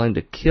we are willing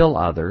to kill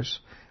others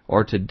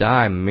or to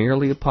die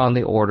merely upon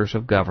the orders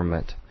of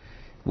government,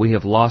 we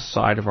have lost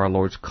sight of our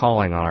Lord's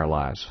calling on our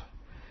lives.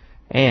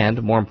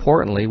 And, more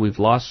importantly, we've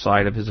lost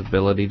sight of His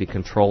ability to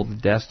control the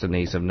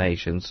destinies of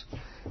nations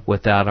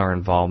without our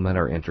involvement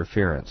or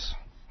interference.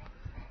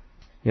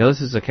 You know,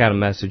 this is the kind of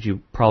message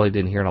you probably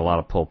didn't hear in a lot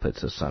of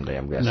pulpits this Sunday,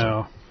 I'm guessing.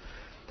 No.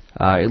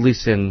 At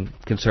least in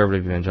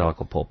conservative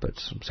evangelical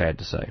pulpits, I'm sad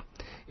to say.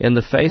 In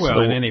the face of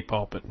in any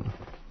pulpit.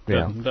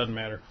 Doesn't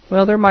matter.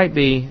 Well, there might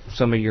be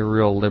some of your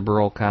real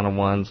liberal kind of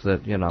ones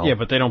that, you know. Yeah,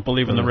 but they don't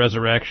believe in the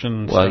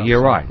resurrection. Well, stuff,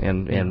 you're right,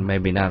 and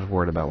maybe not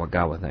worried about what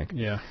God would think.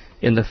 Yeah.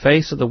 In the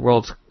face of the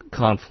world's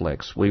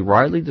conflicts, we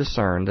rightly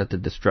discern that the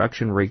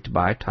destruction wreaked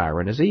by a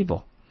tyrant is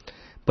evil.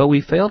 But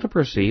we fail to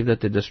perceive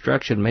that the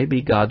destruction may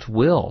be God's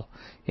will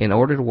in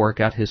order to work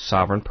out His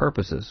sovereign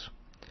purposes.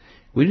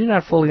 We do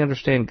not fully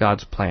understand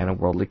God's plan of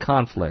worldly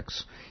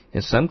conflicts.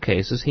 In some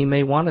cases, He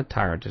may want a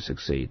tyrant to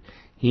succeed.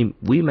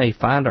 We may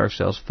find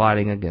ourselves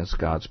fighting against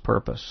God's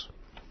purpose.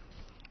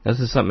 This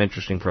is something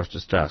interesting for us to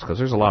discuss, because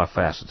there's a lot of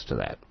facets to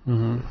that.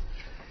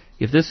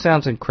 If this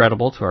sounds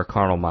incredible to our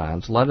carnal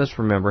minds, let us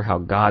remember how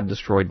God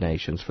destroyed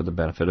nations for the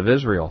benefit of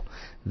Israel,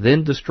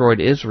 then destroyed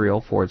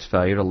Israel for its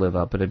failure to live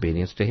up in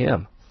obedience to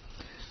Him.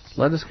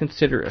 Let us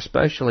consider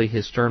especially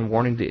His stern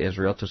warning to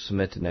Israel to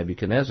submit to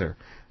Nebuchadnezzar,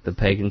 the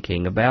pagan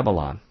king of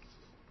Babylon.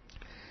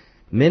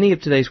 Many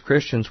of today's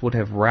Christians would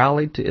have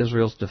rallied to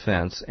Israel's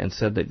defense and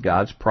said that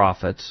God's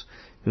prophets,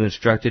 who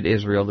instructed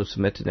Israel to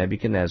submit to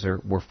Nebuchadnezzar,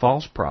 were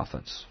false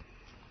prophets.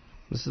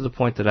 This is a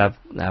point that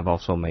I've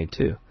also made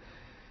too.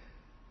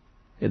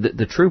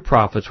 The true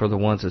prophets were the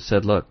ones that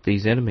said, look,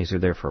 these enemies are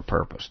there for a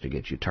purpose, to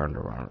get you turned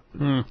around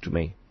to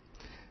me.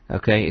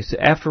 Okay,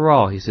 after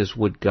all, he says,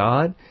 would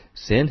God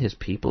send His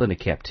people into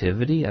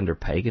captivity under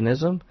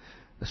paganism,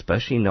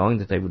 especially knowing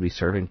that they would be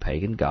serving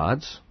pagan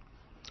gods?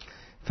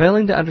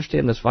 Failing to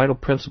understand this vital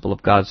principle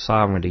of God's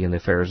sovereignty in the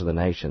affairs of the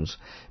nations,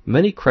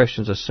 many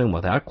Christians assume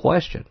without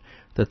question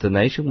that the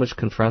nation which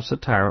confronts the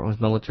tyrant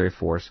with military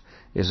force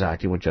is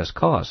acting with just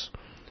cause,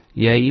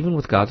 yea, even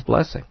with God's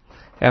blessing.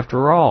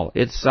 After all,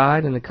 its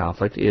side in the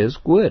conflict is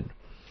good.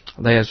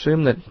 They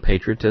assume that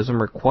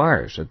patriotism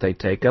requires that they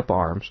take up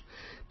arms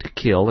to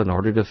kill in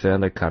order to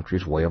defend a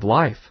country's way of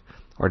life,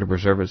 or to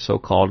preserve its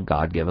so-called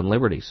God-given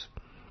liberties.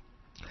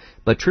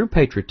 But true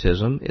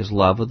patriotism is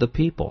love of the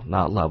people,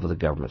 not love of the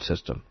government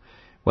system.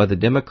 Whether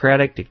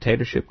democratic,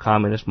 dictatorship,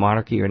 communist,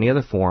 monarchy, or any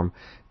other form,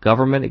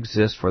 government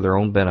exists for their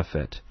own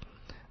benefit.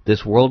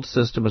 This world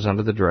system is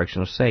under the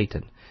direction of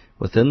Satan.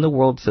 Within the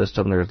world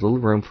system, there is little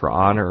room for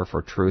honor or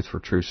for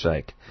truth's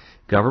sake.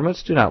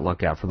 Governments do not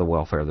look out for the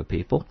welfare of the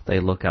people. They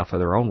look out for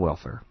their own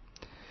welfare.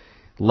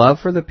 Love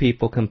for the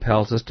people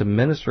compels us to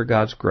minister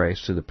God's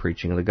grace through the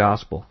preaching of the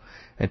gospel.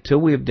 Until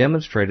we have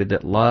demonstrated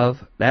that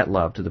love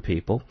to the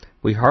people,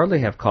 we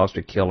hardly have cause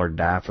to kill or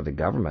die for the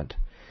government.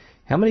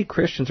 How many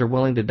Christians are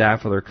willing to die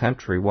for their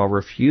country while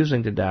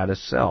refusing to die to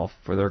self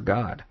for their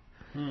God?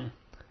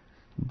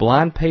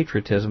 Blind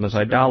patriotism is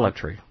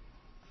idolatry,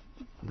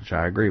 which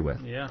I agree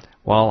with. Yeah.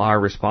 While our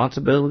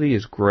responsibility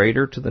is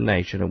greater to the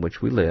nation in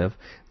which we live,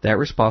 that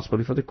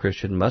responsibility for the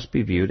Christian must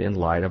be viewed in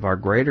light of our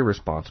greater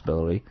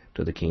responsibility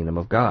to the kingdom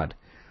of God.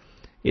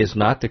 Is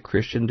not the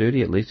Christian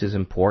duty at least as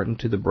important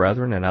to the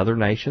brethren in other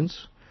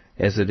nations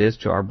as it is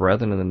to our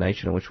brethren in the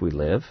nation in which we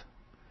live?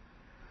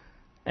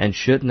 And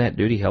shouldn't that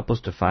duty help us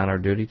define our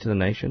duty to the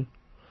nation?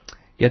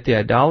 Yet the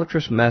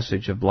idolatrous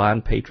message of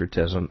blind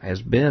patriotism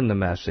has been the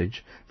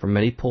message from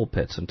many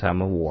pulpits in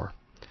time of war.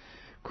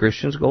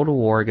 Christians go to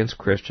war against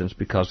Christians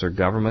because their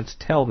governments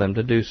tell them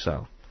to do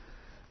so.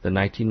 The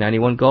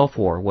 1991 Gulf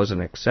War was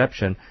an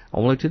exception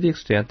only to the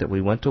extent that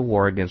we went to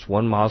war against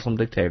one Muslim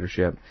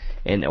dictatorship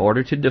in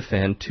order to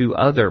defend two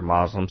other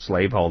Muslim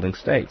slave-holding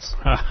states.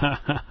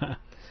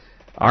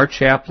 Our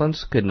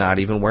chaplains could not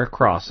even wear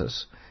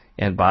crosses,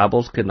 and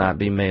Bibles could not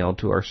be mailed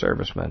to our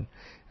servicemen.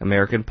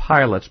 American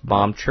pilots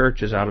bombed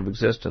churches out of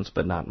existence,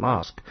 but not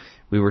mosques.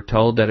 We were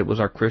told that it was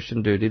our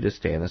Christian duty to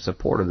stand in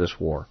support of this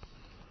war.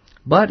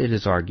 But, it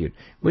is argued,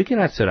 we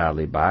cannot sit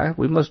idly by.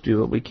 We must do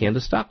what we can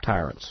to stop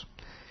tyrants.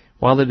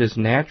 While it is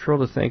natural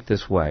to think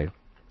this way,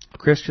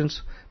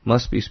 Christians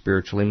must be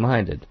spiritually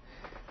minded.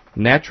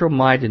 Natural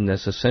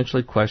mindedness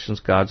essentially questions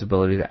God's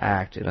ability to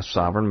act in a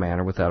sovereign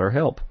manner without our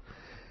help.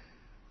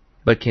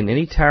 But can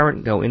any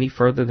tyrant go any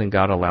further than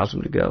God allows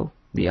him to go?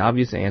 The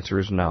obvious answer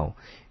is no.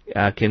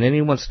 Can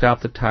anyone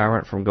stop the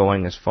tyrant from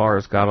going as far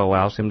as God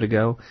allows him to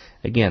go?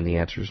 Again, the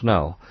answer is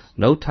no.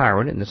 No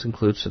tyrant, and this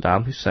includes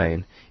Saddam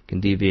Hussein, can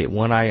deviate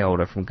one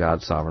iota from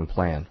God's sovereign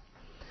plan.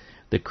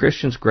 The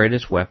Christian's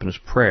greatest weapon is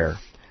prayer.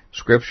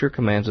 Scripture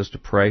commands us to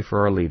pray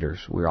for our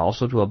leaders. We are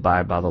also to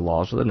abide by the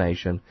laws of the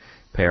nation,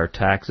 pay our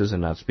taxes,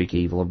 and not speak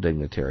evil of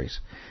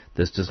dignitaries.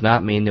 This does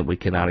not mean that we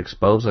cannot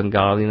expose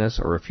ungodliness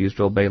or refuse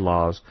to obey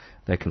laws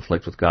that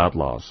conflict with God's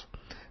laws.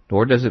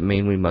 Nor does it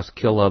mean we must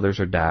kill others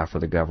or die for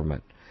the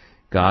government.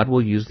 God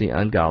will use the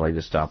ungodly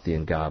to stop the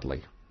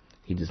ungodly.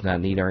 He does not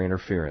need our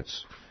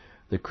interference.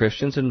 The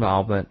Christian's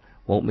involvement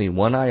won't mean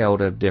one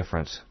iota of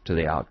difference to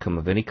the outcome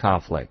of any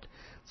conflict.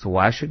 So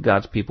why should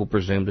God's people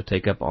presume to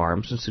take up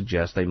arms and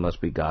suggest they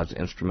must be God's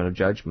instrument of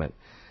judgment,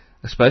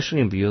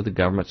 especially in view of the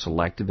government's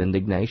selective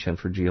indignation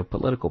for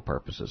geopolitical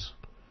purposes?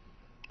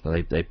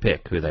 They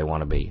pick who they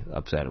want to be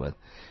upset with.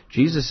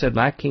 Jesus said,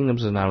 "My kingdom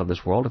is not of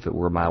this world. If it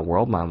were my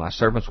world, my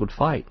servants would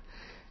fight."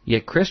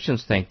 Yet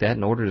Christians think that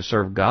in order to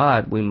serve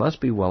God, we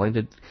must be willing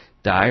to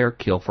die or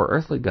kill for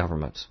earthly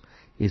governments.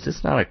 Is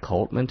this not a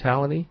cult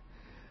mentality?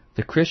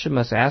 The Christian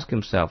must ask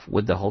himself,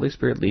 would the Holy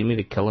Spirit lead me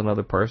to kill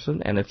another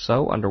person? And if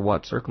so, under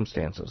what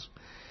circumstances?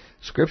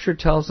 Scripture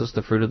tells us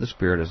the fruit of the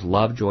Spirit is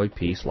love, joy,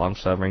 peace,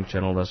 long-suffering,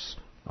 gentleness,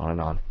 on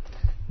and on.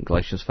 In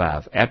Galatians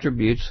 5.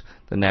 Attributes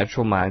the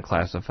natural mind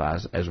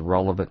classifies as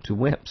relevant to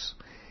wimps.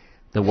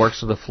 The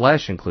works of the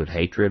flesh include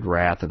hatred,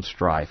 wrath, and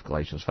strife,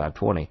 Galatians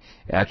 5:20.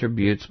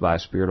 Attributes by a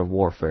spirit of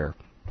warfare.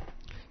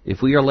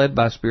 If we are led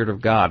by the Spirit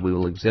of God, we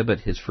will exhibit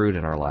His fruit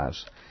in our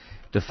lives.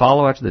 To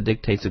follow after the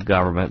dictates of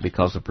government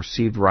because of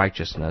perceived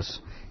righteousness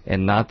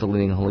and not the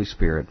leading Holy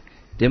Spirit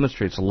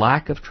demonstrates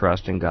lack of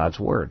trust in God's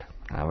Word.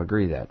 I would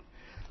agree that.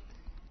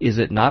 Is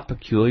it not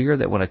peculiar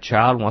that when a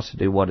child wants to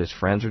do what his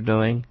friends are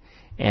doing,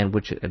 and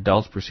which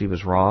adults perceive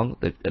as wrong,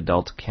 that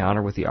adults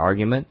counter with the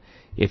argument,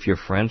 if your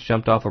friends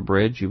jumped off a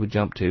bridge, you would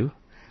jump too?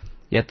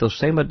 Yet those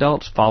same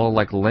adults follow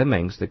like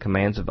lemmings the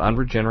commands of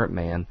unregenerate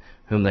man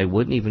whom they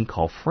wouldn't even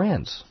call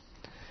friends.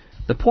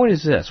 The point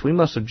is this: we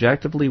must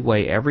objectively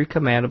weigh every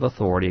command of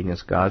authority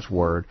against God's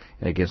Word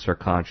and against our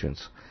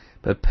conscience.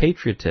 But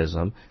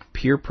patriotism,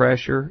 peer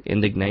pressure,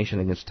 indignation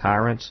against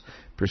tyrants,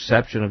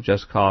 perception of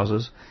just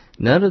causes,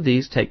 none of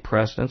these take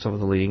precedence over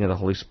the leading of the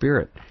Holy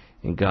Spirit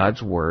in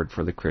God's Word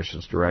for the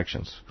Christian's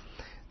directions.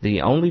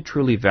 The only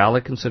truly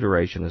valid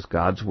consideration is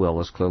God's will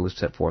as clearly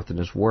set forth in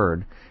His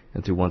Word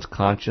and through one's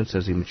conscience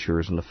as he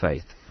matures in the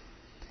faith.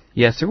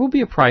 Yes, there will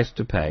be a price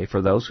to pay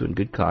for those who in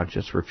good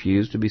conscience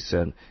refuse to be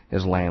sent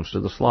as lambs to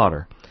the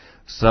slaughter.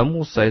 Some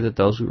will say that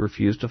those who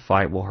refuse to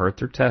fight will hurt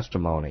their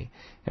testimony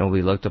and will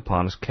be looked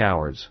upon as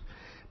cowards.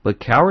 But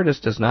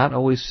cowardice does not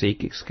always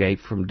seek escape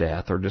from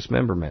death or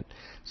dismemberment.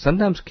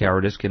 Sometimes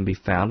cowardice can be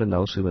found in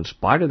those who, in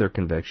spite of their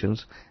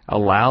convictions,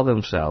 allow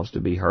themselves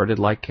to be herded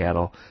like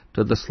cattle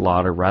to the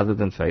slaughter rather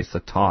than face the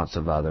taunts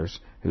of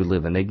others who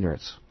live in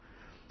ignorance.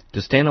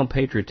 To stand on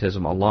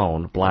patriotism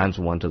alone blinds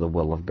one to the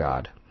will of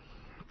God.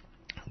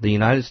 The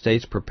United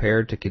States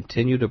prepared to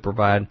continue to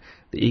provide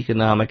the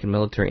economic and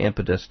military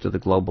impetus to the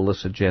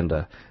globalist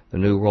agenda, the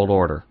New World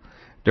Order.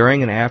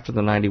 During and after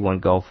the 91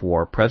 Gulf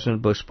War,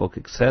 President Bush spoke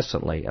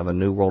incessantly of a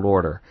New World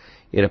Order.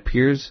 It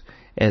appears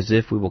as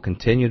if we will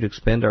continue to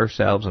expend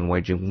ourselves in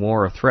waging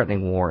war or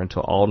threatening war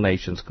until all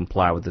nations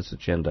comply with this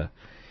agenda.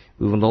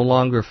 We will no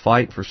longer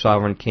fight for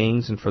sovereign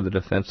kings and for the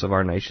defense of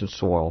our nation's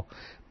soil,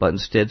 but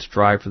instead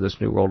strive for this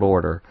New World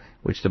Order,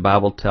 which the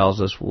Bible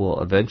tells us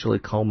will eventually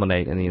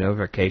culminate in the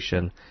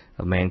unification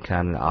of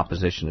mankind in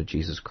opposition to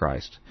Jesus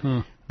Christ.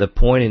 The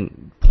point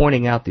in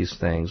pointing out these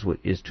things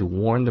is to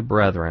warn the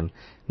brethren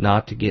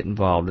not to get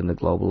involved in the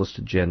globalist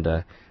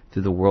agenda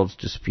through the world's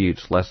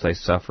disputes, lest they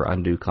suffer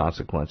undue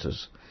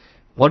consequences.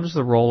 What is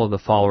the role of the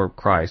follower of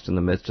Christ in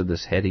the midst of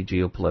this heady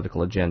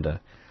geopolitical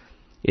agenda?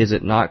 Is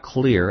it not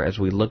clear, as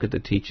we look at the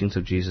teachings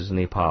of Jesus and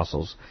the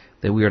apostles,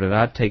 that we are to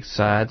not take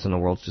sides in the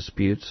world's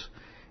disputes?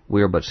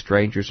 We are but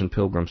strangers and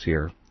pilgrims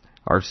here.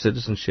 Our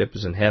citizenship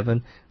is in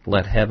heaven.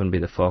 Let heaven be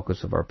the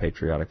focus of our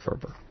patriotic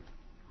fervor.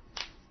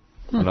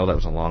 I know that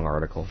was a long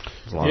article.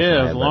 It was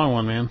a long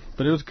one, man.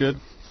 But it was good.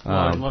 A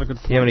lot of good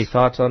points. Do you have any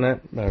thoughts on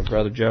that,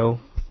 Brother Joe?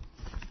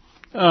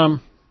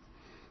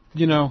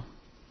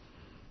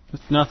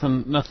 It's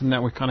nothing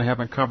that we kind of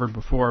haven't covered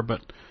before,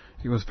 but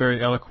it was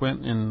very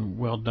eloquent and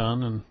well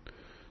done, and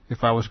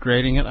if I was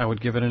grading it, I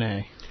would give it an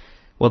A.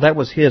 Well, that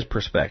was his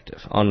perspective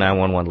on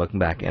 911 looking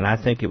back, and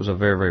I think it was a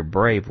very, very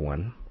brave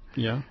one.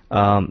 Yeah.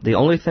 The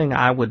only thing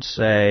I would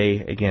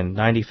say, again,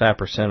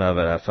 95% of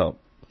it I felt,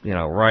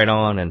 right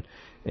on,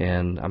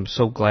 and I'm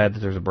so glad that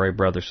there's a brave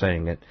brother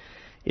saying it,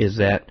 is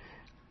that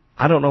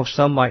I don't know if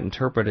some might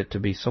interpret it to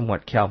be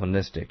somewhat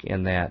Calvinistic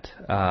in that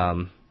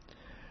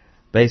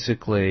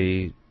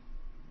basically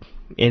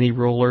any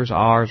rulers,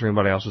 ours or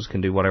anybody else's,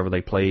 can do whatever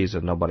they please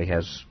and nobody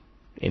has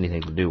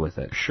anything to do with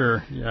it.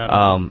 Sure,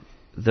 yeah.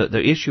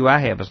 The issue I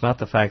have is not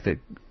the fact that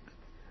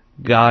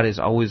God is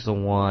always the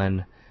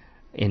one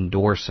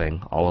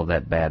endorsing all of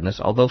that badness,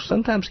 although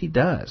sometimes He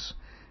does,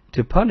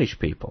 to punish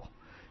people,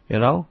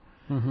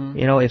 Mm-hmm.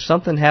 If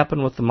something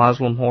happened with the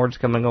Muslim hordes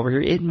coming over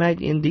here, it might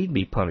indeed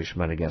be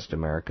punishment against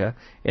America,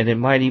 and it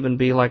might even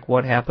be like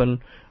what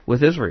happened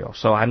with Israel.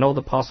 So I know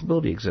the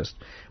possibility exists,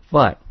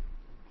 but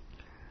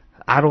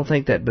I don't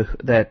think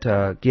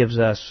that gives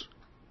us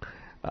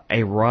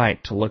a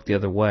right to look the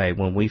other way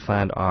when we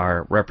find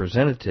our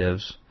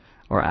representatives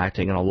are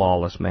acting in a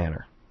lawless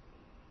manner.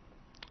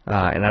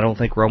 And I don't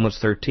think Romans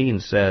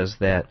 13 says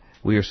that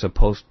we are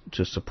supposed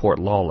to support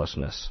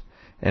lawlessness.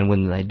 And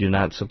when they do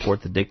not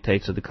support the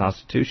dictates of the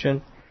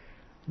Constitution,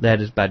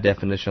 that is by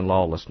definition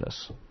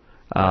lawlessness.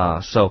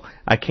 So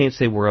I can't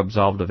say we're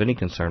absolved of any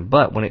concern.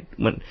 But when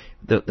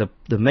the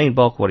main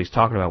bulk of what he's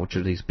talking about, which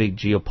are these big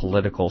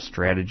geopolitical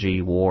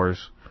strategy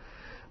wars,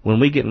 when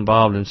we get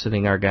involved in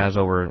sending our guys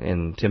over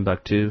in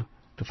Timbuktu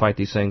to fight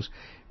these things,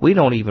 we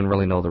don't even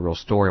really know the real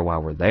story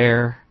while we're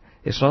there.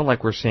 It's not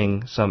like we're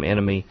seeing some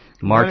enemy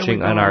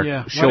marching on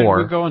our shore. Why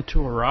did we go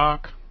into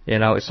Iraq?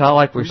 It's not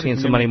like we're seeing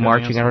somebody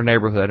marching in our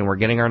neighborhood and we're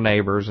getting our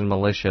neighbors and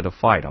militia to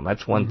fight them.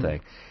 That's one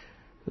thing.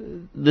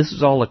 This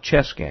is all a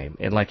chess game.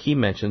 And like he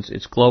mentions,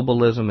 it's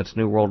globalism, it's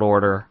New World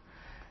Order.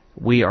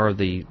 We are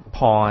the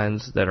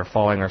pawns that are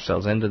falling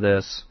ourselves into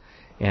this.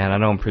 And I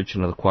know I'm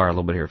preaching to the choir a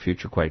little bit here,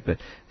 Future Quake, but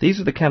these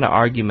are the kind of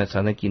arguments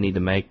I think you need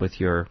to make with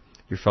your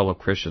fellow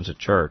Christians at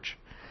church,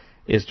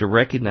 is to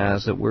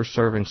recognize that we're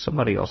serving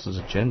somebody else's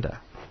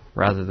agenda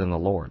rather than the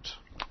Lord's.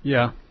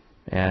 Yeah.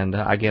 And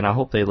again, I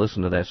hope they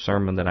listen to that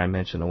sermon that I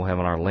mentioned that we'll have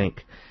on our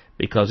link,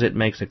 because it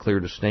makes a clear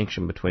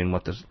distinction between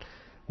what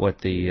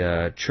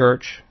the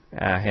church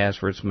has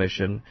for its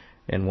mission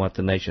and what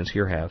the nations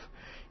here have.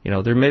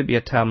 There may be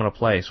a time and a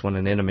place when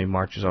an enemy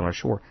marches on our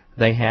shore.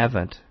 They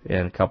haven't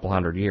in a couple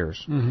hundred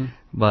years. Mm-hmm.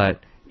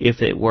 But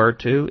if it were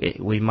to,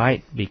 we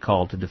might be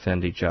called to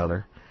defend each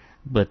other.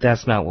 But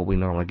that's not what we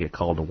normally get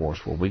called to wars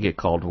for. We get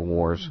called to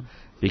wars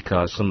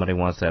because somebody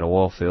wants that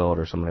oil field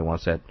or somebody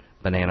wants that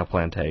banana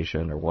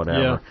plantation or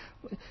whatever.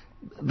 Yeah.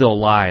 They'll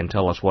lie and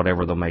tell us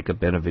whatever they'll make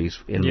up in these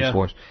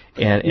wars.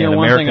 And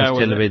Americans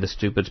tend to be the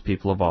stupidest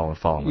people of all and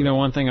follow them.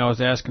 One thing I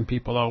was asking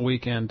people all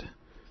weekend,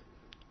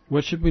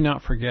 what should we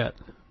not forget?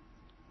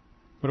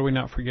 What are we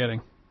not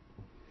forgetting?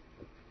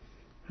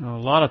 A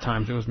lot of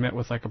times it was met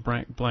with like a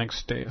blank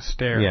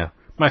stare. Yeah.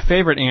 My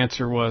favorite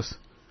answer was,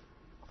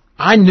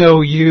 I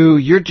know you.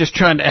 You're just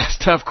trying to ask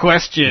tough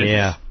questions.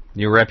 Yeah.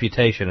 Your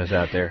reputation is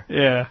out there.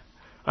 Yeah.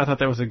 I thought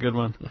that was a good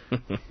one.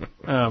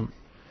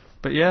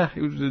 But yeah,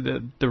 it was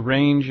the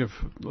range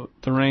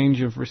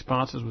of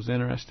responses was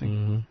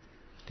interesting.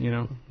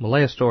 Mm-hmm. Well,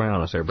 lay a story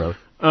on us there, brother.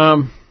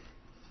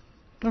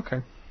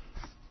 Okay.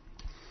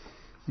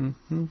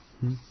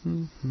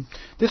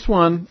 This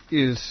one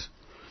is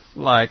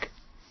like,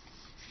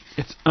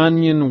 it's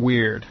onion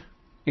weird,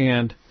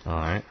 and All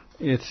right.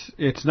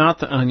 It's not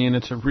the Onion.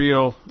 It's a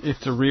real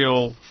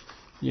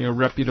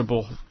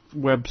reputable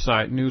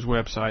website, news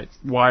website,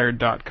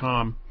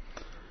 Wired.com.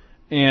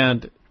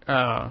 And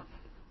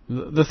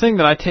the thing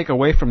that I take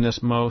away from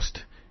this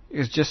most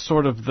is just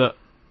sort of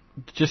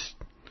just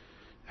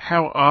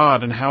how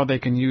odd and how they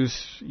can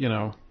use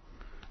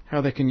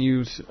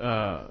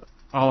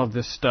all of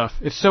this stuff.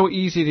 It's so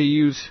easy to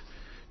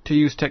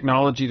use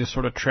technology to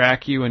sort of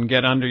track you and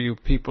get under you.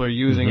 People are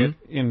using it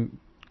in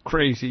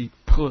crazy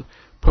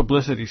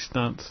publicity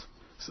stunts.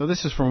 So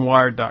this is from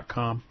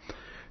Wired.com.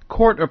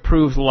 Court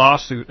approves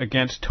lawsuit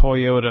against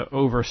Toyota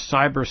over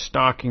cyber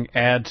stalking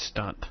ad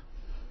stunt.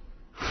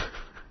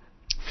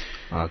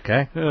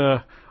 Okay.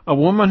 A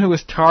woman who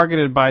was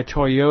targeted by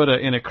Toyota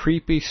in a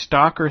creepy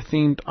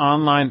stalker-themed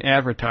online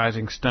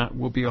advertising stunt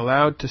will be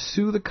allowed to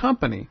sue the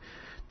company,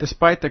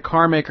 despite the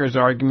carmaker's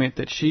argument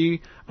that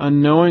she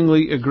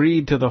unknowingly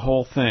agreed to the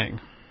whole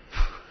thing.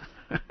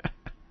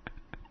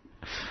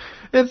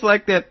 It's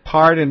like that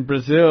part in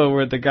Brazil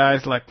where the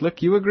guy's like,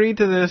 look, you agreed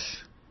to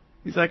this.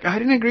 He's like, I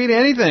didn't agree to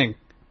anything.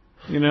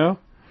 You know?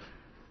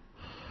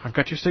 I've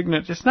got your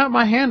signature. It's not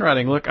my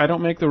handwriting. Look, I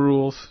don't make the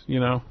rules, you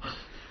know.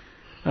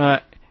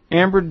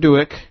 Amber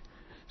Duick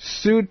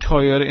sued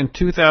Toyota in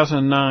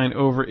 2009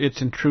 over its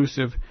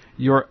intrusive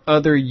Your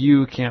Other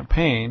You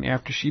campaign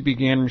after she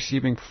began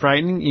receiving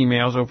frightening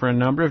emails over a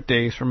number of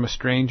days from a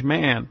strange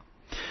man.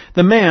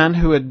 The man,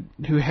 who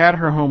had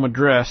her home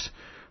address,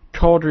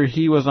 told her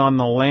he was on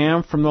the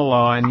lam from the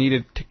law and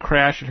needed to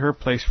crash at her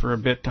place for a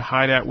bit to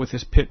hide out with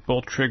his pit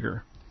bull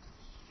Trigger.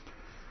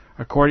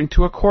 According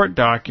to a court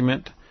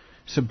document,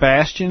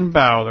 Sebastian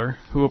Bowler,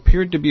 who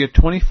appeared to be a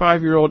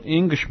 25-year-old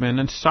Englishman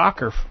and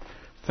soccer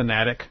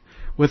fanatic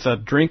with a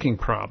drinking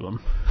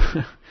problem,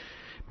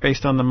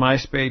 based on the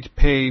MySpace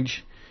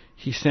page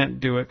he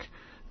sent Duick,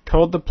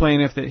 told the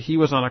plaintiff that he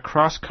was on a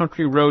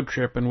cross-country road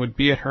trip and would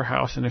be at her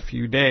house in a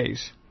few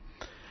days.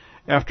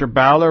 After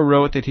Bowler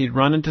wrote that he'd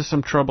run into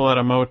some trouble at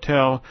a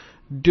motel,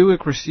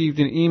 Duick received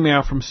an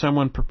email from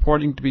someone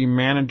purporting to be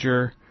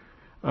manager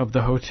of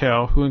the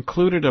hotel, who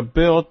included a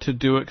bill to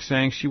Duick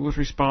saying she was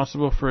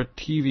responsible for a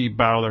TV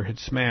Bowler had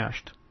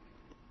smashed.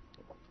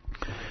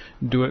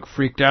 Duick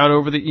freaked out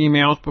over the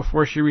emails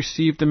before she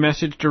received a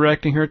message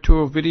directing her to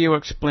a video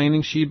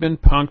explaining she'd been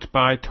punked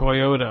by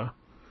Toyota.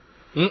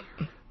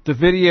 The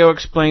video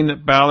explained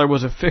that Bowler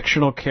was a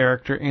fictional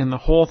character and the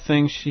whole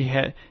thing she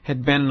had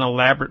been an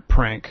elaborate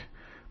prank,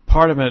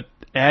 part of an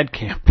ad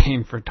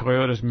campaign for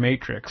Toyota's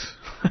Matrix.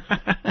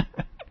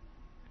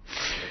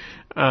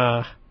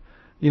 And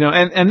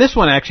this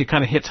one actually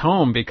kind of hits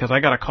home because I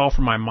got a call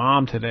from my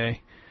mom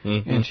today,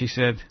 and she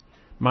said,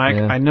 Mike,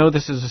 I know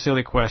this is a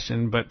silly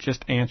question, but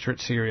just answer it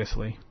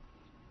seriously.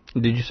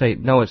 Did you say,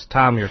 no, it's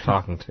Tom you're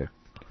talking to?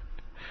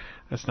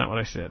 That's not what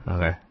I said.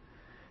 Okay.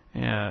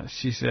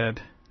 She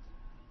said,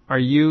 are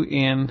you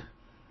in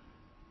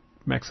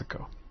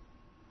Mexico?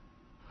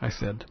 I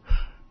said,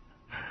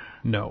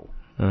 no.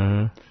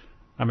 I'm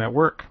at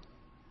work,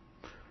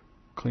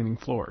 cleaning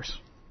floors.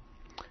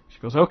 She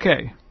goes,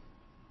 okay.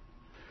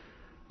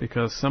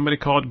 Because somebody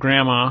called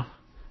Grandma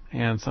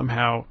and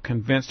somehow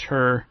convinced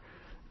her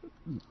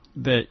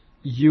that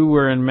you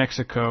were in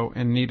Mexico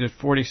and needed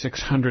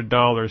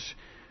 $4,600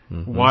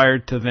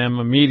 wired to them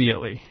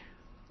immediately.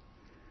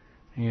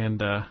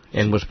 And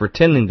was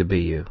pretending to be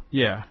you.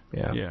 Yeah.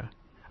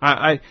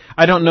 I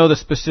don't know the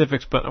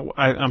specifics, but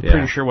I'm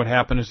pretty sure what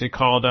happened is they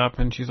called up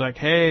and she's like,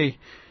 hey,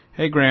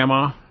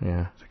 Grandma.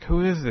 Yeah. It's like,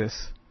 who is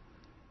this?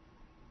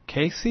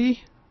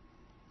 Casey?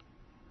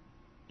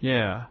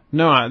 Yeah.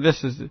 No,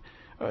 this is...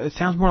 it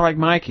sounds more like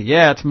Mikey.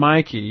 Yeah, it's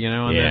Mikey,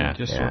 and then it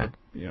just sort of,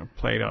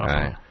 played off.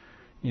 Right.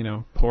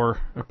 Poor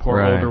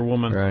older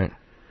woman. Right.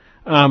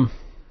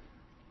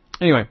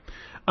 Anyway,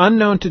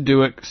 unknown to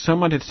Duick,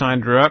 someone had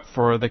signed her up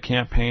for the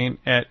campaign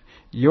at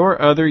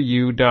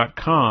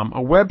yourotheryou.com,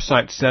 a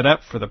website set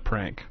up for the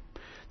prank.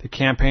 The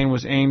campaign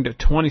was aimed at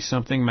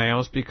 20-something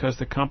males because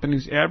the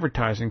company's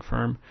advertising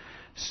firm,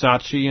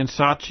 Saatchi &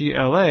 Saatchi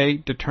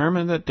LA,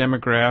 determined that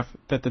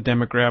the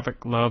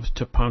demographic loves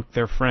to punk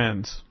their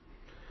friends.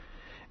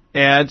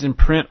 Ads in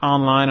print,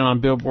 online, and on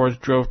billboards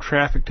drove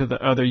traffic to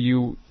the Other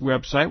You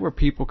website, where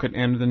people could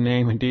enter the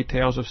name and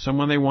details of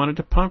someone they wanted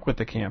to punk with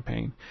the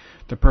campaign.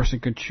 The person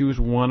could choose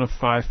one of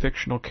 5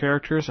 fictional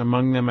characters,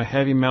 among them a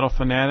heavy metal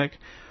fanatic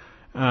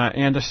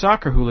and a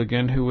soccer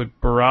hooligan who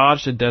would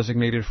barrage the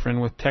designated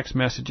friend with text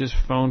messages,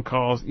 phone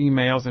calls,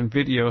 emails, and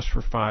videos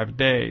for 5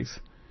 days.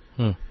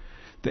 The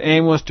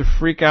aim was to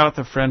freak out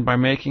the friend by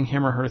making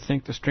him or her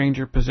think the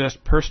stranger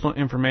possessed personal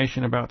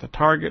information about the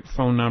target,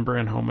 phone number,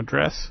 and home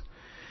address,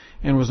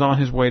 and was on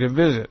his way to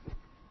visit.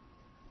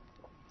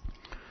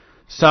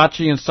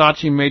 Saatchi &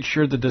 Saatchi made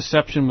sure the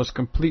deception was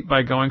complete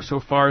by going so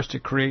far as to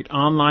create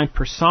online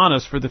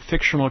personas for the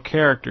fictional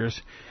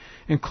characters,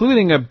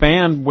 including a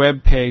band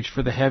web page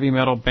for the heavy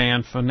metal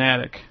band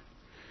Fanatic.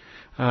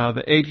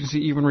 The agency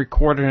even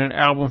recorded an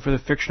album for the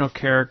fictional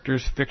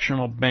characters'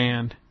 fictional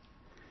band.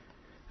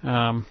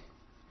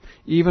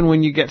 Even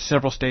when you get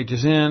several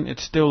stages in,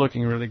 it's still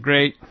looking really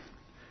great.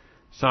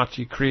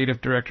 Saatchi,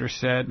 creative director,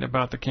 said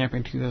about the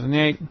campaign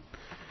 2008.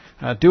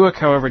 Dueck,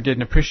 however,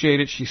 didn't appreciate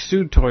it. She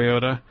sued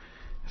Toyota,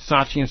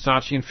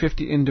 Saatchi and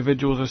 50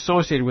 individuals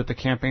associated with the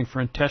campaign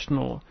for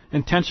intentional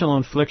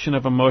infliction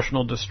of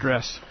emotional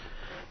distress,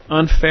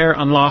 unfair,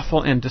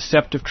 unlawful, and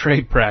deceptive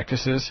trade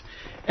practices,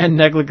 and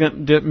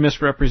negligent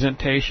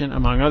misrepresentation,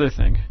 among other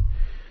things.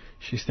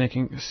 She's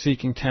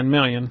seeking $10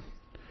 million.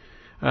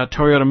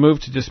 Toyota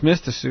moved to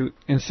dismiss the suit,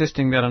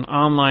 insisting that an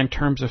online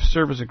terms of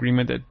service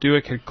agreement that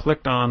Dueck had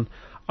clicked on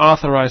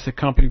authorized the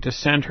company to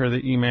send her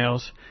the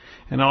emails,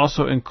 and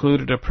also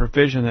included a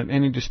provision that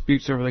any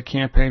disputes over the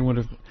campaign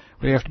would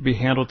have to be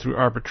handled through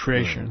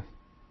arbitration.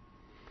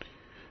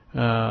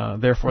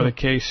 Therefore, the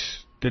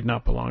case did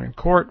not belong in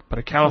court, but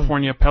a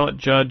California appellate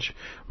judge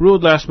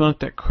ruled last month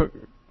that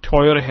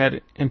Toyota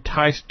had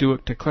enticed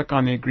Dueck to click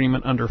on the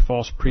agreement under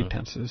false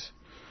pretenses,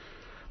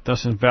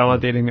 thus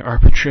invalidating the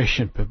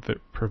arbitration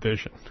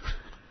provision.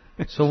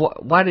 So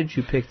why did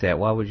you pick that?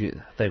 Why would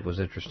you think was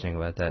interesting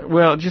about that?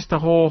 Well, just the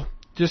whole,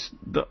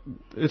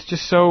 it's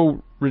just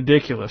so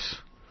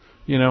ridiculous.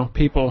 You know,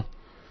 people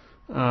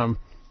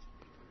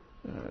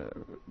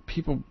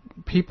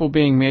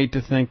being made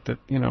to think that,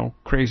 you know,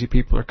 crazy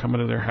people are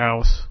coming to their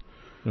house,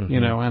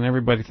 you know, and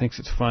everybody thinks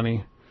it's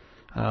funny.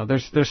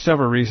 There's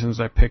several reasons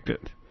I picked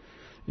it.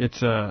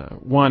 It's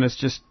one, it's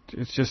just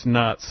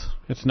nuts.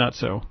 It's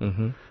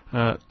nutso.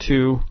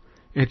 Two,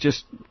 it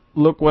just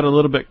look what a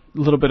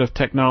little bit of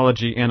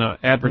technology in an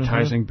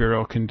advertising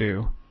bureau can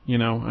do. You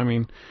know, I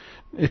mean,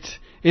 it's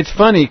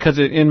funny because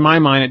in my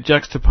mind it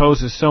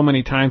juxtaposes so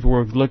many times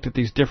where we've looked at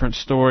these different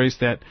stories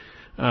that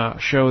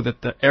show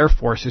that the Air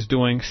Force is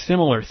doing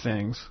similar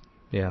things.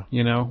 Yeah.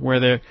 You know,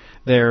 where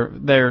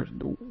they're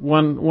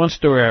one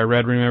story I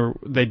read. Remember,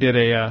 they did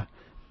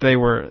they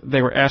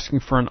were asking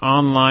for an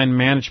online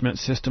management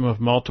system of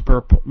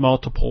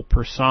multiple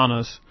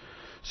personas,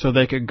 so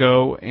they could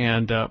go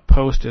and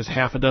post as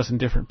half a dozen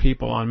different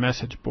people on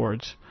message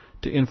boards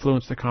to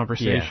influence the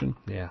conversation.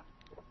 Yeah.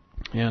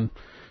 And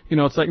you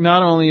know, it's like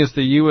not only is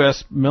the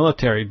U.S.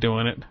 military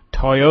doing it,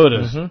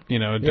 Toyota's doing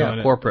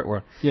it. Corporate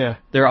world. Yeah.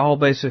 They're all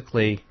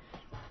basically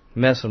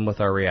messing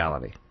with our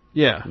reality.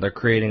 Yeah. They're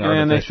creating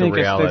artificial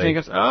reality. They think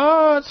it's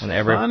funny.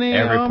 Every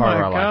oh part my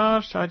of our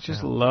gosh, life. I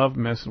just love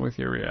messing with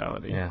your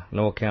reality. Yeah,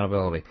 no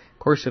accountability. Of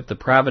course, if the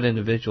private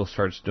individual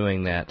starts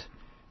doing that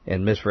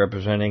and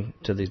misrepresenting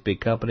to these big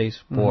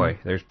companies, boy,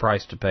 there's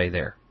price to pay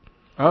there.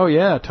 Oh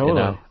yeah, totally.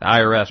 You know, the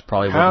IRS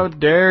probably How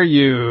wouldn't dare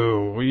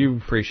you?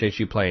 appreciate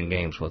you playing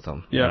games with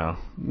them. Yeah. You know?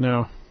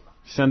 No.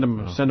 Send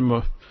them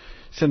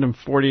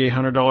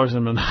 $4,800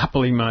 in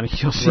Monopoly money.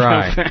 You'll see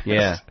how fast.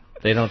 Yeah.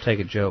 They don't take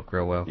a joke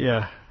real well.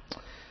 Yeah.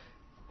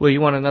 Well, you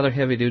want another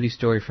heavy-duty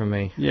story from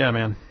me? Yeah,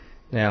 man.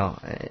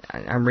 Now,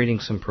 I'm reading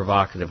some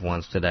provocative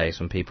ones today,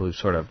 some people who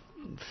sort of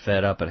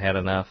fed up and had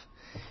enough.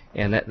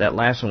 And that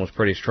last one was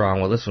pretty strong.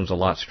 Well, this one's a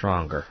lot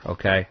stronger,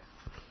 okay?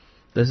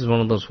 This is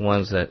one of those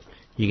ones that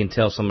you can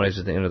tell somebody's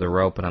at the end of the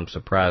rope, and I'm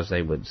surprised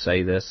they would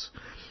say this.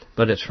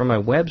 But it's from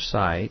a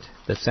website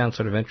that sounds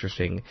sort of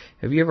interesting.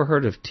 Have you ever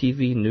heard of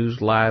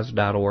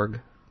tvnewslies.org?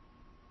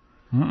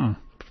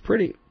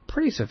 Pretty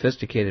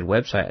sophisticated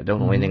website. I don't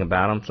know anything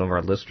about them. Some of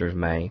our listeners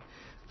may.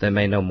 They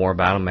may know more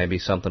about them. Maybe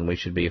something we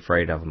should be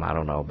afraid of them. I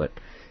don't know. But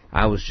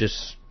I was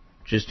just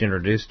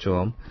introduced to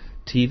them.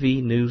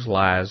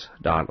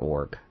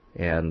 tvnewslies.org.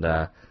 And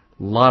a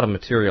lot of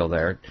material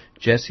there.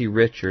 Jesse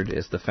Richard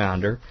is the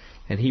founder.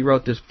 And he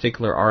wrote this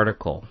particular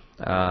article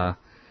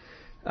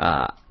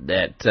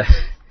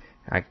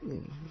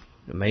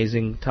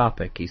amazing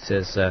topic. He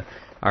says,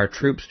 our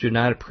troops do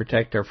not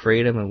protect our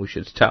freedom, and we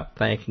should stop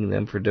thanking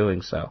them for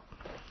doing so.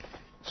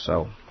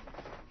 So,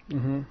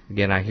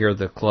 again, I hear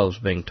the clothes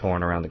being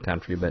torn around the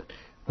country, but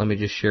let me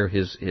just share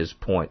his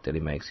point that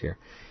he makes here.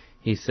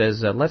 He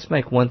says, let's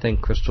make one thing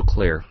crystal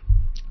clear.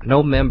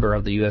 No member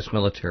of the U.S.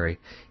 military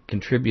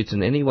contributes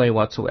in any way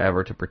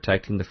whatsoever to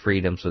protecting the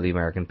freedoms of the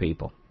American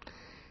people.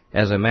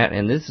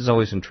 And this is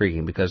always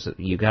intriguing because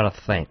you got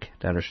to think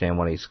to understand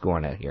what he's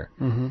going at here.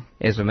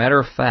 As a matter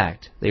of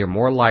fact, they are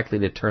more likely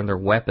to turn their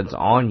weapons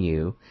on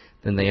you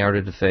than they are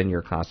to defend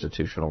your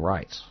constitutional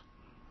rights.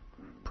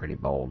 Pretty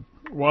bold.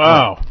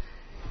 Wow.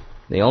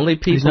 The only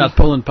people... He's not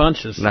pulling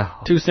punches. No.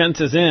 2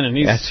 sentences in and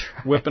he's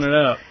right. whipping it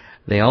out.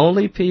 The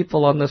only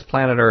people on this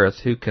planet Earth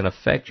who can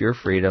affect your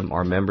freedom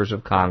are members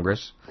of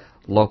Congress,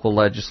 local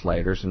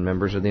legislators, and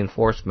members of the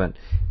enforcement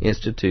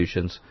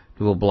institutions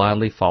who will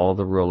blindly follow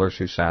the rulers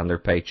who sign their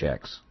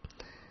paychecks.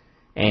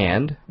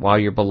 And while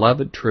your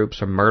beloved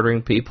troops are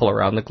murdering people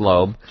around the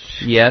globe,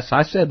 yes,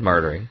 I said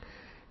murdering,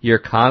 your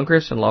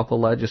Congress and local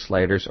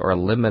legislators are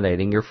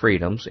eliminating your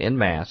freedoms en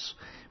masse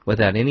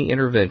without any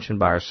intervention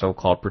by our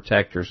so-called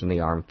protectors in the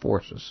armed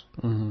forces.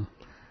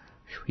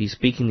 He's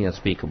speaking the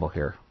unspeakable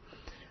here.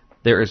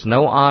 There is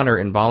no honor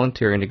in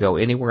volunteering to go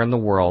anywhere in the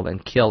world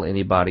and kill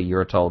anybody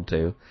you're told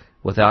to,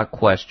 without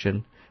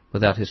question,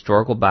 without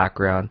historical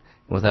background,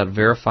 and without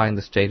verifying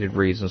the stated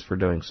reasons for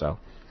doing so.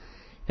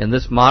 In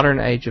this modern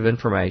age of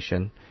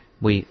information,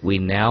 we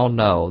now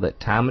know that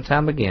time and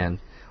time again,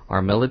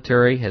 Our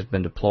military has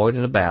been deployed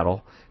in a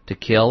battle to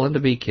kill and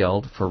to be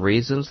killed for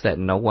reasons that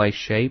in no way,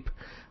 shape,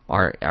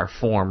 or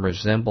form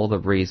resemble the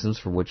reasons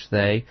for which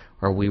they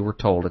or we were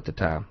told at the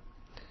time.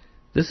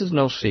 This is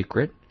no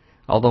secret,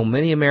 although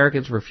many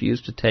Americans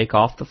refuse to take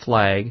off the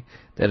flag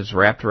that is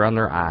wrapped around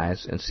their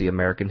eyes and see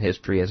American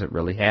history as it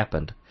really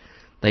happened.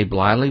 They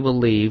blindly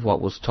believe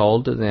what was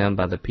told to them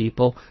by the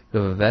people who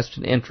have a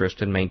vested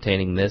interest in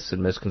maintaining myths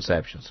and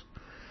misconceptions.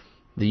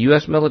 The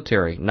U.S.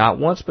 military, not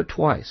once but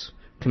twice,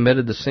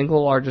 committed the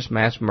single largest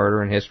mass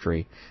murder in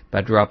history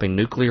by dropping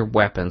nuclear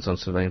weapons on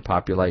civilian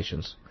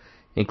populations,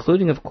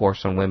 including, of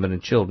course, on women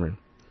and children.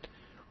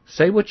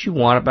 Say what you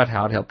want about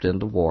how it helped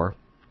end the war.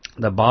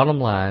 The bottom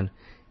line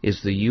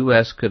is the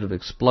U.S. could have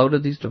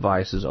exploded these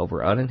devices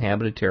over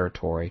uninhabited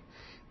territory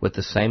with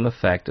the same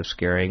effect of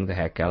scaring the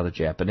heck out of the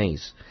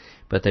Japanese.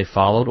 But they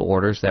followed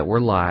orders that were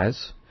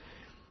lies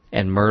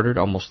and murdered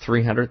almost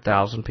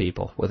 300,000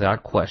 people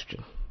without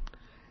question.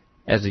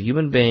 As a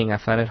human being, I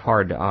find it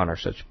hard to honor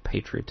such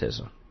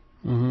patriotism.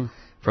 Mm-hmm.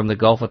 From the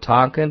Gulf of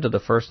Tonkin to the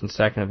first and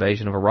second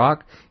invasion of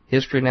Iraq,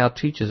 history now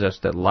teaches us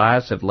that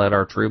lies have led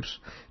our troops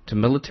to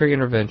military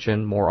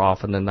intervention more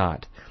often than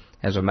not.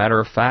 As a matter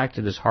of fact,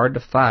 it is hard to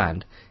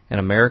find an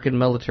American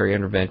military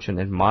intervention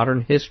in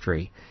modern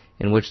history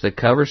in which the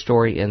cover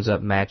story ends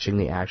up matching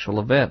the actual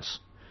events.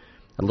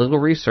 A little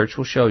research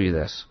will show you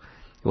this.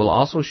 It will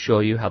also show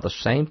you how the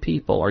same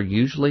people are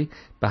usually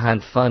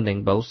behind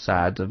funding both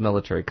sides of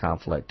military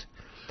conflict.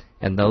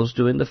 And those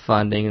doing the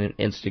funding and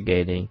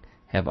instigating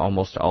have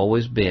almost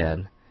always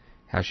been,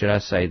 how should I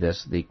say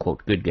this, the,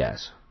 quote, good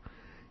guys.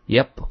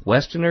 Yep,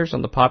 Westerners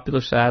on the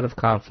popular side of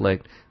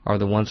conflict are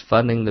the ones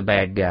funding the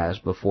bad guys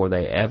before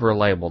they ever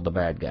labeled the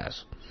bad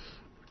guys.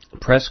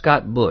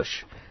 Prescott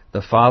Bush,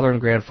 the father and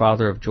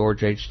grandfather of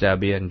George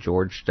H.W. and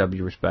George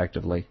W.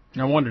 respectively.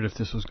 I wondered if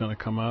this was going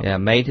to come up. Yeah,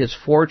 made his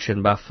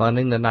fortune by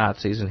funding the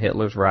Nazis and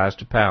Hitler's rise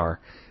to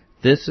power.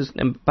 This is,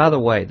 and by the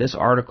way, this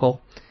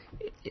article,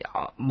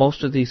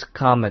 most of these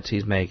comments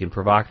he's making,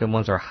 provocative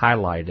ones, are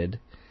highlighted.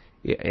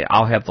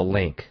 I'll have the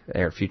link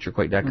there at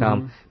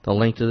futurequake.com, the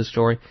link to the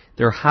story.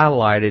 They're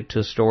highlighted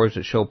to stories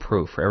that show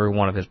proof for every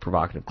one of his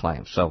provocative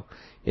claims. So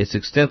it's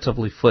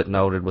extensively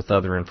footnoted with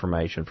other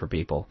information for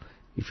people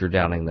if you're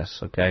doubting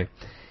this, okay?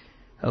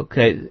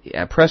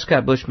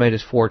 Prescott Bush made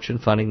his fortune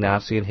funding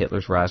Nazi and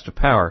Hitler's rise to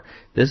power.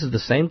 This is the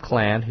same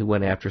clan who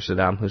went after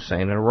Saddam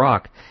Hussein in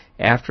Iraq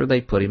after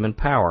they put him in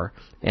power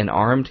and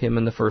armed him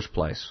in the first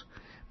place.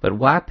 But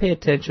why pay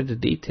attention to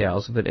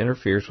details if it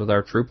interferes with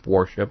our troop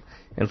worship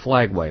and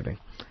flag waving?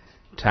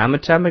 Time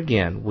and time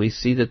again, we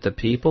see that the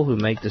people who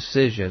make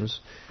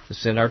decisions to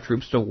send our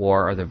troops to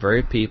war are the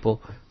very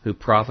people who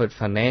profit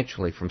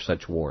financially from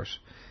such wars.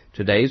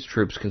 Today's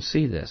troops can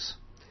see this.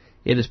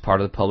 It is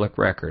part of the public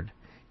record.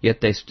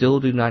 Yet they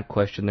still do not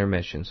question their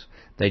missions.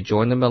 They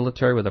join the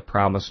military with a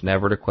promise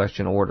never to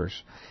question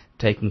orders.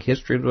 Taking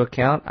history into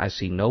account, I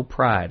see no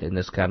pride in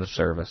this kind of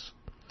service.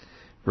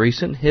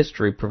 Recent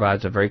history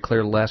provides a very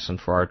clear lesson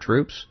for our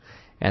troops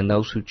and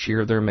those who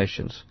cheer their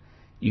missions.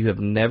 You have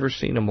never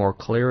seen a more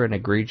clear and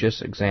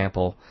egregious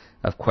example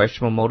of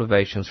questionable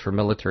motivations for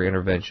military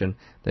intervention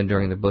than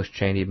during the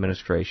Bush-Cheney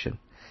administration.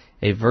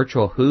 A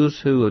virtual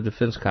who's who of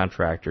defense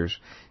contractors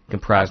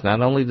comprised not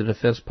only the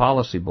Defense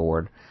Policy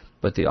Board,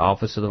 but the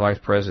Office of the Vice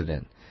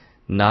President.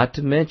 Not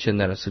to mention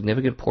that a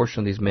significant portion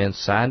of these men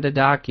signed a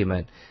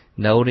document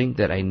noting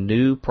that a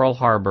new Pearl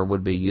Harbor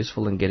would be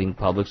useful in getting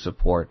public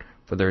support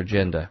for their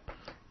agenda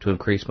to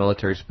increase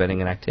military spending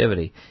and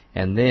activity.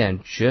 And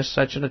then, just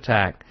such an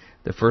attack,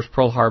 the first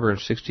Pearl Harbor in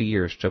 60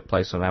 years, took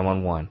place on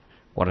 9/11.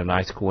 What a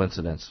nice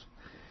coincidence.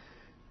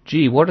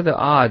 Gee, what are the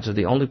odds of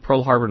the only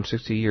Pearl Harbor in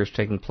 60 years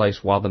taking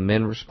place while the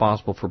men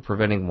responsible for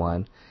preventing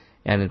one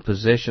and in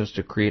positions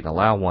to create and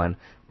allow one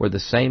were the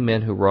same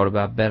men who wrote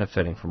about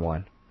benefiting from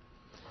one?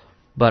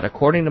 But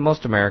according to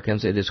most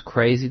Americans, it is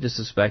crazy to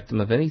suspect them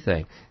of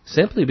anything,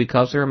 simply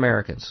because they're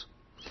Americans.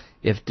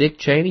 If Dick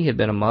Cheney had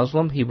been a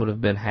Muslim, he would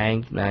have been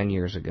hanged 9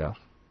 years ago.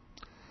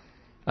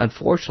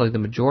 Unfortunately, the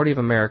majority of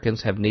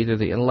Americans have neither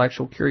the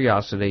intellectual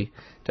curiosity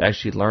to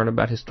actually learn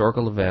about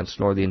historical events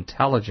nor the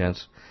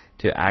intelligence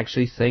to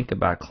actually think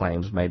about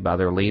claims made by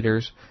their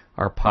leaders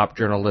or pop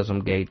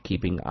journalism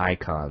gatekeeping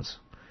icons.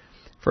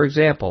 For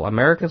example,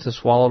 Americans have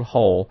swallowed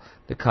whole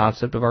the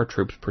concept of our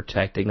troops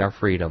protecting our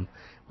freedom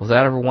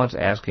without ever once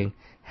asking,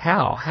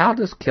 how? How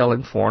does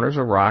killing foreigners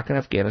in Iraq and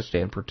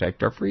Afghanistan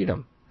protect our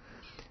freedom?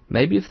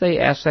 Maybe if they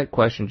asked that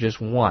question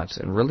just once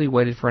and really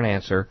waited for an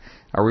answer,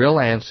 a real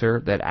answer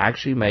that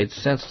actually made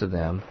sense to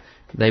them,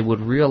 they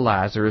would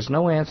realize there is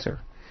no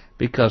answer,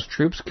 because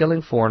troops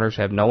killing foreigners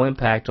have no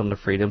impact on the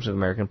freedoms of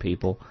American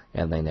people,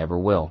 and they never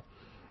will.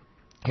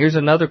 Here's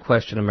another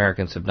question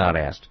Americans have not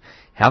asked.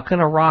 How can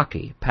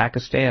Iraqi,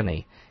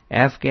 Pakistani,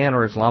 Afghan,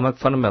 or Islamic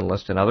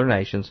fundamentalists in other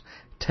nations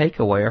take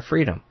away our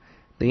freedom?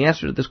 The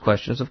answer to this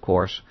question is, of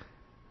course,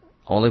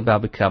 only by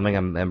becoming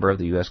a member of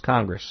the U.S.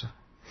 Congress.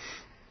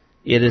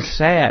 It is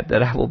sad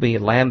that I will be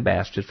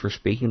lambasted for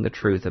speaking the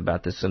truth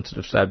about this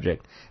sensitive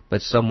subject,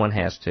 but someone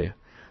has to.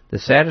 The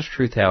saddest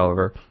truth,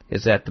 however,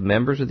 is that the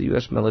members of the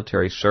U.S.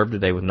 military serve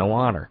today with no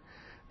honor.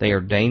 They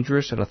are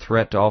dangerous and a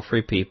threat to all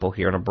free people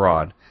here and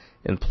abroad.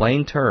 In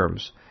plain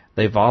terms,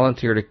 they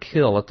volunteer to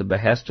kill at the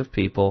behest of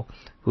people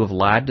who have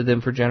lied to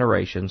them for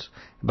generations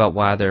about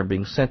why they are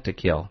being sent to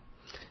kill.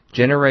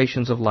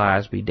 Generations of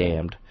lies be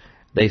damned.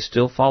 They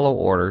still follow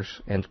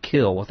orders and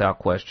kill without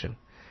question.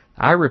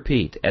 I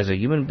repeat, as a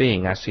human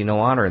being, I see no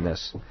honor in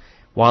this.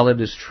 While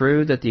it is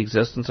true that the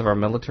existence of our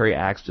military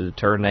acts to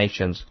deter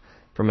nations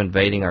from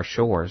invading our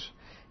shores,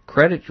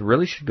 credit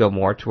really should go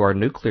more to our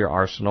nuclear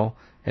arsenal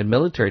and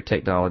military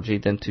technology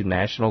than to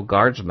National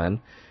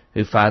Guardsmen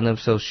who find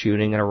themselves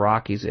shooting at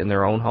Iraqis in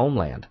their own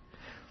homeland.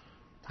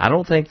 I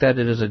don't think that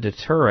it is a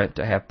deterrent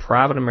to have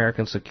private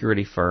American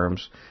security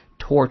firms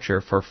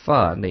torture for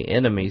fun the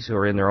enemies who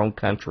are in their own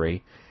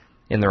country,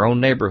 in their own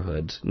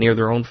neighborhoods, near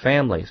their own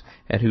families,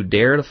 and who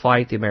dare to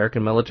fight the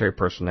American military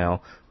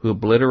personnel who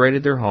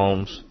obliterated their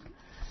homes,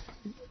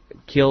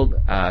 killed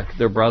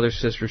their brothers,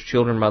 sisters,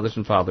 children, mothers,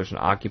 and fathers, and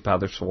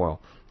occupied their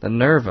soil. The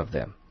nerve of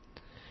them.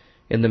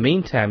 In the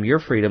meantime, your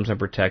freedoms and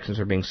protections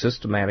are being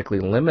systematically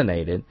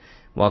eliminated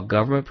while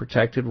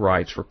government-protected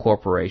rights for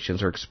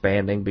corporations are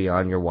expanding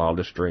beyond your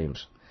wildest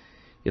dreams.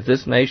 If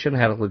this nation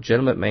had a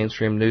legitimate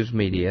mainstream news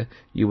media,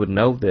 you would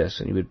know this,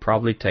 and you would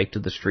probably take to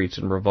the streets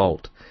in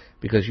revolt,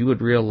 because you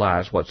would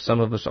realize what some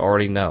of us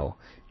already know.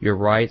 Your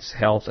rights,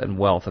 health, and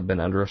wealth have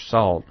been under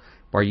assault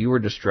while you were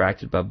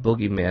distracted by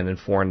boogeymen in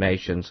foreign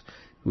nations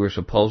who are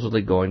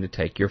supposedly going to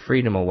take your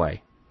freedom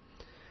away.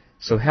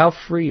 So how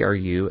free are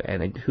you,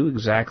 and who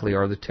exactly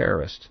are the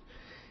terrorists?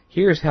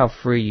 Here's how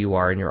free you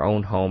are in your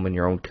own home and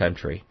your own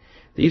country.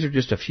 These are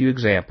just a few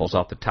examples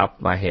off the top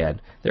of my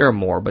head. There are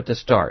more, but to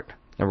start.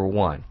 Number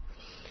 1,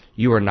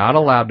 you are not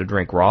allowed to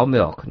drink raw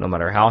milk, no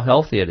matter how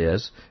healthy it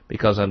is,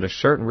 because under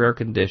certain rare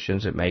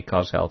conditions it may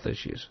cause health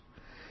issues.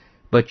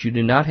 But you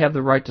do not have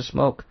the right to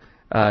smoke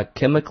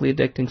chemically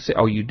addicting.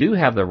 You do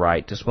have the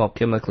right to smoke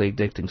chemically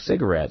addicting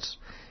cigarettes.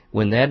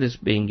 When that is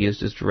being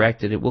used as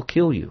directed, it will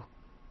kill you.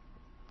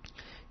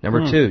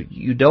 Number 2,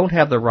 you don't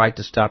have the right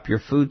to stop your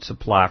food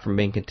supply from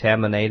being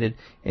contaminated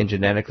and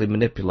genetically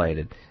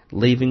manipulated,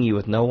 leaving you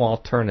with no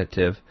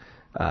alternative.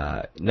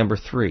 Number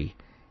 3,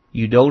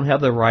 you don't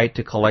have the right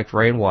to collect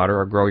rainwater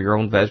or grow your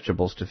own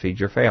vegetables to feed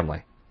your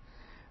family.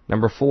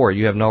 Number 4,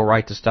 you have no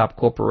right to stop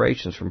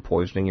corporations from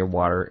poisoning your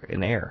water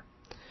and air.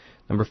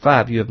 Number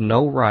 5, you have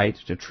no right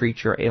to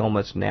treat your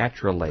ailments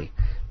naturally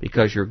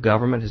because your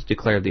government has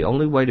declared the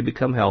only way to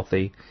become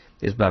healthy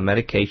is by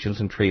medications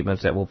and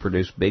treatments that will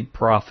produce big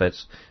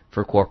profits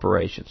for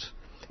corporations.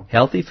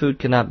 Healthy food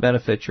cannot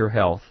benefit your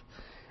health,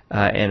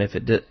 and if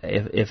it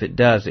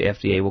does, the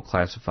FDA will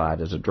classify it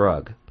as a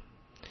drug.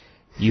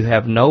 You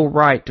have no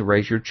right to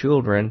raise your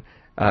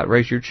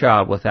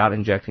child without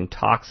injecting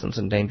toxins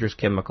and dangerous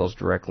chemicals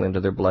directly into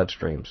their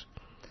bloodstreams.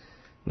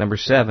 Number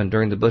 7,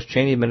 during the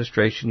Bush-Cheney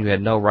administration, you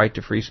had no right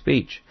to free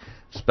speech.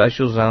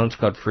 Special zones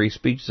called free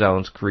speech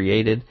zones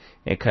created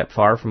and kept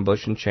far from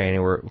Bush and Cheney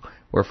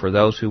were for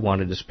those who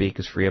wanted to speak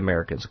as free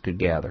Americans could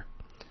gather.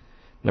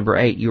 Number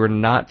 8, you are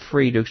not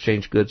free to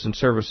exchange goods and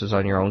services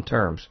on your own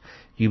terms.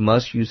 You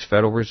must use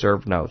Federal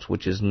Reserve notes,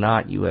 which is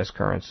not U.S.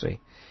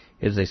 currency.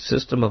 It is a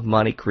system of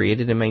money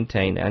created and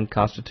maintained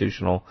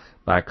unconstitutional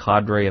by a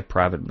cadre of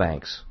private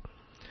banks.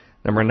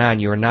 Number 9,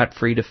 you are not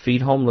free to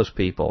feed homeless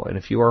people, and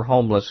if you are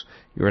homeless,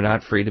 you are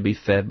not free to be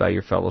fed by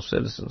your fellow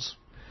citizens.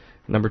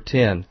 Number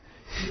 10,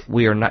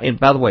 we are not, and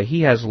by the way,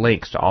 he has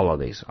links to all of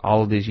these.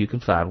 All of these you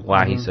can find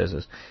why he says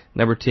this.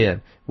 Number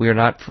 10, we are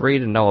not free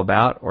to know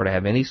about or to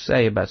have any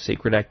say about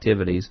secret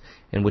activities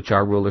in which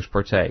our rulers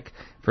partake.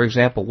 For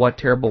example, what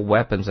terrible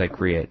weapons they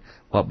create,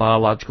 what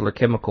biological or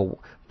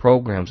chemical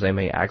programs they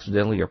may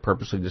accidentally or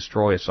purposely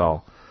destroy us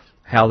all,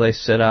 how they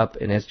set up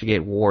and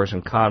instigate wars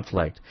and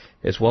conflict,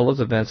 as well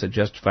as events that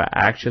justify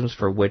actions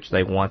for which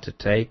they want to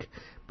take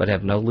but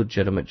have no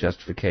legitimate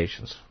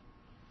justifications.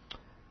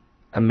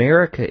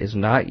 America is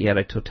not yet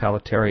a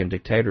totalitarian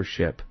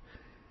dictatorship,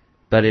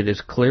 but it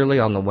is clearly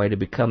on the way to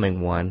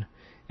becoming one,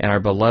 and our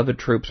beloved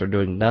troops are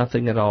doing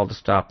nothing at all to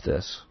stop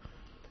this.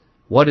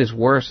 What is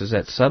worse is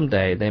that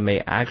someday they may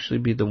actually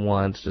be the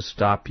ones to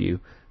stop you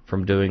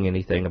from doing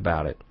anything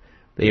about it.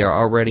 They are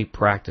already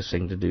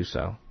practicing to do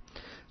so.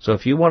 So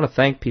if you want to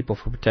thank people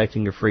for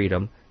protecting your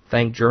freedom,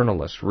 thank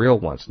journalists, real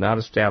ones, not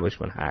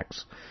establishment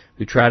hacks,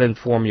 who try to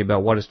inform you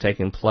about what is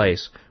taking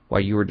place while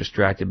you are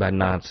distracted by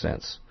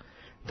nonsense.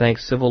 Thank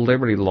civil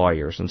liberty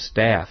lawyers and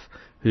staff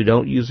who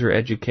don't use their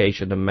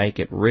education to make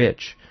it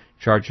rich,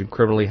 charging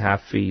criminally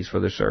high fees for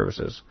their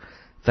services.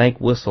 Thank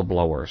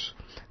whistleblowers.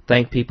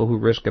 Thank people who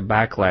risk a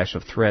backlash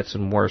of threats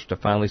and worse to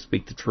finally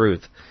speak the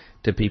truth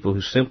to people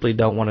who simply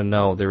don't want to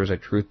know there is a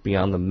truth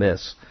beyond the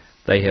myths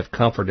they have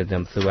comforted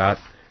them throughout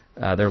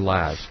their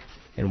lives.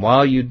 And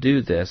while you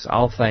do this,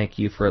 I'll thank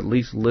you for at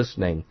least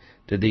listening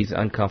to these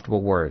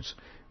uncomfortable words.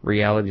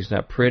 Reality is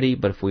not pretty,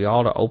 but if we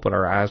all to open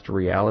our eyes to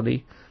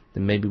reality,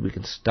 then maybe we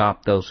can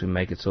stop those who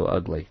make it so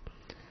ugly.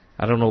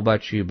 I don't know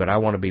about you, but I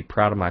want to be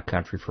proud of my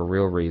country for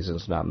real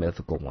reasons, not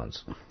mythical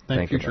ones.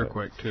 Think Future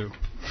Quick, too.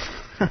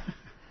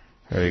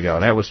 There you go.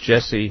 And that was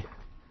Jesse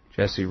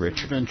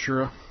Richard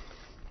Ventura.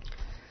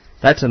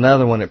 That's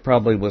another one that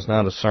probably was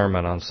not a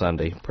sermon on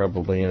Sunday,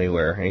 probably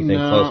anywhere, anything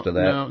close to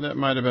that. No, that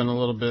might have been a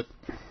little bit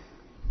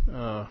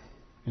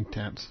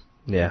intense.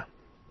 Yeah.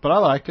 But I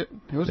liked it.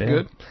 It was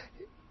good.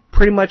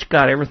 Pretty much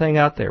got everything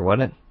out there,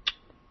 wasn't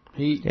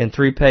it? In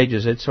 3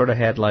 pages, it sort of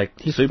had like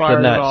soup to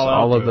nuts,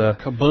 all of the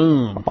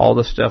kaboom, all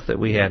the stuff that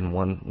we had in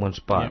one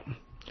spot. Yep.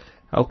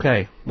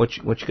 Okay, what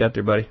you got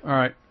there, buddy? All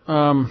right.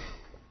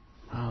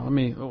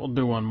 We'll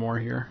do one more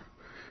here.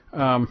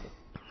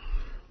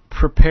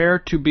 Prepare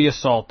to be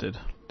assaulted.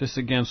 This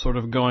again, sort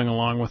of going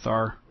along with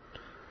our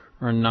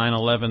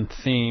 9/11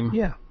 theme.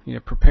 Yeah.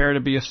 Prepare to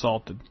be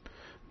assaulted.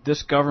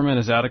 This government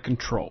is out of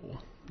control.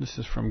 This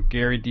is from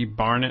Gary D.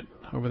 Barnett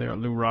over there at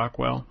Lou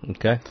Rockwell.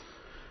 Okay.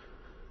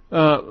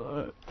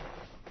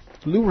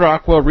 Lou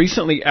Rockwell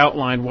recently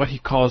outlined what he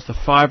calls the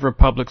 5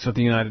 republics of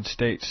the United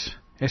States.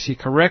 As he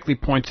correctly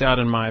points out,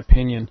 in my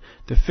opinion,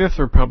 the 5th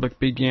Republic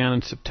began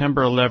on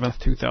September 11th,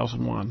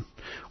 2001.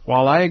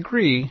 While I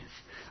agree,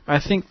 I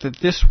think that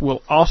this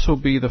will also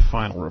be the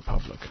final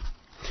republic.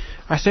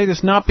 I say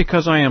this not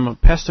because I am a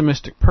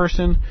pessimistic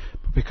person,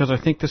 but because I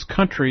think this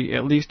country,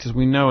 at least as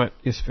we know it,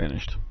 is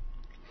finished.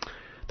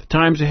 The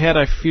times ahead,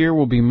 I fear,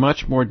 will be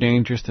much more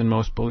dangerous than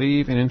most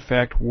believe, and in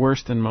fact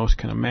worse than most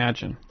can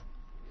imagine.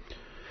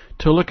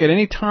 To look at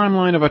any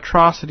timeline of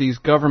atrocious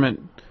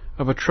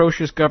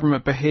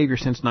government behavior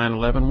since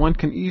 9/11, one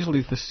can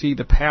easily see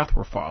the path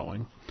we're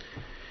following.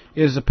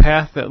 It is a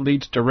path that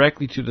leads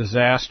directly to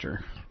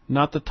disaster,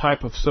 not the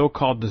type of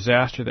so-called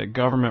disaster that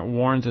government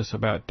warns us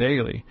about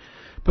daily,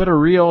 but a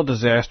real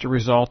disaster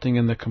resulting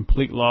in the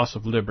complete loss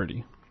of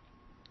liberty.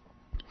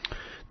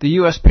 The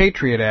U.S.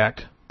 Patriot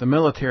Act, the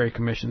Military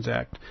Commissions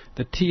Act,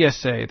 the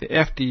TSA, the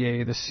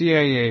FDA, the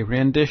CIA,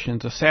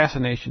 renditions,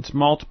 assassinations,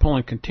 multiple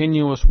and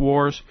continuous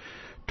wars,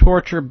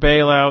 torture,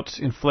 bailouts,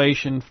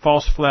 inflation,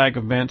 false flag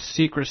events,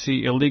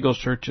 secrecy, illegal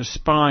searches,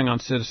 spying on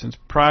citizens,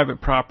 private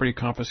property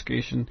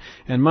confiscation,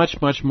 and much,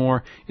 much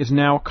more is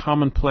now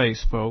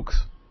commonplace,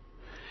 folks.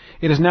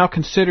 It is now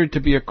considered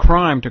to be a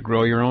crime to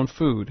grow your own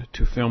food,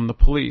 to film the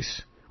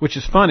police, which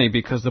is funny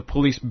because the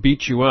police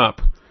beat you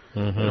up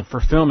for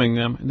filming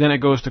them. Then it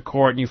goes to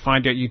court and you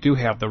find out you do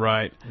have the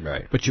right,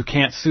 but you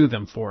can't sue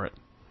them for it.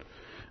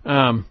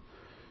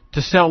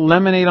 To sell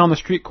lemonade on the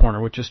street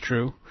corner, which is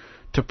true,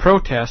 to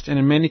protest, and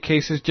in many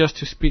cases just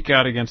to speak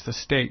out against the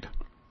state.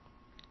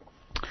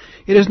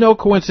 It is no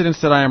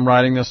coincidence that I am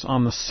writing this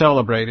on the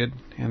celebrated,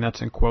 and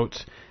that's in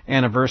quotes,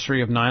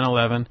 anniversary of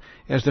 9/11,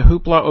 as the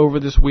hoopla over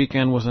this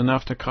weekend was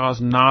enough to cause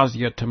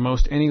nausea to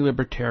most any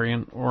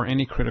libertarian or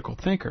any critical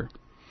thinker.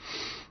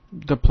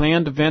 The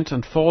planned events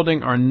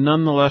unfolding are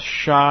nonetheless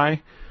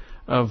shy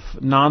of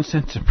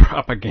nonsense and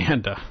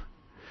propaganda,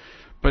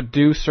 but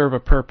do serve a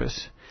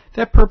purpose.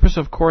 That purpose,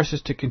 of course,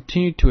 is to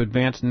continue to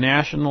advance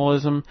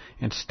nationalism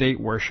and state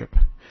worship.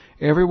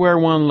 Everywhere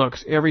one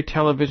looks, every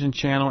television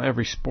channel,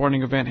 every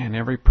sporting event, and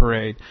every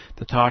parade,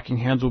 the talking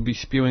heads will be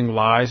spewing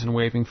lies and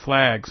waving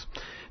flags.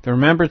 The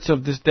remembrance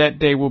of that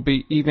day will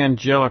be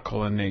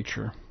evangelical in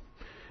nature.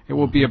 It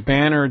will be a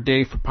banner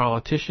day for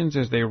politicians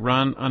as they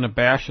will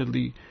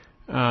unabashedly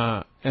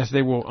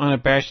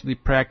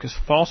practice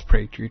false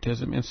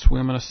patriotism and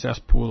swim in a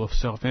cesspool of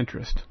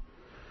self-interest.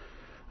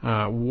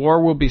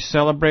 War will be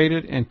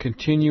celebrated, and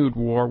continued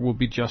war will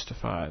be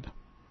justified.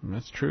 And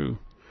that's true.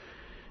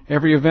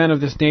 Every event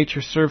of this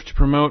nature serves to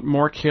promote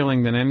more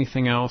killing than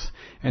anything else,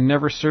 and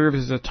never serves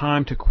as a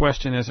time to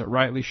question as it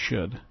rightly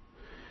should.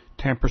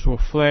 Tempers will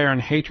flare,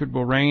 and hatred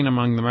will reign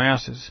among the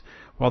masses,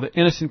 while the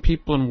innocent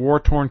people in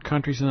war-torn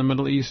countries in the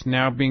Middle East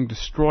now being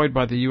destroyed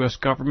by the U.S.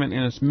 government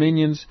and its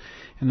minions,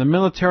 and the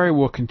military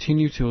will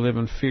continue to live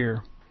in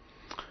fear.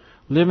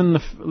 Live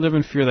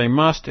in fear they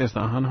must, as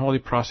the unholy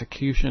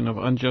prosecution of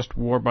unjust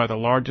war by the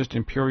largest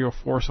imperial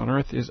force on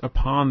earth is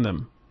upon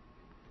them.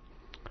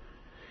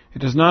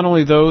 It is not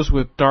only those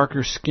with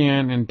darker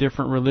skin and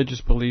different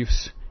religious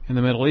beliefs in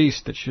the Middle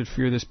East that should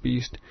fear this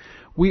beast.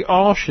 We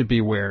all should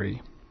be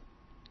wary.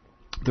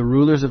 The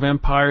rulers of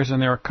empires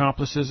and their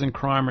accomplices in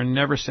crime are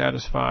never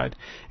satisfied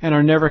and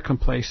are never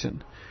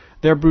complacent.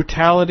 Their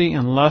brutality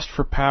and lust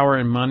for power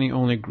and money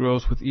only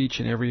grows with each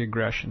and every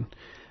aggression.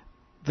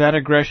 That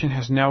aggression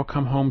has now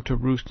come home to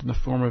roost in the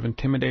form of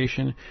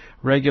intimidation,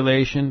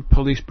 regulation,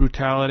 police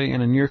brutality,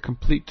 and a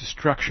near-complete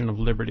destruction of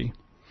liberty.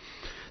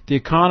 The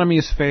economy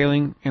is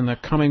failing, and the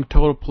coming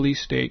total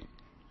police state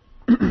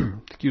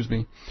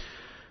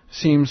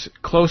seems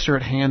closer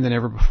at hand than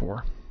ever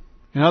before.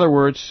 In other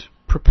words,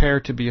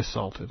 prepare to be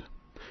assaulted.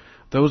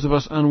 Those of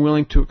us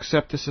unwilling to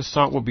accept this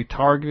assault will be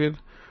targeted,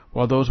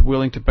 while those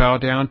willing to bow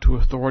down to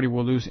authority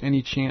will lose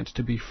any chance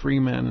to be free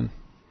men.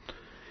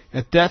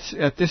 At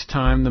this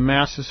time, the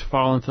masses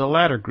fall into the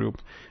latter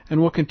group,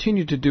 and will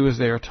continue to do as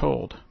they are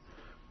told.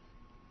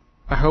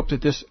 I hope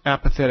that this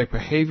apathetic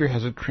behavior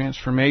has a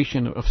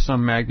transformation of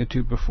some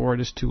magnitude before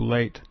it is too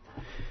late.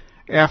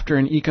 After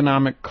an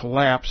economic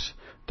collapse,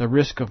 the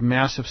risk of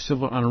massive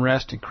civil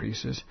unrest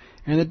increases,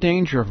 and the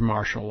danger of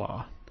martial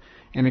law.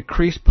 and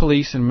increased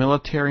police and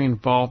military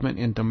involvement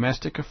in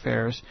domestic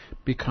affairs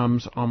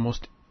becomes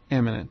almost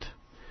imminent.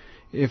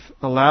 If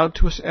allowed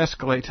to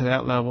escalate to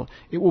that level,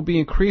 it will be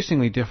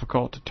increasingly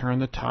difficult to turn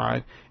the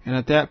tide, and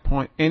at that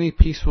point any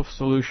peaceful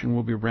solution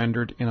will be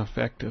rendered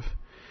ineffective.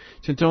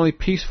 Since only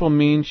peaceful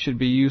means should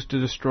be used to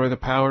destroy the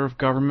power of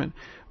government,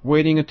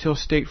 waiting until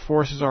state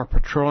forces are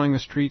patrolling the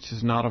streets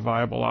is not a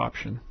viable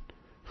option.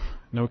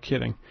 No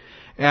kidding.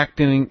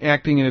 Acting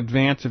in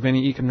advance of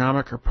any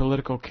economic or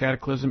political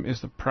cataclysm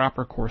is the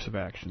proper course of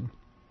action.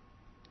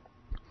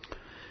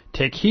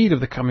 Take heed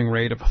of the coming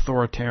rate of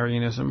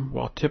authoritarianism.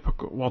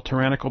 While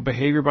tyrannical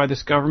behavior by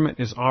this government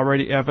is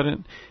already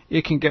evident,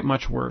 it can get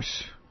much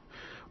worse.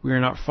 We are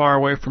not far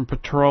away from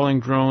patrolling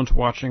drones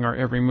watching our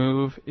every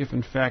move, if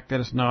in fact that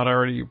is not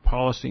already a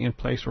policy in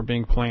place or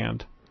being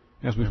planned.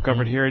 As we've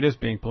covered here, it is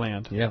being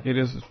planned. Yeah. It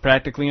is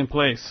practically in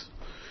place.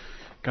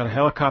 Got a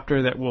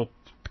helicopter that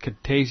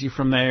could tase you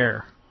from the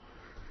air.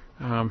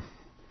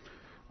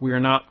 We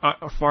are not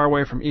far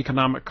away from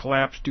economic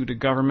collapse due to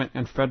government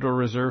and Federal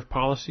Reserve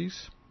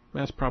policies.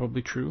 That's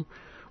probably true.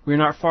 We are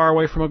not far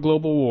away from a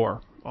global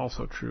war.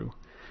 Also true.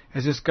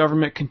 As this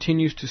government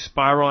continues to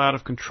spiral out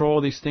of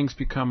control, these things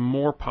become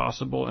more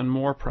possible and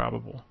more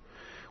probable.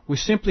 We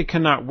simply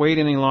cannot wait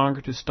any longer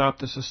to stop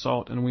this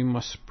assault, and we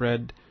must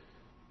spread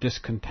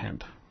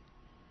discontent.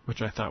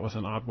 Which I thought was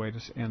an odd way to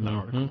end the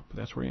article, but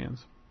that's where he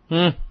ends.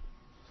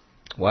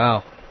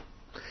 Wow.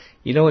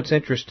 You know what's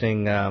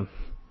interesting?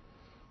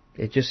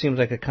 It just seems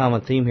like a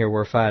common theme here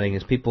we're finding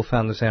is people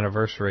found this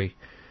anniversary,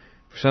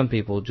 for some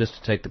people, just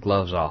to take the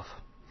gloves off.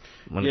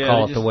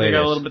 Call it the way it is. They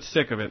got a little bit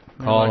sick of it.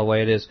 Call it the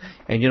way it is.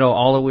 And,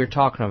 all that we're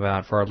talking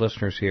about for our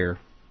listeners here,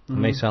 it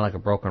may sound like a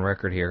broken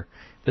record here.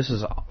 This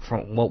is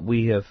from what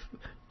we have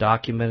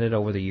documented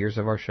over the years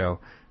of our show.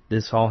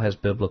 This all has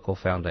biblical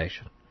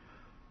foundation.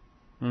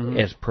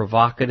 As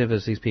provocative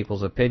as these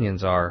people's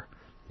opinions are,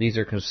 these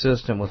are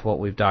consistent with what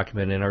we've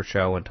documented in our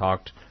show and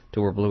talked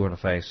till we're blue in the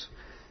face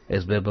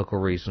as biblical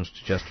reasons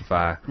to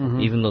justify,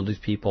 even though these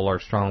people are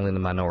strongly in the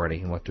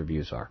minority in what their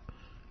views are,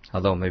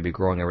 although it may be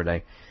growing every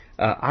day.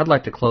 I'd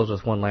like to close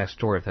with one last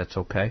story, if that's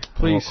okay.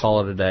 Please. We'll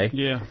call it a day.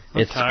 Yeah,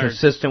 it's tired.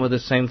 Consistent with the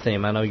same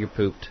theme. I know you're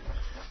pooped.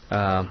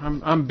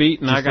 I'm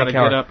beaten. I got to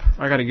get up.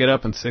 I got to get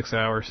up in 6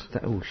 hours.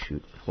 Oh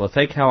shoot! Well,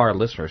 think how our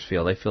listeners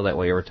feel. They feel that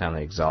way every time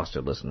they're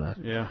exhausted listening to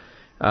that.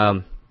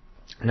 Yeah.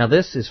 Now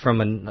this is from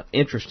an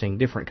interesting,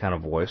 different kind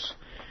of voice.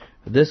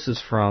 This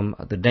is from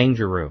the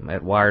Danger Room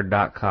at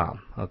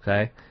Wired.com.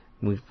 Okay,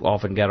 we've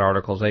often got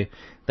articles.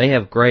 They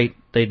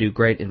do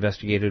great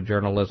investigative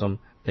journalism.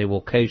 They will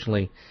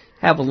occasionally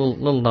have a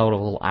little note of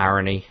a little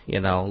irony, a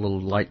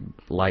little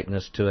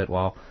lightness to it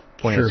while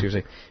pointing out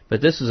seriously.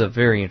 But this is a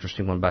very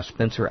interesting one by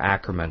Spencer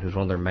Ackerman, who's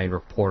one of their main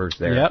reporters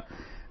there. Yep.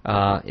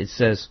 It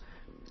says,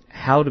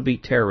 "How to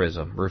beat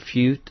terrorism?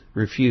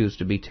 Refuse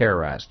to be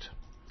terrorized."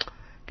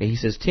 Okay, he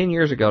says 10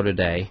 years ago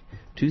today,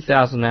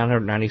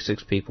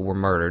 2,996 people were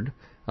murdered,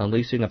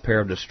 unleashing a pair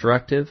of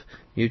destructive,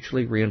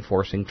 mutually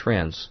reinforcing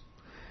trends.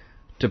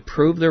 To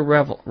prove their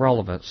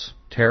relevance,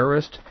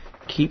 terrorists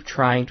keep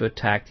trying to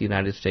attack the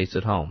United States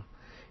at home,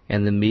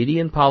 and the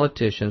media and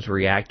politicians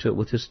react to it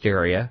with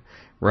hysteria,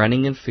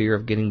 running in fear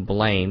of getting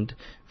blamed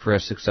for a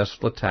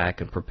successful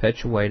attack and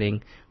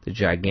perpetuating the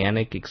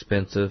gigantic,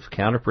 expensive,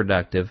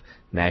 counterproductive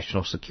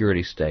national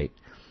security state.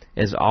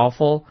 As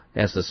awful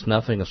as the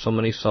snuffing of so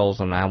many souls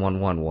on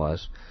 911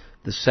 was,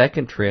 the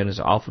second trend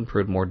has often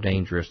proved more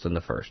dangerous than the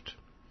first.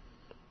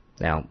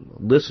 Now,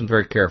 listen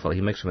very carefully.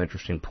 He makes some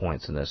interesting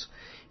points in this.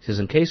 He says,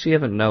 in case you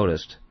haven't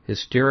noticed,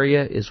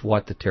 hysteria is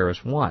what the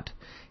terrorists want.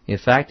 In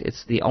fact,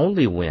 it's the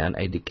only win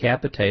a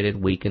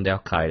decapitated, weakened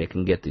Al-Qaeda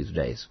can get these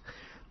days.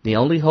 The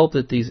only hope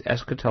that these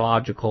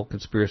eschatological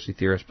conspiracy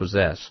theorists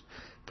possess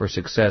for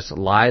success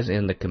lies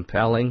in the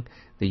compelling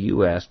the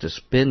U.S. to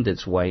spend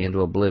its way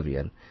into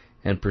oblivion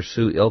and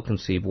pursue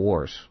ill-conceived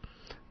wars.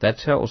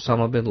 That's how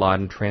Osama bin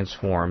Laden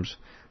transforms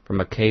from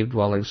a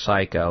cave-dwelling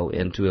psycho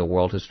into a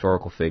world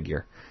historical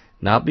figure.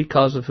 Not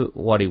because of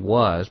what he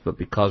was, but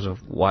because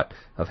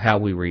of how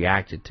we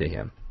reacted to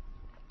him.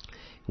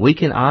 We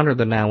can honor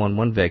the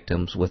 911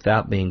 victims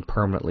without being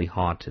permanently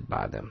haunted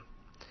by them.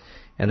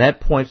 And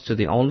that points to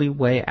the only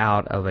way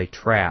out of a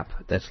trap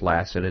that's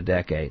lasted a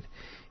decade.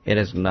 It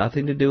has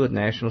nothing to do with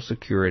national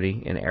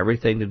security and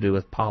everything to do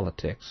with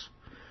politics.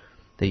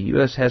 The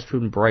U.S. has to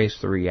embrace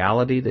the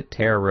reality that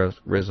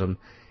terrorism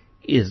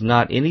is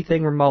not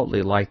anything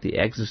remotely like the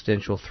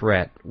existential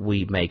threat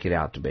we make it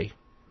out to be.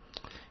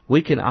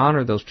 We can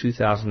honor those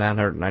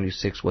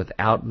 2,996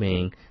 without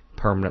being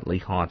permanently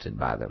haunted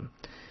by them.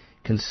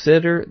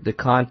 Consider the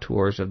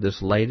contours of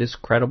this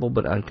latest credible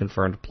but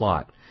unconfirmed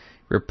plot.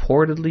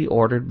 Reportedly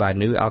ordered by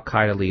new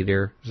Al-Qaeda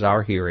leader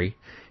Zawahiri,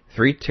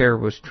 3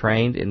 terrorists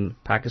trained in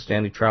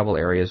Pakistani tribal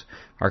areas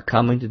are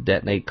coming to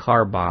detonate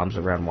car bombs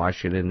around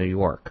Washington and New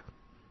York.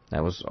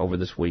 That was over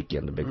this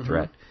weekend, the big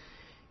threat.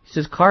 He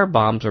says car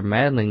bombs are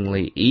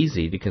maddeningly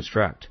easy to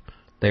construct.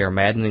 They are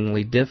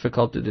maddeningly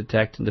difficult to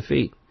detect and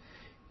defeat.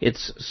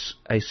 It's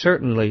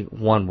certainly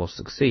one will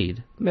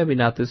succeed. Maybe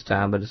not this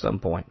time, but at some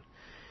point.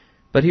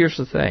 But here's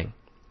the thing.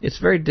 It's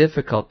very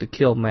difficult to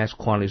kill mass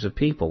quantities of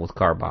people with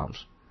car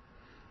bombs.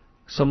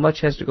 So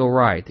much has to go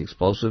right. The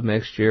explosive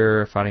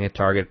mixture, finding a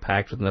target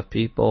packed with enough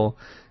people,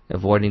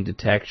 avoiding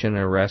detection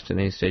and arrest in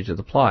any stage of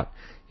the plot.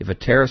 If a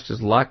terrorist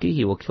is lucky,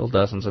 he will kill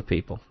dozens of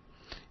people.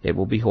 It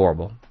will be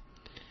horrible.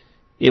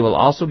 It will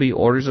also be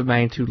orders of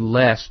magnitude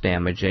less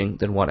damaging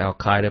than what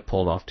Al-Qaeda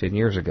pulled off 10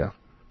 years ago.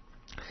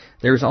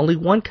 There is only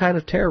one kind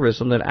of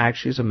terrorism that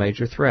actually is a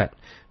major threat: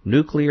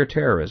 nuclear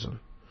terrorism.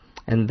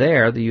 And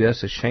there, the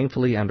U.S. has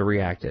shamefully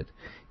underreacted.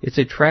 It's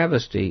a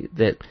travesty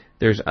that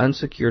there's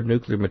unsecured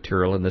nuclear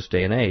material in this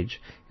day and age,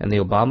 and the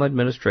Obama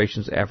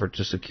administration's effort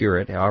to secure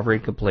it, however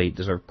incomplete,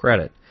 deserve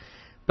credit.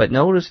 But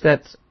notice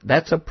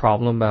that's a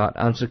problem about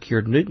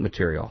unsecured nuke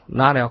material,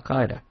 not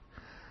Al-Qaeda.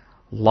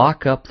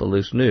 Lock up the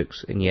loose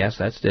nukes, and yes,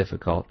 that's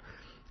difficult,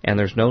 and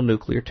there's no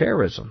nuclear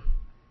terrorism.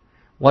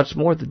 What's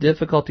more, the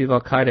difficulty of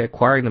Al-Qaeda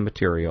acquiring the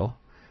material,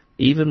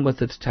 even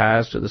with its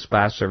ties to the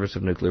spy service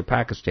of nuclear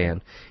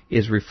Pakistan,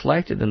 is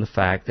reflected in the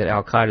fact that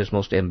Al-Qaeda's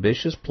most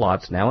ambitious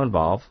plots now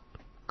involve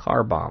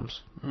car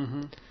bombs.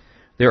 Mm-hmm.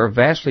 You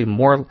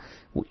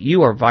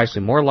are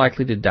vastly more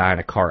likely to die in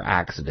a car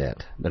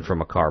accident than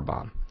from a car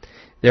bomb.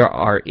 There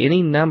are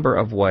any number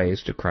of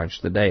ways to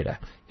crunch the data.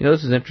 You know,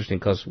 this is interesting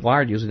because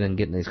Wired usually doesn't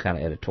get in these kind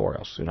of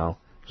editorials, you know.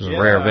 This is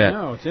a rare event.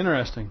 I know, it's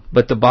interesting.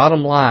 But the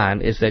bottom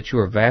line is that you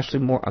are vastly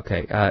more...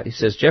 Okay, he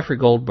says, Jeffrey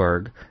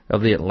Goldberg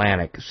of The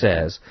Atlantic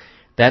says,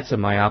 that's a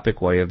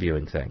myopic way of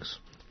viewing things.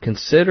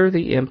 Consider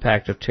the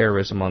impact of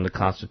terrorism on the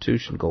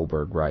Constitution,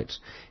 Goldberg writes,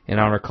 and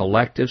on our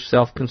collective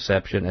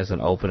self-conception as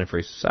an open and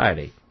free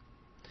society.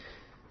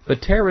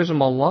 But terrorism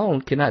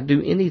alone cannot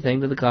do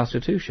anything to the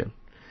Constitution.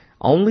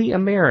 Only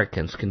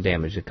Americans can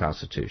damage the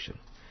Constitution.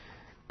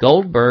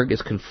 Goldberg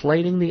is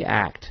conflating the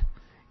act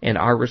and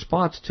our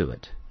response to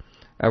it,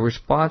 a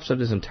response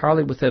that is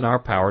entirely within our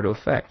power to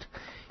effect.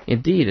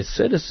 Indeed, as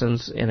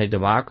citizens in a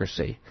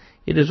democracy,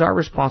 it is our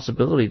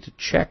responsibility to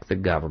check the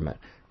government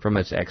from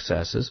its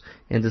excesses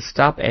and to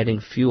stop adding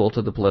fuel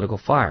to the political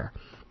fire.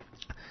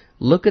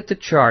 Look at the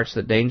charts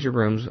that Danger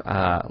Room's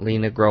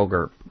Lena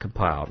Groger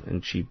compiled,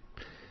 and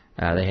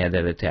they had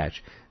that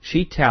attached.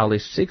 She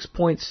tallies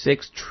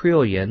 $6.6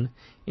 trillion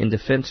in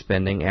defense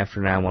spending after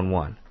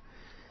 9/11.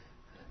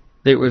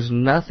 There was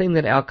nothing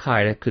that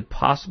Al-Qaeda could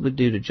possibly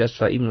do to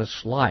justify even a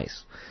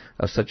slice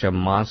of such a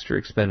monster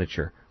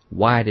expenditure.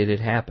 Why did it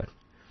happen?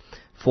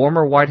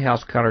 Former White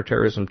House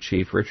counterterrorism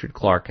chief Richard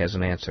Clark has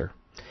an answer.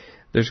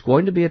 There's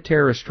going to be a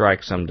terrorist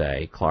strike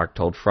someday, Clark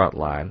told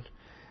Frontline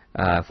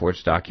for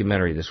its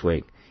documentary this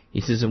week.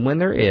 He says, and when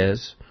there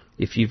is,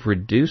 if you've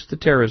reduced the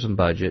terrorism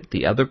budget,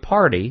 the other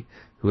party,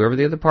 whoever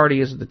the other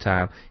party is at the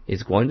time,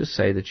 is going to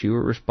say that you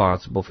were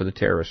responsible for the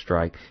terrorist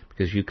strike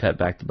because you cut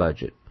back the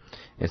budget.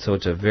 And so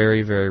it's a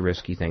very, very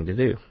risky thing to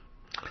do.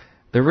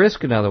 The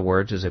risk, in other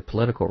words, is a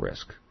political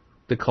risk.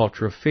 The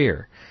culture of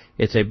fear.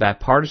 It's a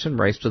bipartisan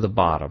race to the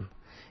bottom.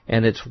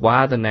 And it's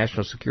why the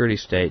national security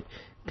state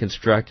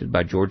constructed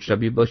by George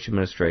W. Bush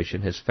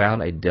administration has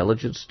found a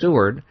diligent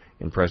steward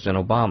in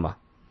President Obama.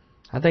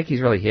 I think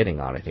he's really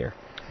hitting on it here.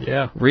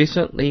 Yeah.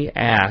 Recently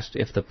asked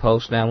if the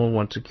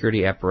post-9/11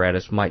 security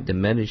apparatus might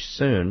diminish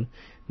soon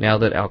now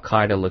that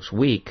Al-Qaeda looks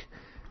weak,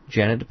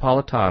 Janet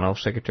Napolitano,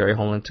 Secretary of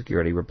Homeland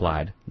Security,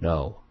 replied,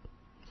 no.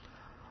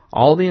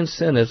 All the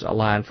incentives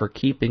align for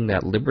keeping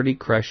that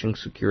liberty-crushing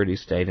security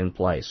state in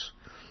place,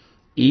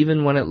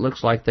 even when it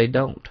looks like they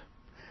don't.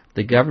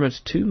 The government's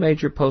two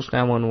major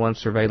post-9/11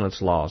 surveillance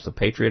laws, the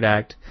Patriot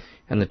Act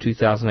and the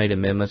 2008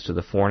 amendments to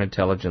the Foreign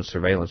Intelligence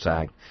Surveillance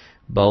Act,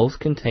 both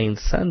contain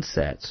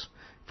sunsets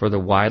for the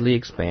widely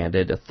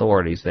expanded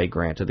authorities they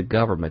grant to the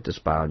government to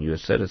spy on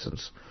U.S.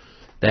 citizens.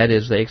 That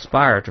is, they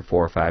expire after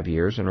 4 or 5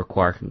 years and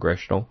require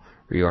congressional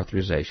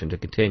reauthorization to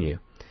continue.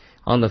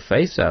 On the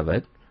face of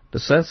it, the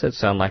sunsets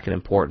sound like an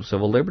important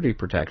civil liberty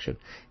protection.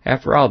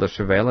 After all, the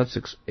surveillance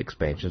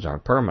expansions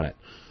aren't permanent.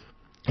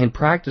 In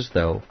practice,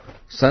 though,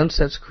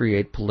 sunsets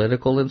create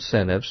political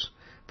incentives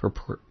for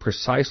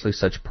precisely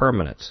such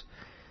permanence.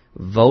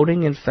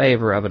 Voting in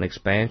favor of an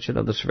expansion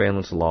of the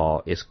surveillance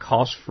law is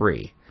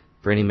cost-free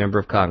for any member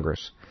of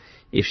Congress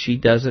if she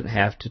doesn't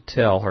have to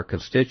tell her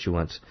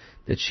constituents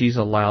that she's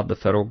allowed the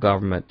federal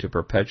government to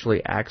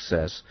perpetually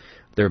access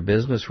their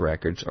business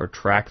records or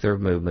track their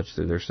movements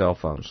through their cell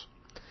phones.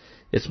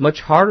 It's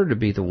much harder to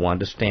be the one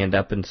to stand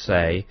up and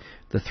say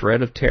the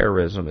threat of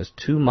terrorism is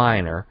too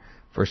minor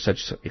for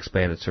such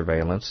expanded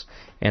surveillance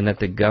and that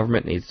the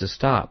government needs to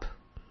stop.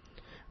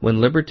 When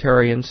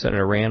Libertarian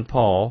Senator Rand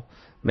Paul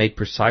made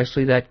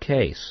precisely that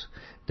case,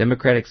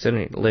 Democratic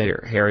Senate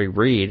leader Harry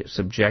Reid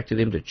subjected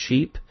him to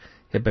cheap,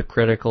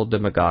 hypocritical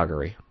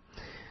demagoguery.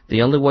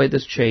 The only way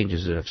this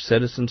changes is if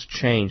citizens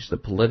change the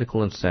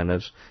political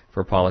incentives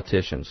for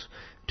politicians.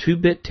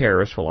 Two-bit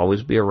terrorists will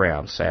always be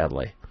around,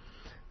 sadly.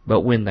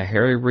 But when the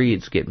Harry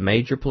Reids get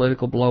major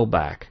political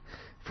blowback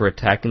for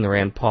attacking the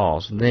Rand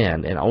Pauls,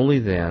 then, and only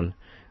then,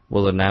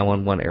 will the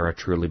 9/11 era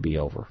truly be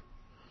over.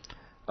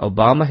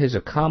 Obama has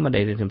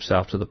accommodated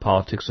himself to the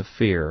politics of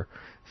fear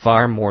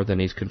far more than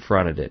he's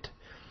confronted it.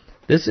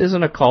 This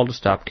isn't a call to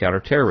stop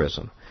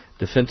counterterrorism.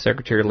 Defense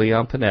Secretary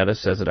Leon Panetta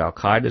says that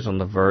al-Qaeda is on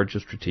the verge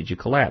of strategic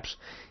collapse.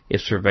 If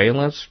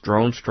surveillance,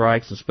 drone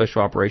strikes, and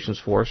Special Operations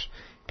Force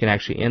can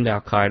actually end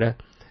al-Qaeda,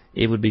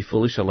 it would be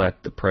foolish to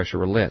let the pressure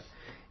relent.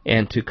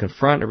 And to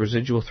confront a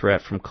residual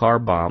threat from car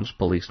bombs,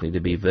 police need to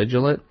be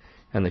vigilant,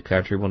 and the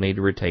country will need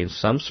to retain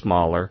some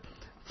smaller,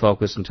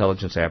 focused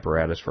intelligence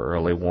apparatus for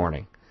early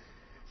warning.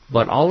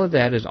 But all of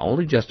that is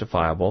only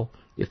justifiable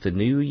if the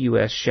new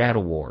U.S.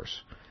 shadow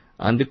wars,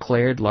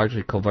 undeclared,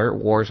 largely covert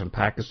wars in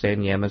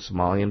Pakistan, Yemen,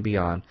 Somalia, and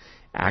beyond,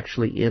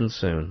 actually end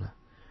soon.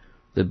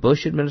 The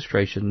Bush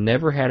administration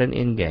never had an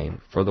endgame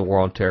for the war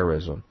on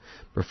terrorism,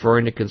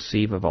 preferring to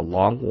conceive of a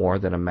long war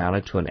that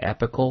amounted to an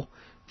epical,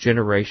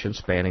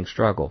 generation-spanning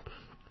struggle.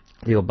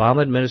 The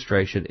Obama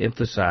administration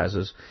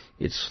emphasizes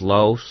its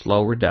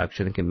slow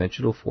reduction in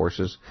conventional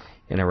forces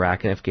in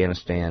Iraq and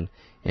Afghanistan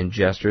and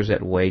gestures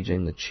at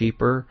waging the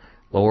cheaper,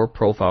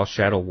 lower-profile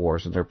shadow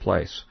wars in their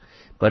place.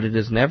 But it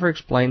is never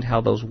explained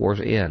how those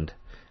wars end,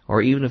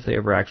 or even if they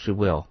ever actually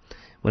will.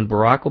 When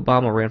Barack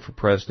Obama ran for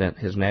president,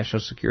 his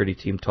national security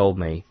team told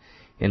me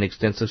in an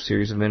extensive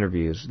series of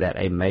interviews that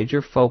a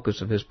major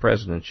focus of his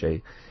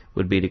presidency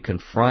would be to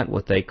confront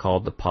what they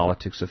called the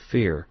politics of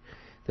fear,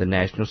 the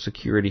national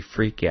security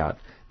freakout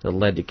that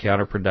led to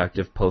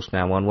counterproductive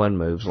post-9/11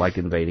 moves like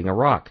invading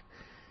Iraq.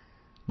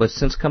 But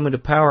since coming to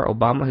power,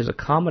 Obama has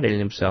accommodated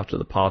himself to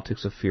the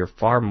politics of fear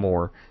far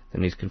more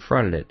than he's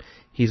confronted it.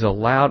 He's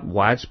allowed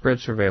widespread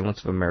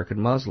surveillance of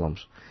American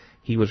Muslims.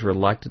 He was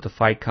reluctant to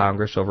fight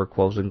Congress over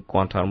closing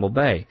Guantanamo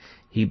Bay.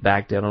 He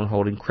backed down on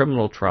holding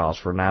criminal trials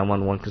for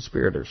 9/11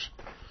 conspirators.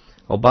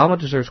 Obama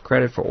deserves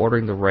credit for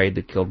ordering the raid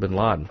that killed bin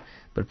Laden,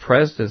 but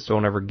presidents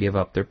don't ever give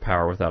up their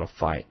power without a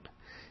fight.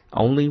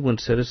 Only when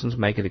citizens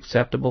make it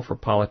acceptable for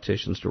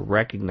politicians to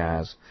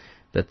recognize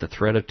that the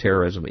threat of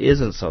terrorism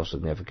isn't so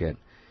significant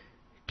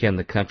can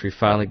the country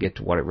finally get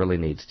to what it really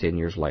needs 10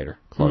 years later.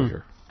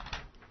 Closure.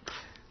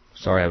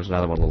 Sorry, that was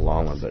another one, a little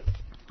long one, but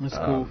that's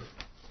cool.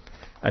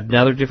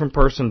 Another different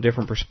person,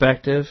 different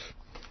perspective.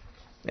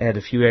 Add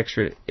a few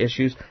extra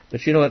issues,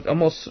 but you know,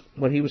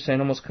 what he was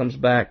saying almost comes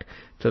back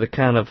to the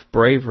kind of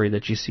bravery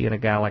that you see in a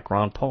guy like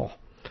Ron Paul.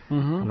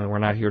 Mm-hmm. I mean, we're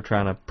not here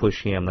trying to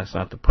push him. That's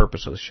not the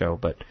purpose of the show,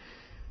 but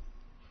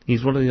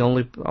he's one of the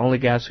only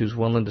guys who's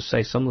willing to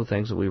say some of the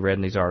things that we read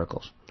in these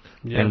articles,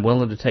 and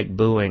willing to take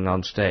booing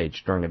on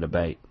stage during a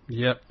debate.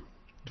 Yep.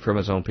 From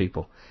his own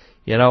people.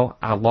 You know,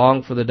 I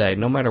long for the day,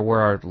 no matter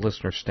where our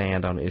listeners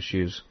stand on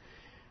issues,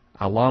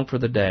 I long for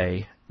the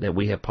day that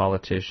we have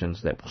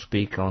politicians that will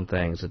speak on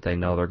things that they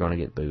know they're going to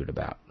get booed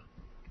about.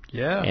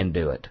 Yeah. And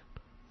do it.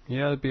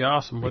 Yeah, that'd be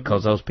awesome.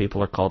 Because those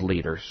people are called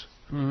leaders.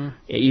 Mm-hmm.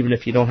 Even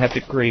if you don't have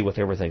to agree with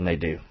everything they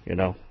do, you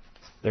know,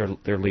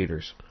 they're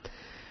leaders.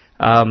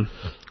 I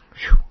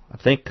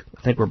think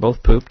we're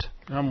both pooped.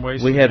 I'm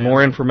wasting. We had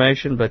more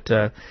information, but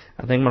I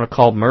think I'm going to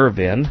call Merv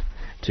in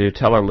to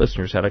tell our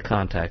listeners how to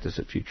contact us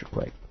at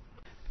FutureQuake.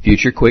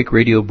 FutureQuake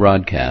radio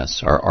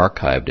broadcasts are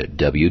archived at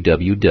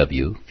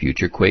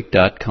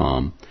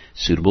www.futurequake.com,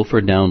 suitable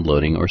for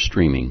downloading or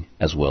streaming,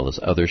 as well as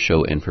other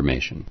show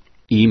information.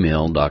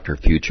 Email Dr.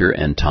 Future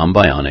and Tom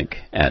Bionic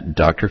at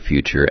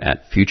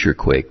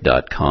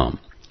drfuture@futurequake.com.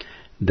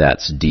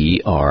 That's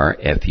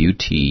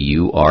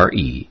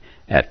DRFUTURE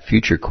at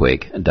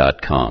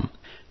futurequake.com.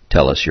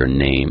 Tell us your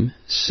name,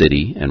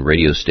 city, and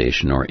radio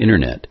station or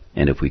internet,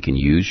 and if we can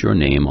use your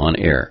name on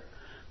air.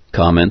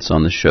 Comments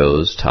on the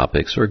show's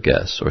topics or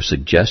guests, or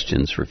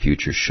suggestions for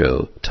future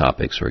show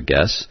topics or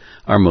guests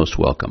are most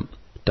welcome.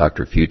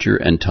 Dr. Future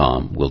and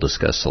Tom will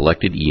discuss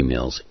selected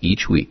emails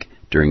each week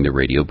during the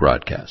radio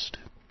broadcast.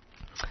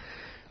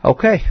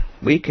 Okay,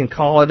 we can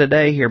call it a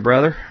day here,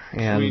 brother,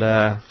 and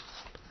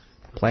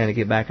plan to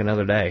get back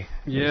another day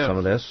with some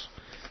of this.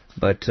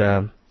 But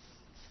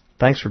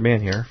thanks for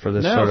being here for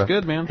this sort of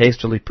good, man.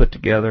 Hastily put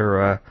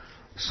together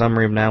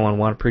summary of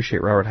 911.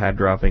 Appreciate Robert Heid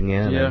dropping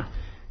in.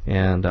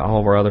 And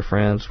all of our other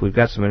friends. We've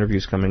got some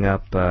interviews coming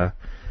up.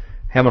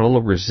 Having a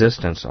little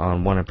resistance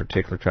on one in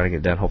particular, trying to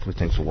get done. Hopefully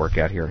things will work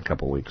out here in a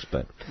couple of weeks.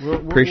 But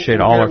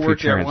appreciate all our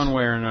future friends. One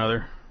way or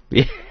another.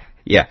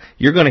 Yeah,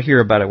 you're going to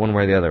hear about it one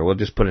way or the other. We'll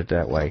just put it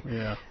that way.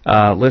 Yeah.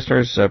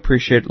 Listeners,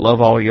 appreciate,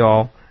 love all of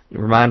y'all.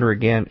 Reminder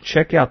again,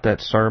 check out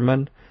that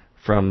sermon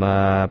from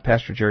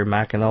Pastor Jerry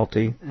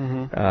McAnulty.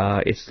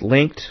 Mm-hmm. It's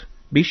linked.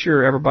 Be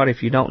sure, everybody,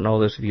 if you don't know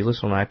this, if you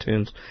listen on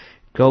iTunes,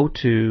 go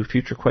to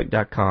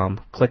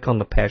futurequake.com, click on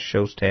the Past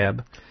Shows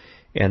tab,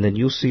 and then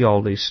you'll see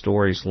all these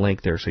stories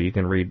linked there so you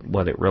can read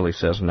what it really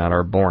says, not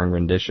our boring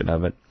rendition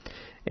of it.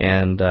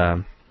 And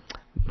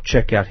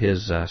check out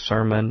his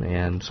sermon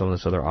and some of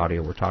this other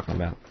audio we're talking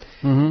about.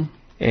 Mm-hmm.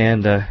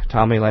 And,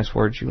 Tommy, last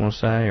words you want to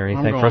say or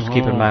anything for us to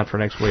keep in mind for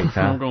next week,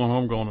 huh? I'm going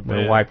home, going to bed.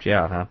 We wiped you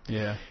out, huh?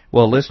 Yeah.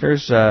 Well,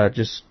 listeners,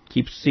 just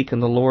keep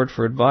seeking the Lord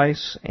for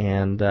advice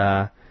and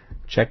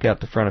check out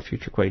the front of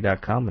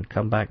futurequake.com and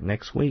come back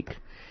next week.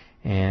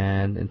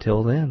 And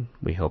until then,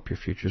 we hope your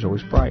future's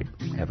always bright.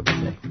 Have a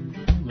good day.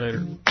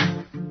 Later.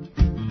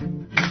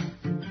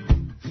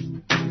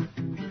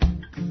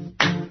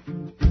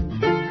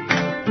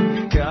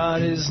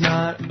 God is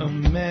not a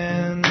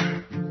man.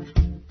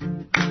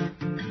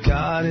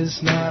 God is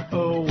not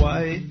a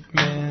white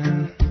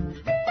man.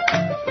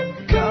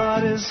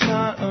 God is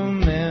not a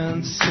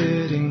man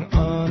sitting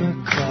on a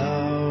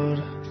cloud.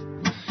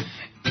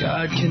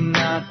 God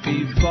cannot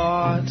be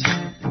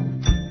bought.